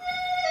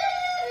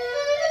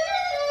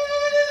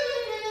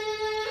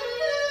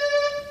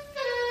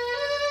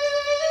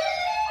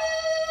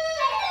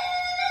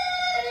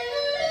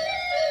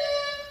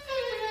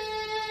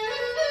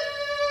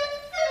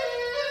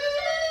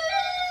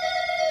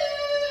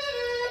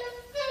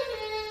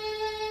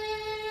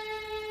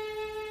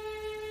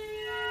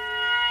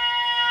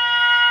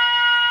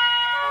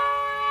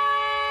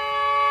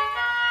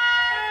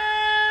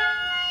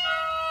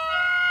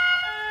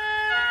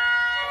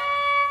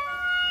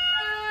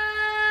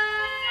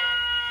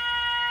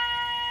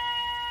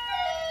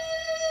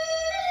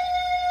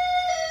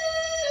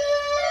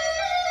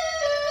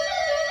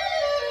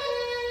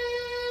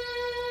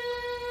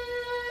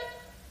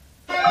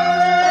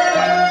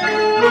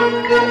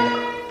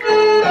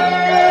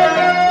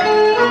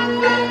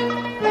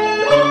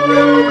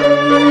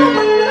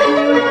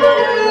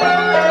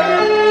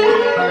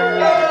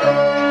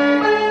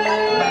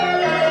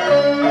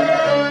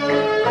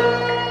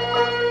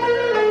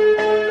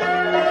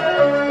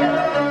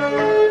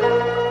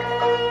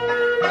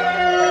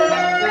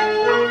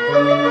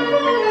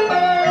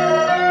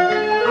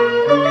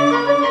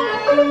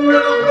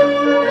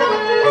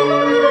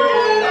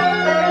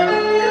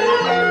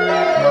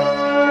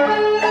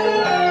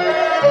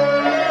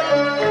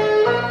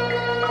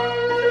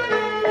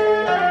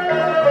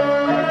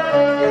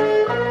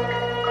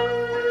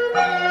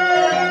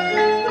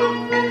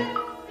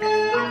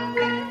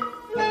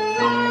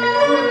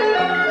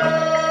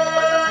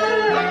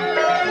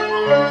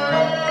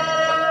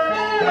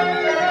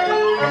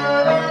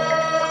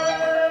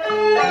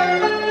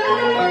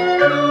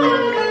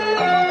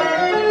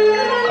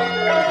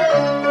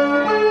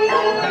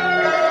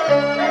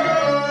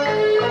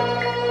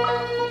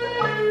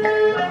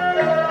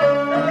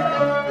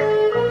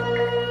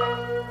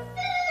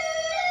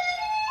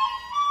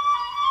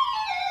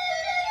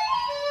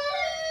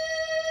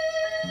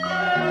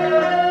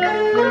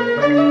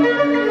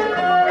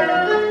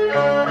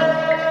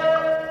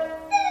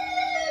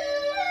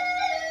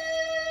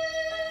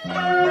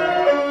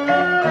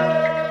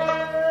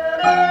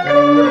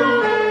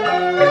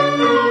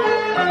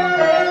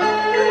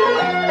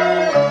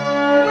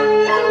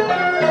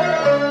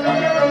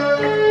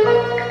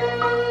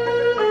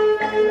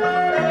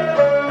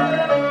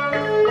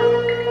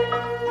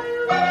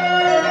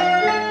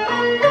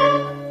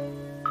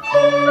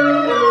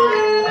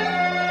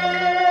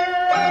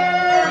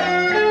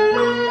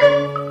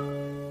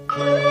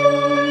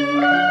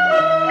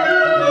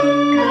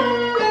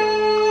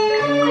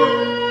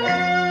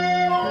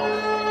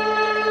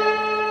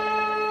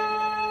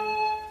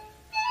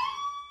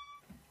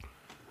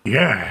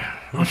 Yeah.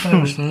 I thought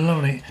it was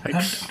lovely.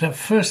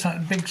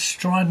 That big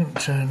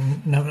strident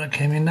note that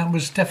came in, that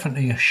was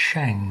definitely a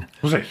shang.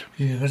 Was it?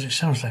 Yeah, because it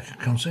sounds like a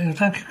concert. It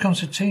was like a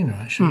concertina,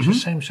 actually. It's the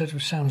same sort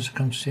of sound as a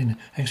concertina,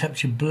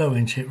 except you blow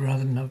into it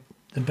rather than have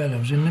the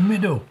bellows in the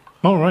middle.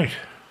 All right.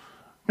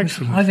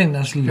 Excellent. I think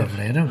that's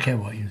lovely. I don't care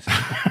what you think.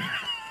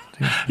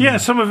 Yeah,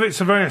 some of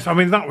it's a very nice. I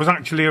mean, that was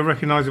actually a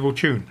recognisable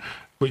tune,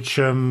 which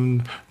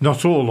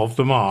not all of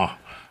them are.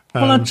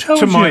 Well, I told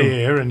to my you.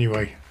 ear,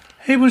 anyway.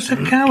 He was a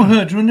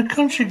cowherder and a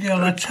country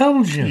girl, I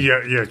told you.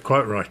 Yeah,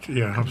 quite right.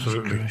 Yeah,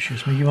 absolutely.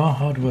 Gracious me, you are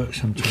hard work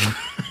sometimes.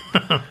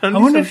 I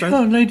wonder if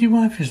your lady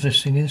wife is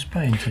listening in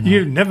Spain tonight.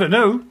 You never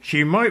know.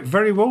 She might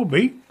very well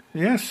be.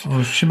 Yes.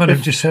 Or she might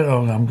have just said,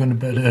 I'm going to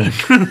bed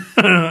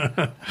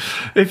early.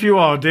 If you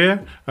are,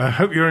 dear, I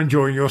hope you're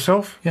enjoying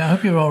yourself. Yeah, I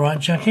hope you're all right,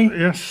 Jackie.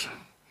 Yes.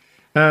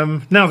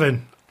 Now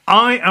then,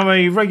 I am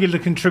a regular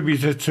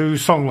contributor to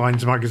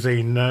Songlines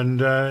magazine,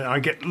 and I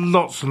get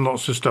lots and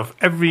lots of stuff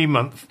every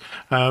month.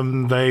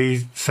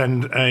 They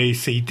send a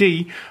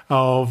CD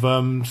of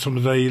some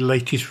of the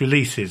latest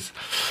releases.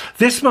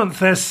 This month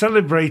they're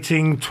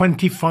celebrating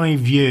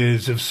 25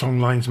 years of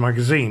Songlines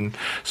magazine.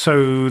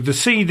 So the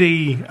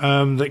CD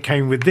that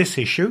came with this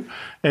issue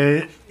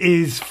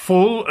is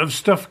full of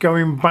stuff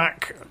going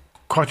back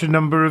quite a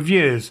number of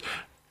years.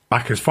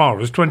 Back as far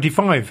as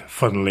 25,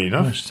 funnily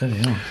enough. Oh,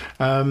 steady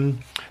on.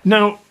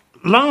 Now,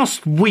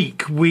 last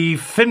week we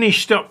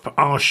finished up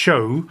our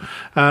show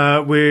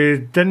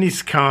with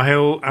Dennis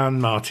Cahill and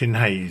Martin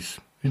Hayes.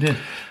 We did.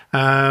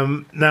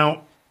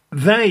 Now,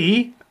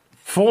 they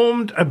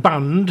formed a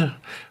band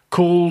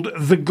called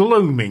The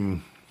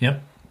Gloaming.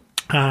 Yep.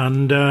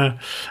 And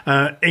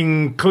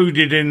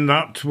included in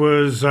that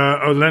was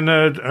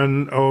O'Leonard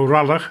and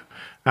O'Rallach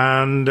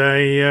and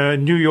a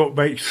New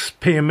York-based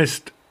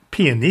pianist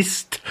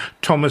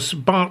Thomas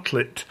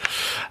Bartlett.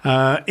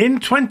 In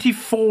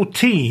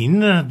 2014,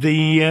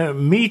 the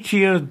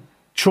Meteor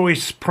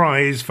Choice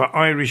Prize for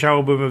Irish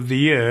Album of the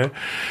Year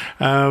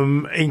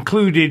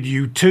included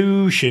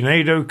U2,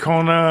 Sinead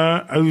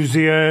O'Connor,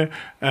 Ozia,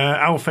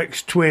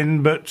 Aphex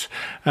Twin, but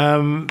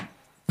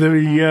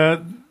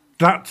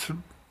that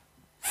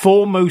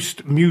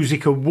foremost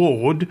music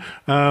award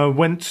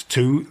went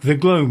to The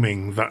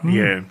Gloaming that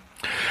year.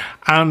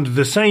 And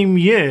the same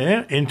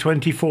year, in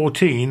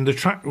 2014, the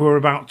track we're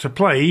about to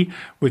play,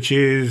 which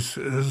is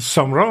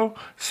Samro,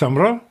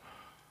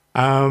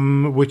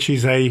 which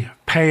is a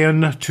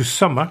paean to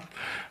summer,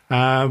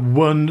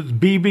 won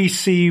the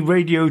BBC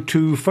Radio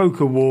 2 Folk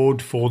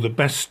Award for the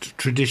Best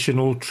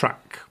Traditional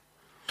Track.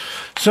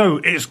 So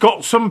it's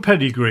got some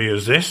pedigree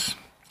as this.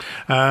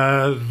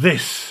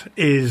 This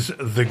is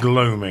The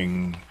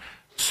Gloaming.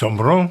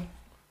 Samro.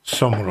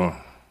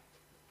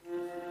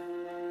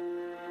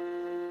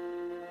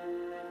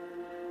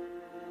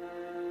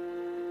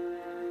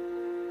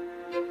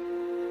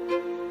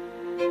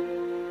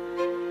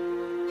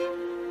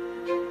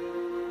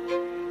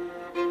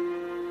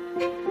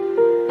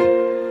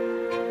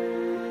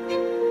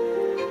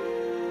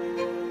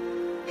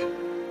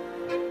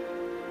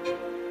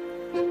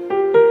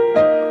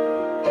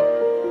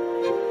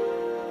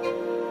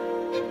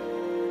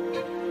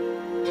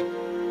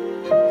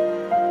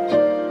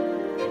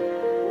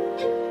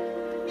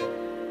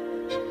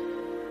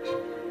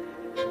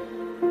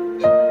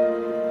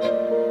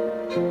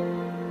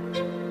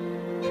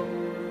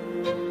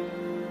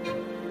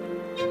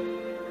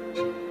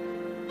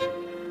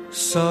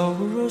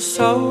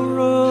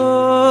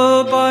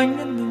 Sorrow, bang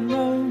in the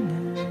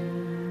morning.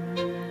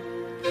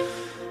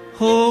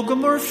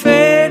 Hogamur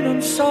fain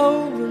and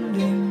sorrowing.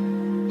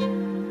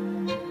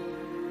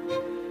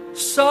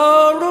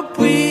 Sara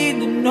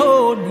buin and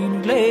no nin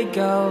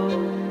legal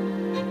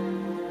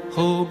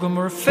Hogam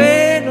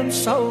féin an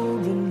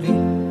saoire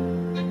linn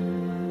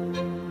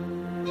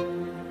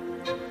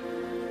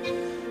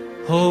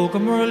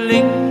Hogam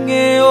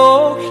linge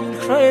ó híl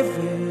chreibh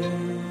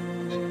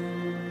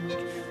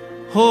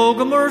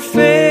Hogam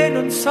féin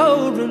an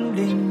saoire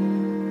linn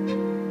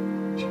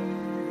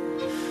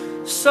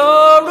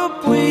Sara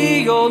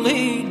bui ó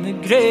lí na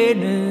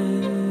gréine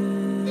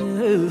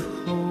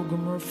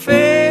Hogam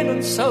féin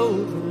an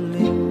saoire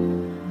linn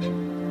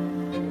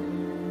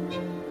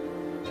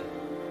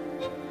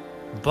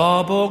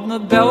Bob og na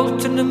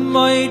beltin na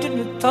maidin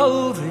na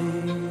tauri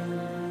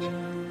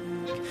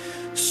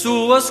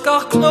Suas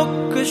gach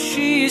knok a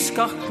shees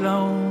gach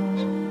clown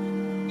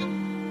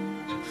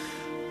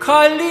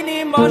Kailini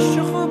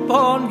mashach a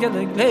bon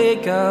gelig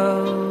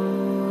legal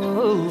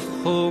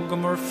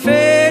Hogam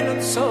féin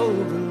an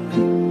saoire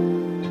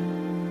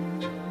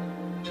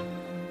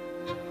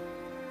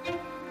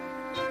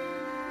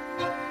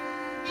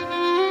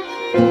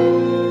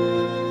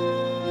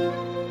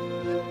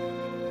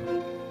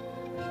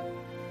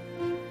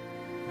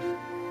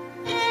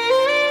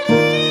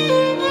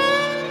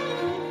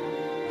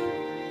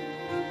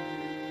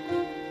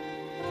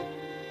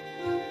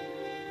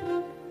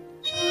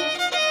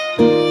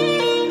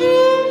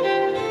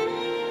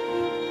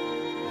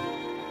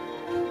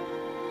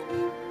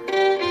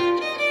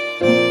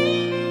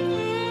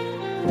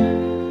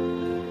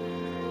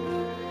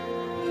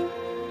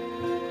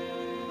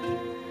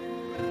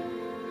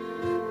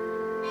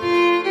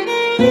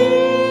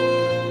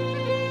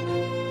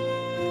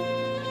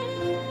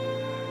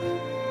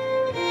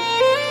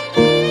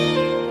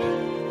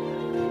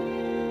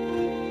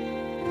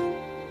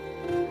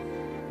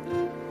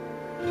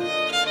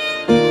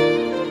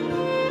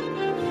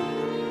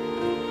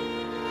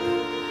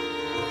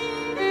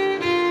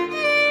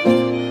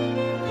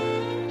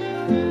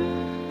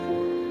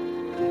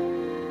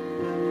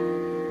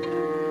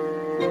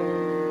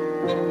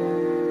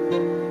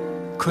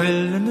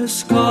Quillen a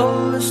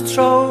skull is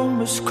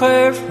trom is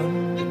querhan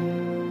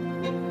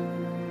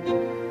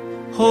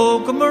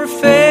Hogam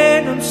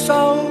féin an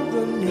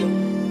saoire linn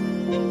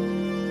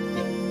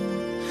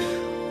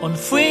An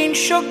fuin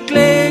seo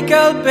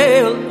légal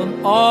béal an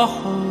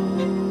áthal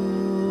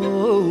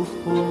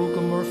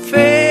Hogam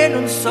féin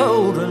an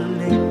saoire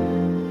linn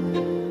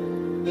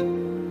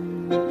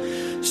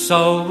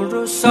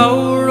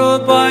Saoire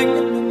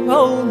bangin na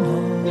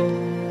ngóna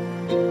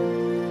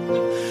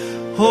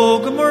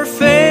Hogam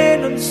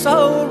féin an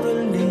saoire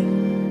linn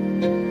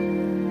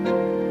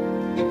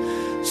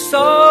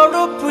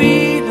Sara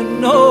buin an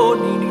nó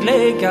nin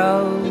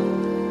legal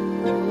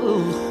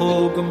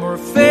Hogam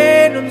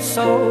féin an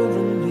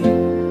saoire linn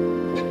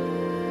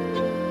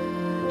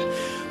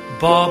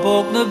Bob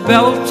og na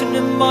beltin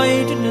na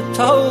maidin na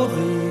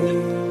tauri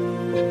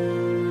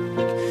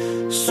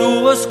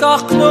Suas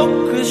gach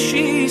knok a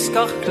shees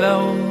gach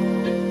clown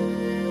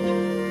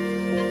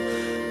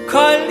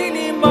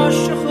Kailini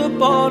mashach a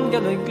bon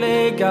gelig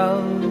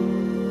legal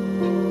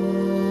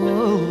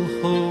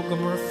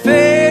Hogam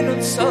féin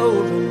an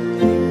saoire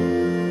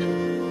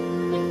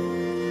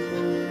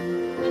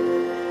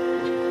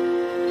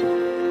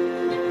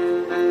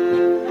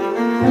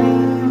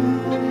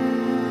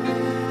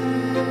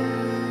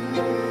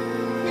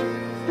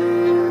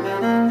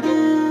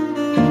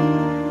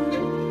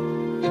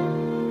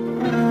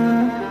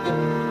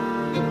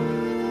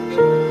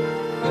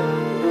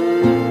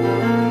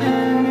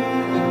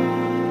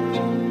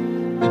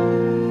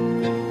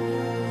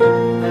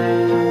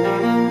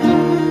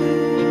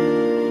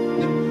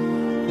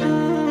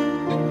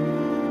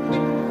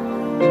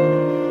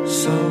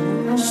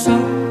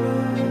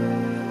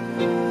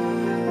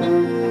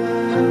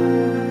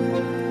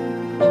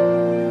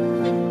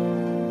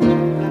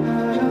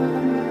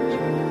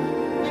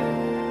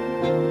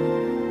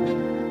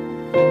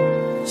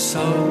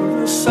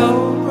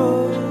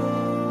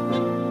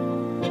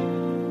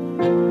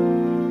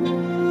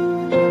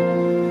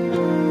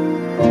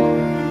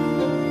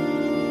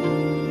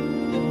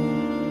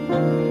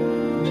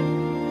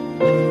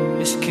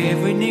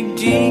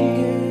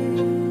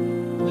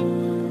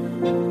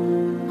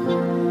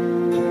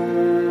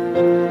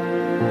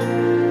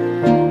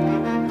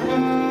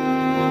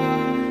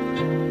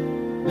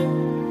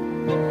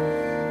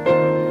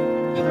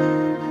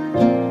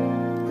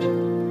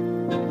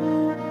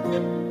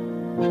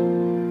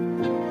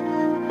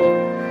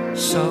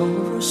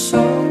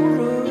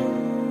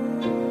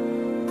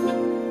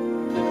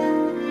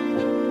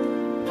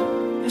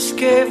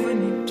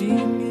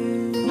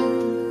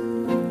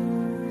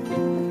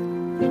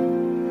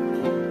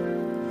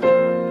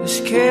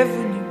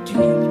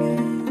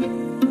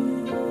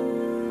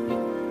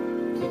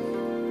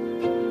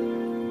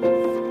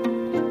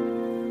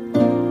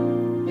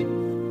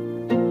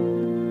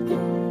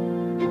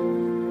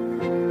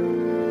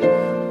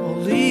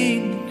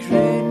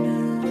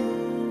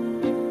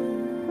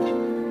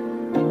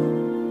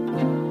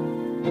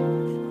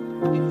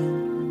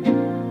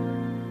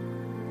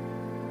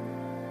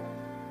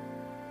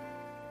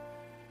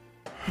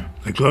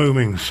The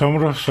gloaming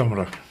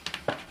Samra.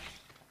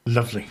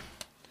 Lovely.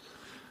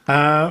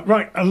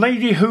 Right, a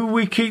lady who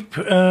we keep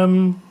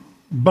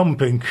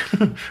bumping,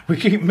 we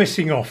keep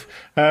missing off,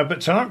 but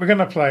tonight we're going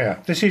to play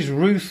her. This is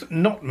Ruth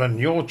Notman,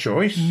 your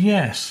choice.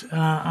 Yes,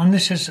 and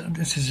this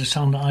is a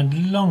song that I'd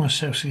long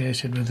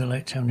associated with the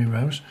late Tony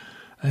Rose.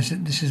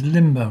 This is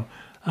Limbo,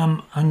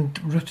 and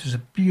Ruth does a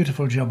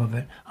beautiful job of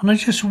it. And I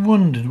just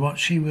wondered whether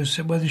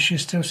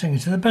she's still singing.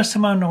 To the best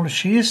of my knowledge,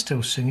 she is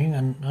still singing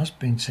and has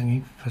been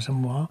singing for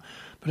some while.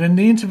 But in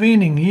the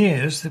intervening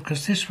years,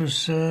 because this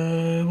was,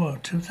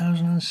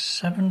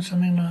 2007,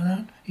 something like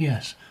that?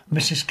 Yes,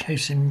 Mrs.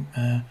 Casey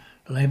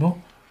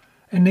label.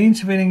 In the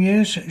intervening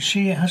years,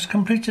 she has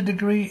completed a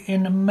degree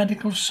in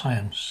medical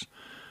science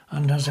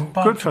and has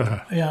embarked... Good for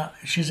her. Yeah,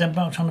 she's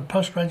embarked on a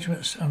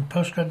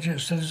postgraduate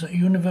studies at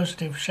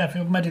University of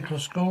Sheffield Medical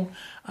School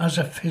as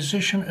a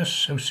physician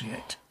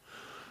associate.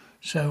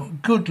 So,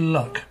 good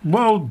luck.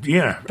 Well,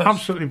 yeah, but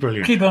absolutely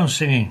brilliant. Keep on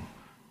singing.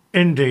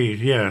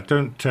 Indeed, yeah,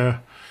 don't...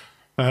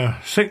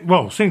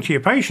 sing to your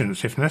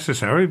patients if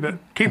necessary, but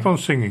keep on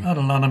singing.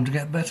 That'll allow them to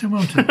get better,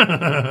 won't it?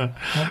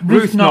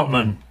 Ruth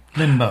Notman,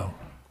 Limbo.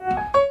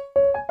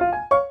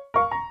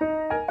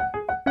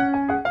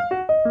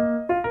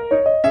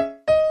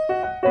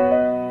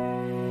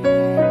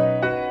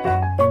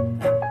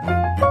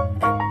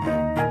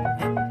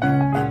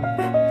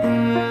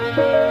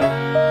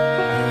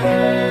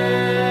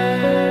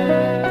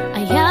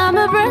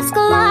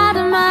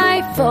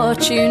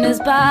 Fortune is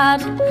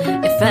bad.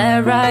 If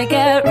ever I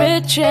get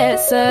rich,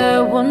 it's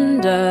a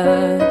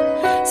wonder.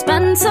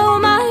 Spent all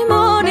my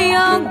money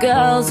on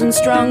girls and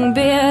strong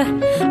beer.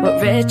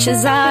 What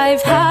riches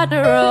I've had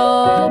are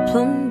all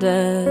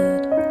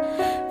plundered.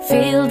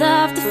 Field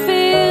after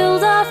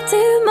field, off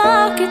to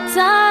market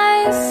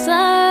I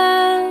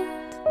set,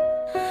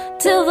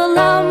 till the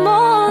land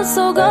was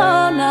all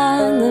gone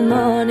and the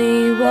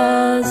money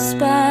was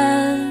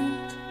spent.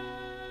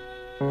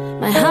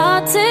 My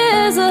heart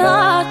is a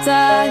heart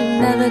I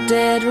never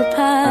did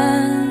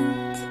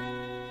repent,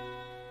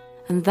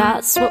 and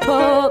that's what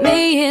put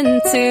me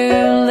into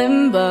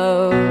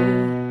limbo.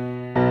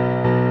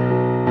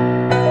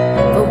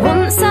 For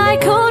once I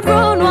could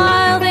run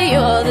while the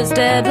others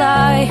did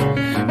lie,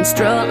 and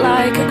strut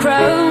like a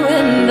crow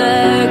in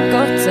the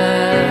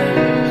gutter.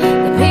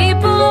 The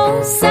people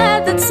all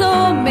said that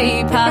saw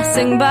me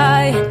passing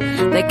by,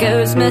 there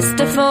goes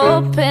Mr.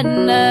 Thorpe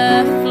in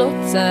a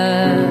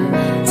flutter.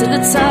 To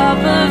the top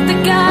of the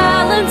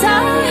gallant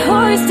I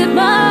hoisted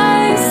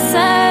my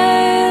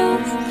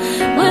sails,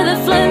 with a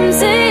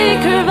flimsy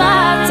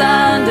cravat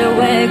and a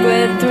wig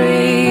with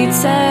 3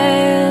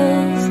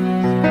 tails.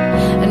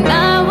 And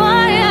now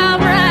I am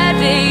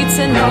ready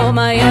to know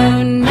my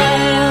own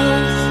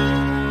nails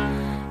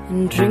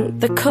and drink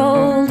the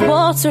cold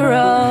water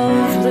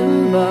of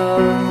limbo.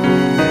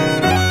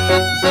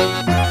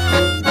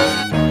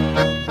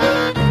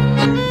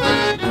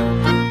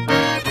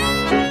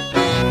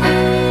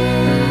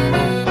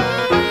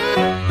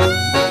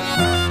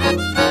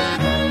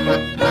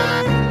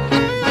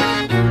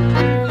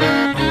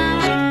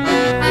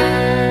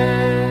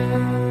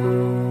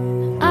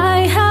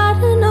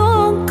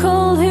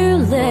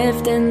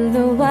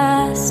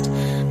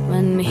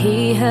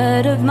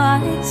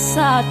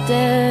 Sad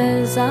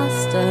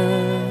disaster.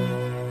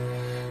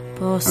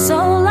 Poor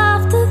soul,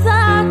 after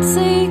that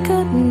he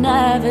could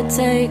never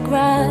take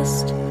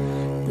rest.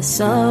 The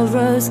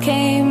sorrows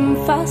came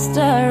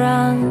faster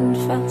and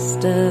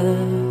faster.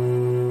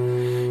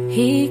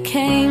 He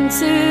came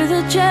to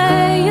the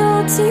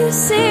jail to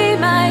see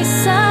my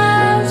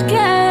sad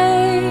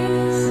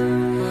gaze,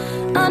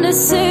 and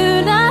as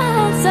soon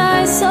as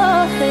I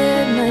saw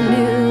him I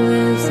knew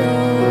his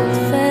old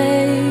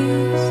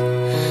face,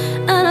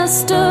 and I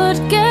stood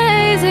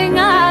gazing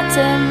at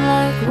him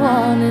like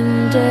one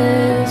in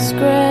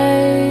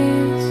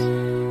disgrace,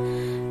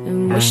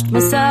 and wished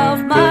myself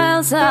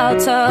miles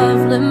out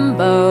of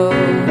limbo.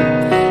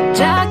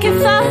 Jack,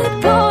 if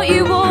I'd put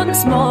you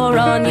once more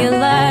on your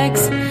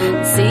legs,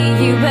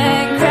 see you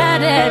in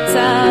credit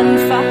and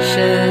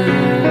fashion,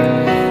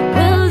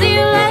 will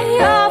you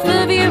lay off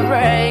of your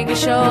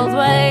rakish old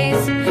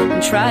ways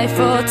and try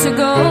for to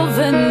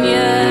govern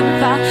your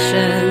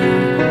passion?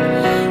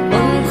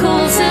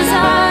 Uncle, says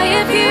I,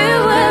 if you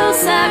will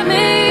set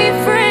me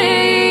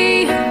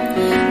free,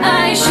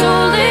 I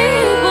surely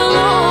will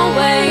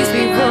always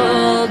be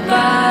ruled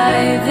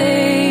by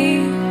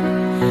thee,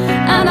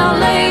 and I'll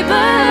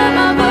labour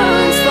my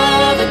bones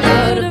for the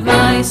good of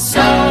my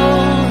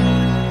soul,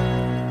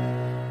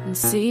 and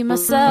see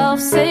myself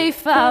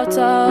safe out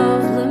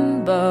of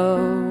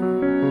limbo.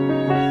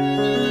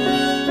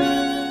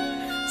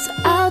 So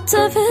out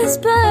of his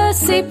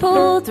purse he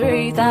pulled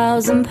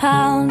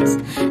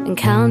 £3,000 and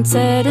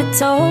counted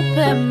it up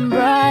in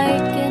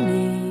bright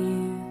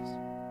guineas.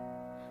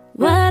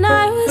 When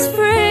I was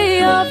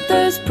free of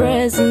those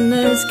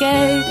prisoners'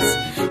 gates,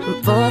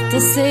 and forth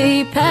to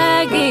see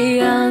Peggy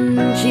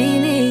and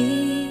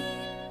Jeanie,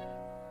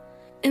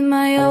 in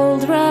my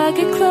old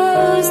ragged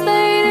clothes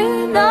they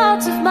knew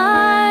not of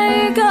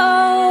my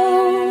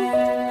gold,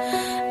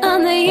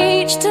 and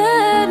they each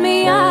turned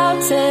me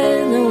out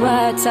in the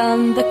wagon night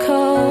and the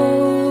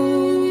cold.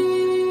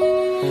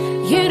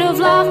 You'd have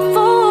laughed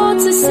for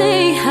to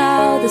see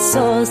how the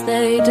sores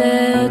they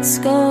did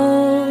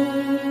scold.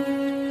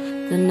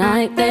 The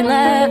night they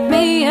let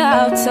me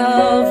out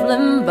of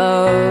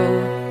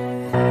limbo.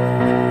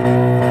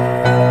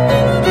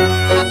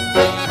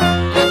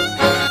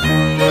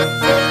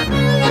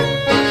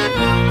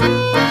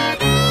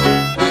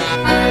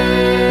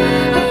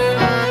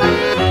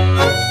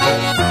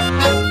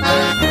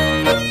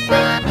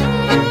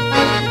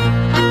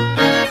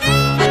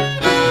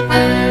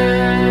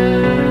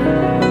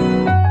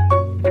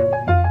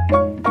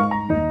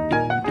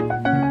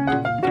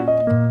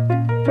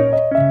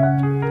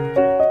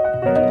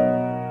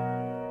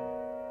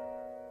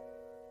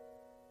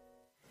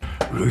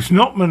 Ruth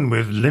Notman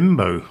with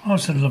Limbo. Oh,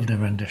 it's a lovely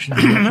rendition.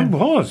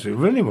 It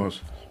really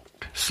was.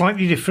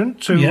 Slightly different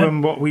to Yeah.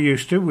 what we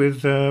used to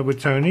with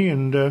Tony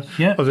and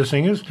other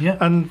singers. Yeah.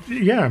 And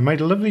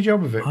made a lovely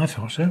job of it. I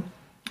thought so.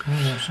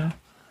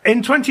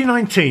 In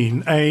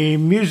 2019, a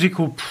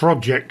musical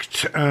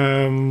project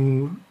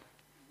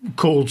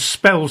called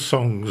Spell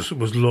Songs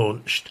was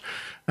launched,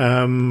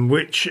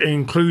 which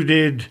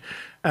included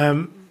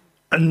a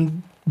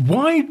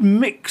wide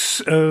mix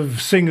of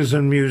singers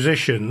and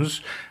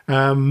musicians,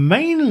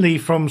 mainly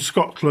from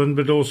Scotland,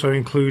 but also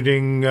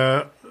including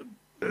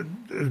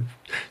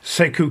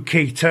Sekou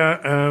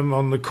Keita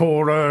on the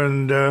kora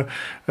and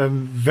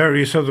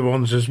various other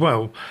ones as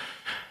well.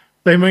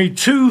 They made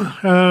 2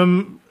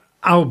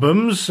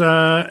 albums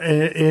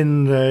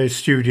in the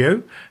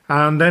studio,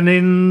 and then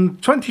in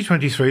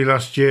 2023,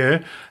 last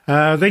year,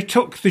 they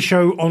took the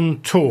show on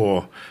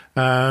tour.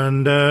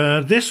 And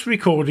this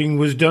recording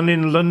was done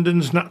in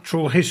London's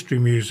Natural History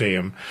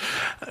Museum.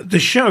 The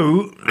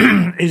show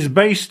is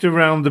based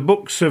around the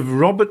books of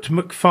Robert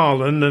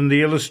Macfarlane and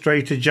the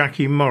illustrator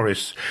Jackie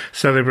Morris,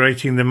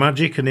 celebrating the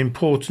magic and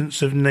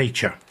importance of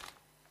nature.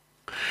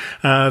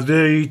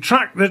 The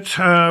track that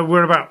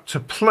we're about to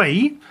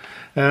play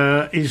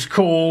is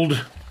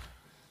called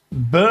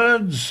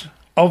Birds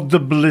of the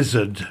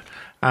Blizzard.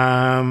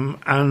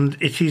 And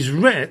it is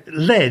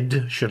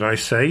led, should I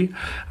say,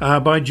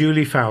 by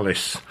Julie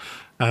Fowlis,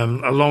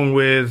 along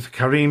with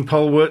Karine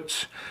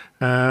Polwart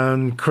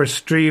and Chris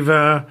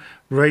Strever,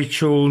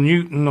 Rachel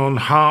Newton on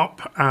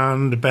harp,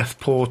 and Beth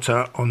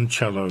Porter on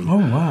cello. Oh,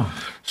 wow.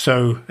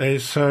 So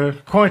it's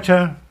quite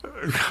a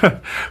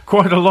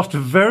lot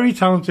of very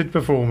talented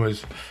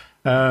performers.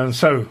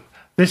 So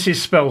this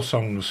is Spell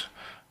Songs,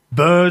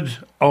 Bird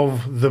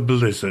of the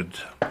Blizzard.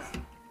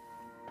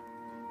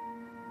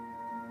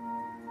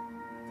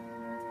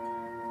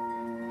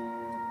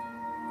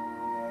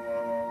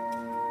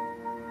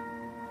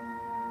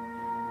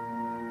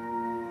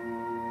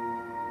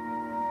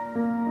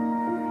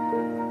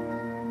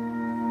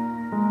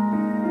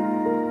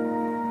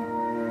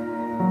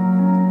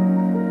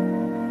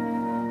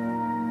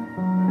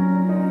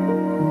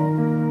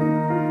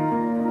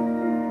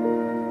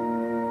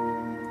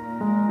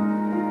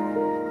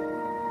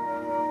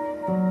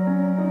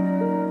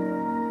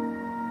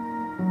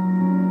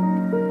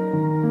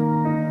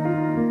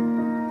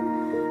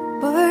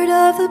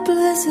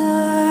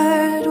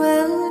 Blizzard,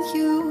 will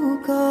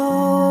you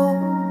go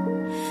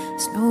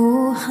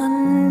snow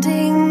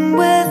hunting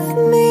with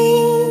me?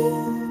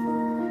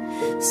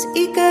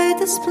 Seek out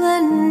the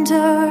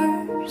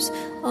splendors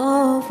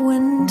of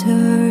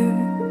winter,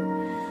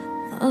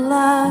 the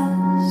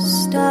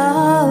last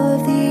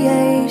of the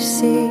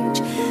ice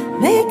age,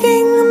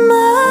 making a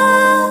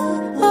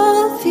map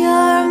of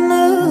your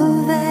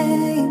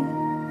moving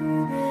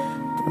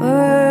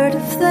bird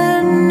of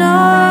the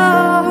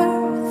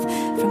north,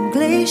 from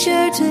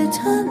glacier to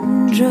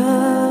tundra,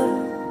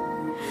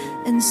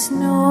 in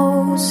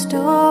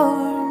snowstorm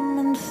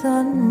and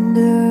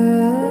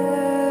thunder.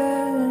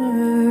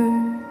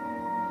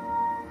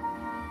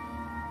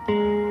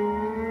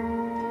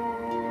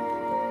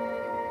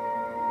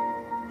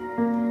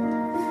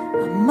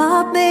 A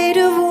map made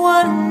of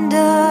wonder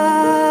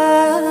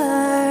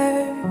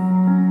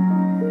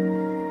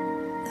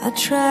that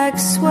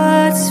tracks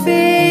what's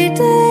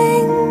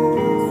fading.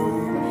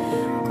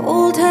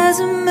 Gold has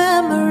a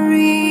memory,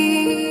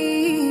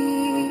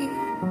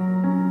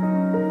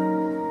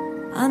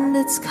 and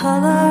its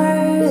color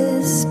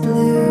is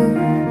blue.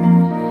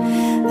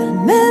 The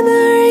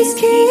memory's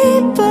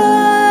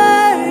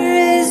keeper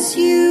is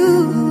you,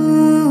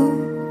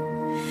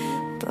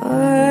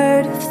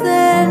 bird of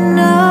the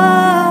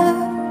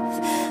north,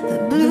 the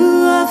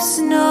blue of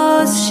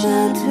snow's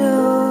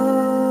shadow,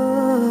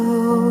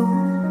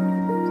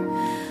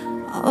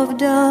 of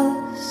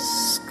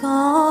dusk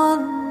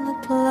on the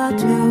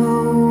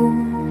plateau.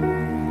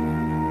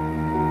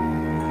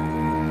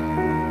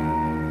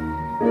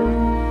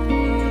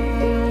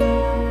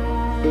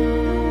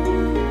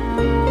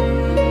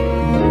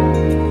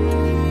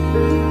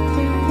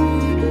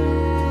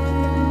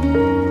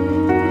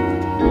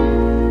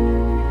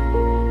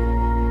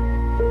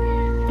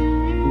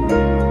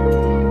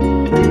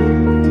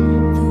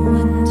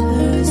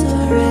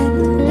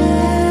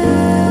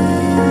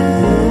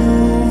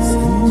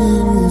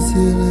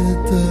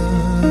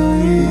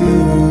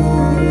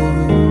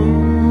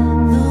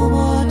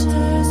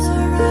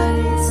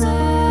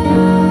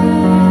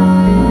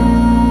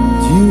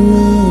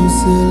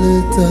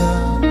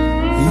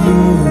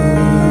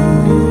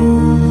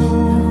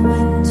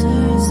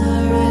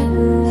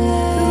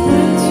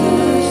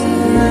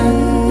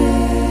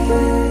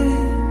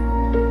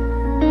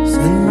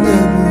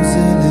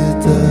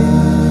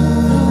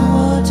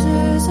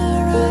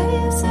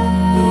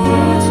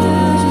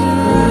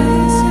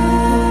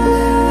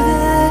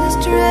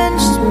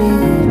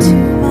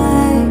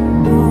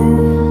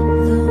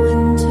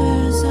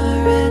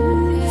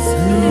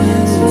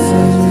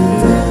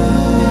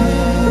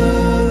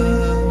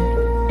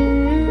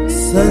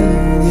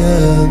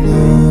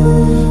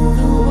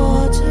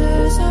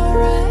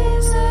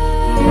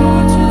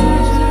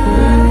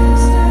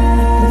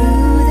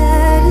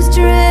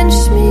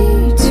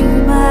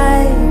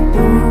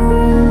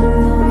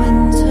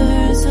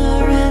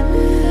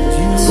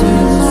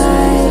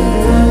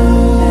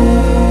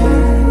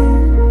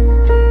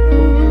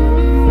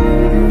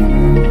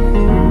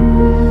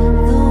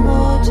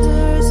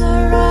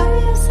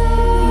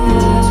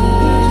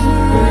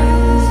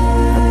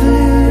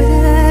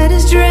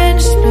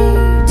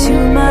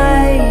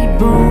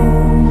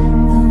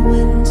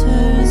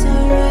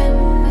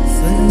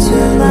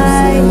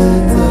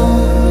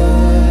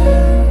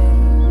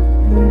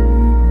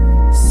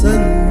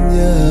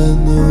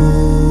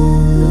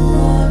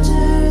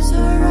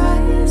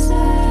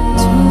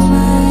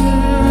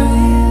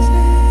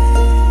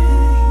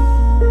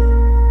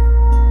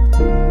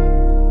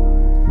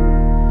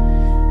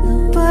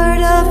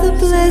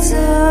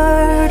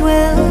 blizzard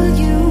will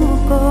you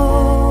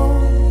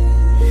go?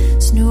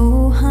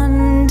 Snow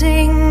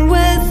hunting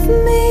with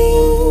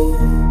me,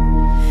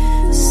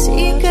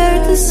 seek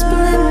out the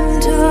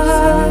splinters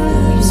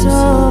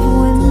of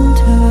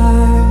winter,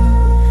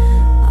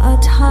 a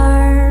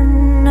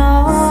turn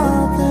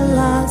of the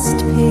last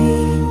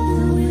peak.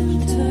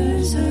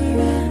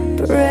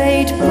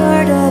 Bright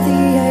bird of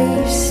the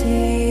AC,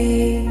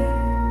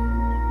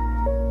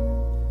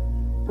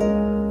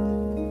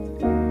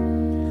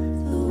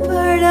 the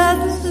bird of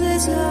the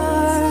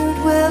blizzard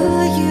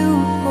will you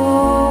go?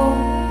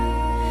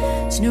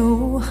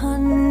 Snow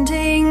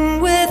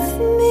hunting with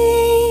me,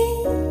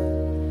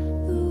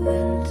 the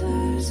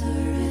winters are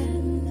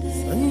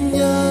ending.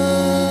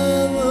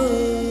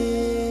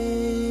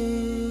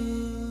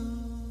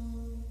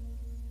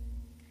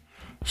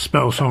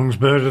 Spell Songs,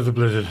 Bird of the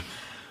Blizzard.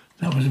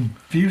 That was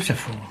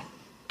beautiful.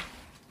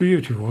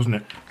 Beautiful, wasn't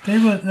it? They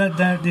were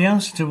the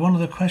answer to one of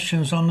the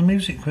questions on the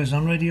music quiz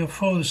on Radio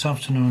 4 this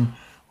afternoon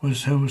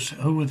was who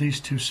were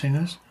these two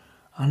singers,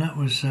 and that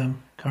was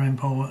Corinne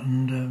Power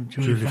and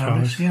Julie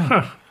Farris.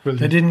 Yeah,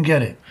 they didn't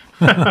get it.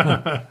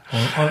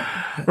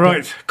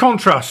 Right,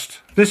 contrast.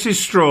 This is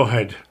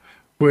Strawhead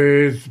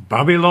with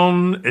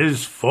Babylon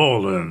is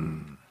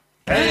Fallen.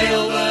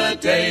 Hail the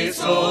day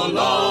so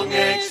long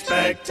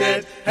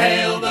expected,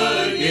 hail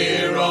the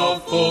year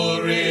of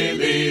full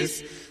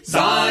release.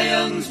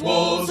 Zion's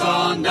walls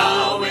are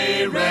now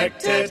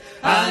erected,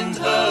 and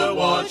her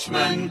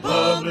watchmen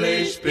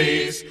publish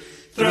peace.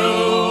 Through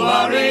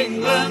our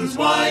England's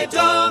wide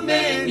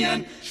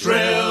dominion,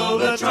 shrill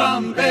the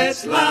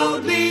trumpets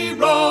loudly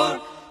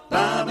roar.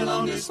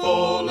 Babylon is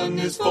fallen,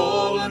 is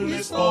fallen,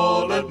 is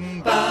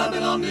fallen.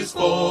 Babylon is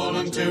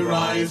fallen to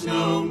rise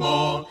no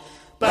more.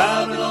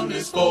 Babylon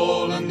is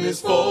fallen, is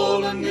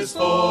fallen, is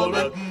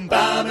fallen.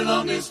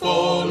 Babylon is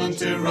fallen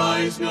to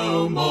rise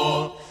no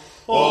more.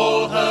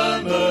 All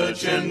her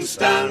merchants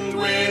stand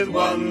with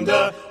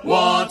wonder.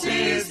 What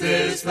is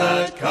this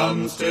that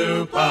comes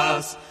to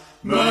pass?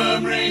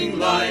 Murmuring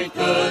like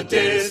a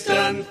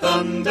distant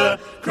thunder,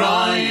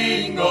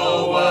 crying,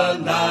 oh,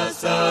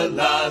 alas,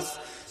 alas.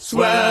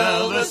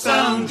 Swell the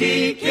sound,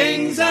 ye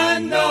kings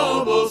and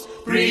nobles,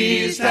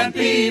 priests and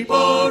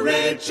people,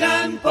 rich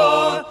and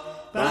poor.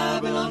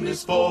 Babylon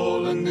is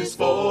fallen, is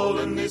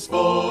fallen, is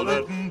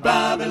fallen.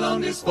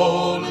 Babylon is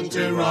fallen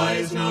to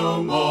rise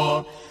no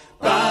more.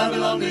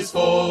 Babylon is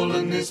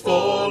fallen, is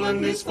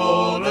fallen, is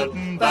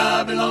fallen.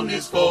 Babylon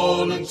is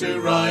fallen to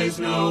rise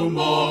no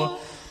more.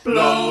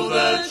 Blow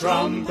the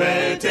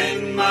trumpet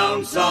in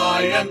Mount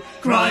Zion,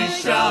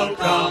 Christ shall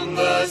come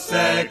the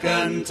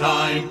second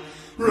time.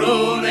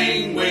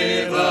 Ruling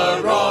with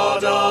a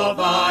rod of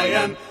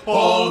iron,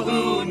 all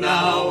who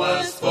now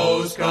as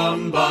foes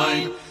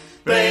combine.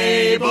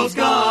 Babel's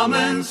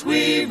garments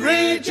we've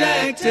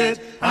rejected,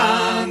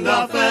 and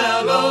our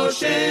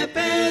fellowship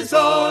is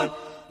o'er.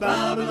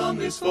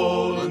 Babylon is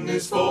fallen,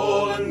 is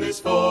fallen, is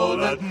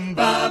fallen.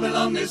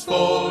 Babylon is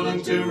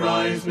fallen to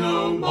rise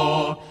no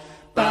more.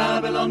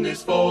 Babylon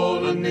is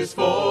fallen, is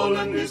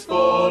fallen, is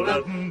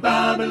fallen.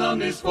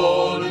 Babylon is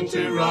fallen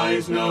to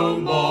rise no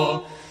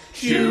more.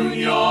 Tune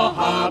your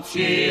harps,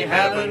 ye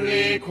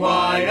heavenly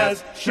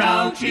choirs.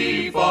 Shout,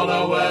 ye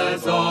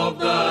followers of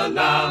the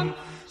Lamb.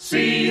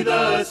 See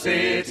the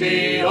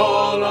city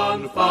all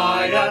on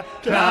fire.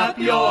 Clap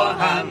your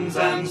hands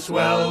and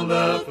swell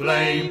the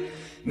flame.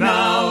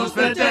 Now's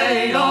the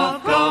day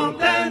of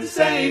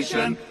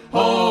compensation.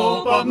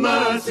 Hope of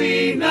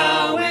mercy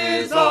now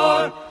is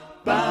o'er.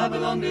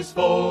 Babylon is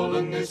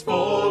fallen, is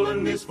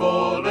fallen, is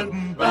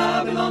fallen.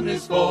 Babylon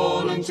is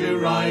fallen to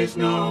rise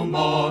no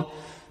more.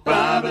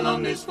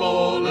 Babylon is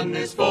fallen,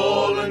 is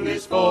fallen,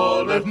 is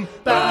fallen.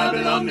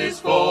 Babylon is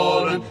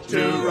fallen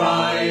to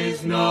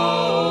rise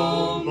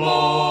no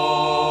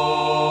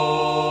more.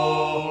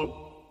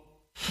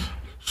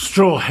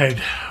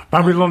 Strawhead,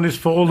 Babylon is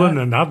fallen,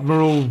 and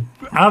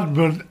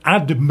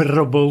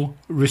admirable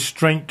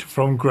restraint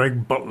from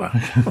Greg Butler.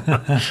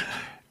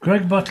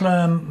 Greg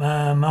Butler,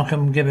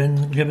 Malcolm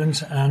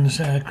Gibbons and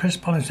Chris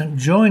Pollington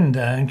joined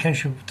there, in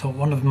case you thought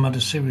one of them had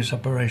a serious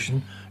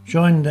operation,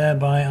 joined there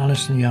by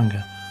Alison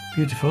Younger.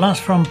 Beautiful. That's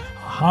from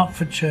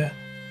Hertfordshire,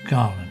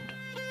 Garland.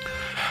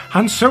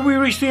 And so we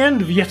reach the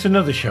end of yet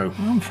another show.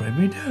 I'm afraid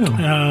we do.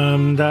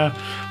 And,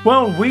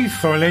 well, we've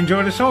thoroughly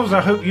enjoyed ourselves. I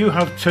hope you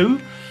have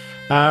too.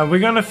 We're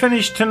going to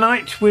finish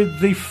tonight with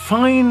the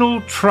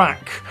final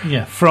track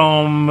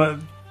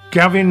from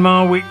Gavin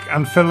Marwick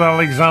and Phil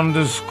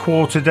Alexander's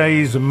Quarter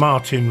Days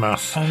Martin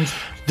Mass. And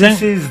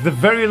this is the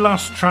very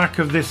last track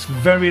of this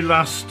very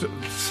last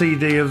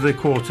CD of the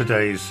Quarter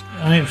Days.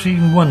 And it's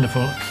been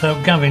wonderful. So,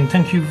 Gavin,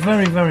 thank you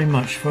very, very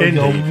much for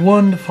your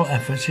wonderful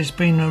efforts. It's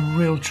been a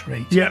real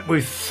treat. Yeah,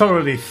 we've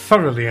thoroughly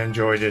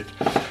enjoyed it.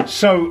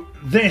 So,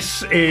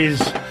 this is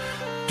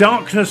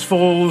Darkness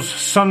Falls,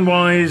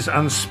 Sunwise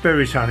and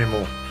Spirit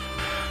Animal.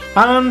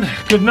 And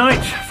good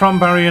night from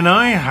Barry and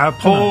I.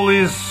 Paul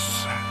is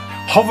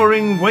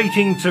hovering,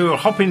 waiting to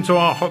hop into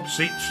our hot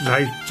seats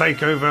to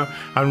take over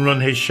and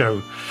run his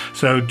show.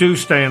 So do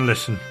stay and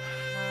listen.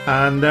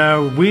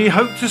 And we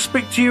hope to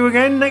speak to you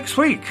again next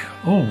week.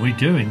 Oh, we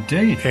do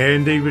indeed.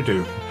 Indeed we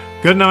do.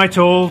 Good night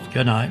all.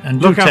 Good night.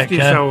 And look do after take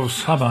care.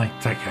 yourselves. Bye-bye.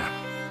 Take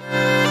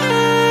care.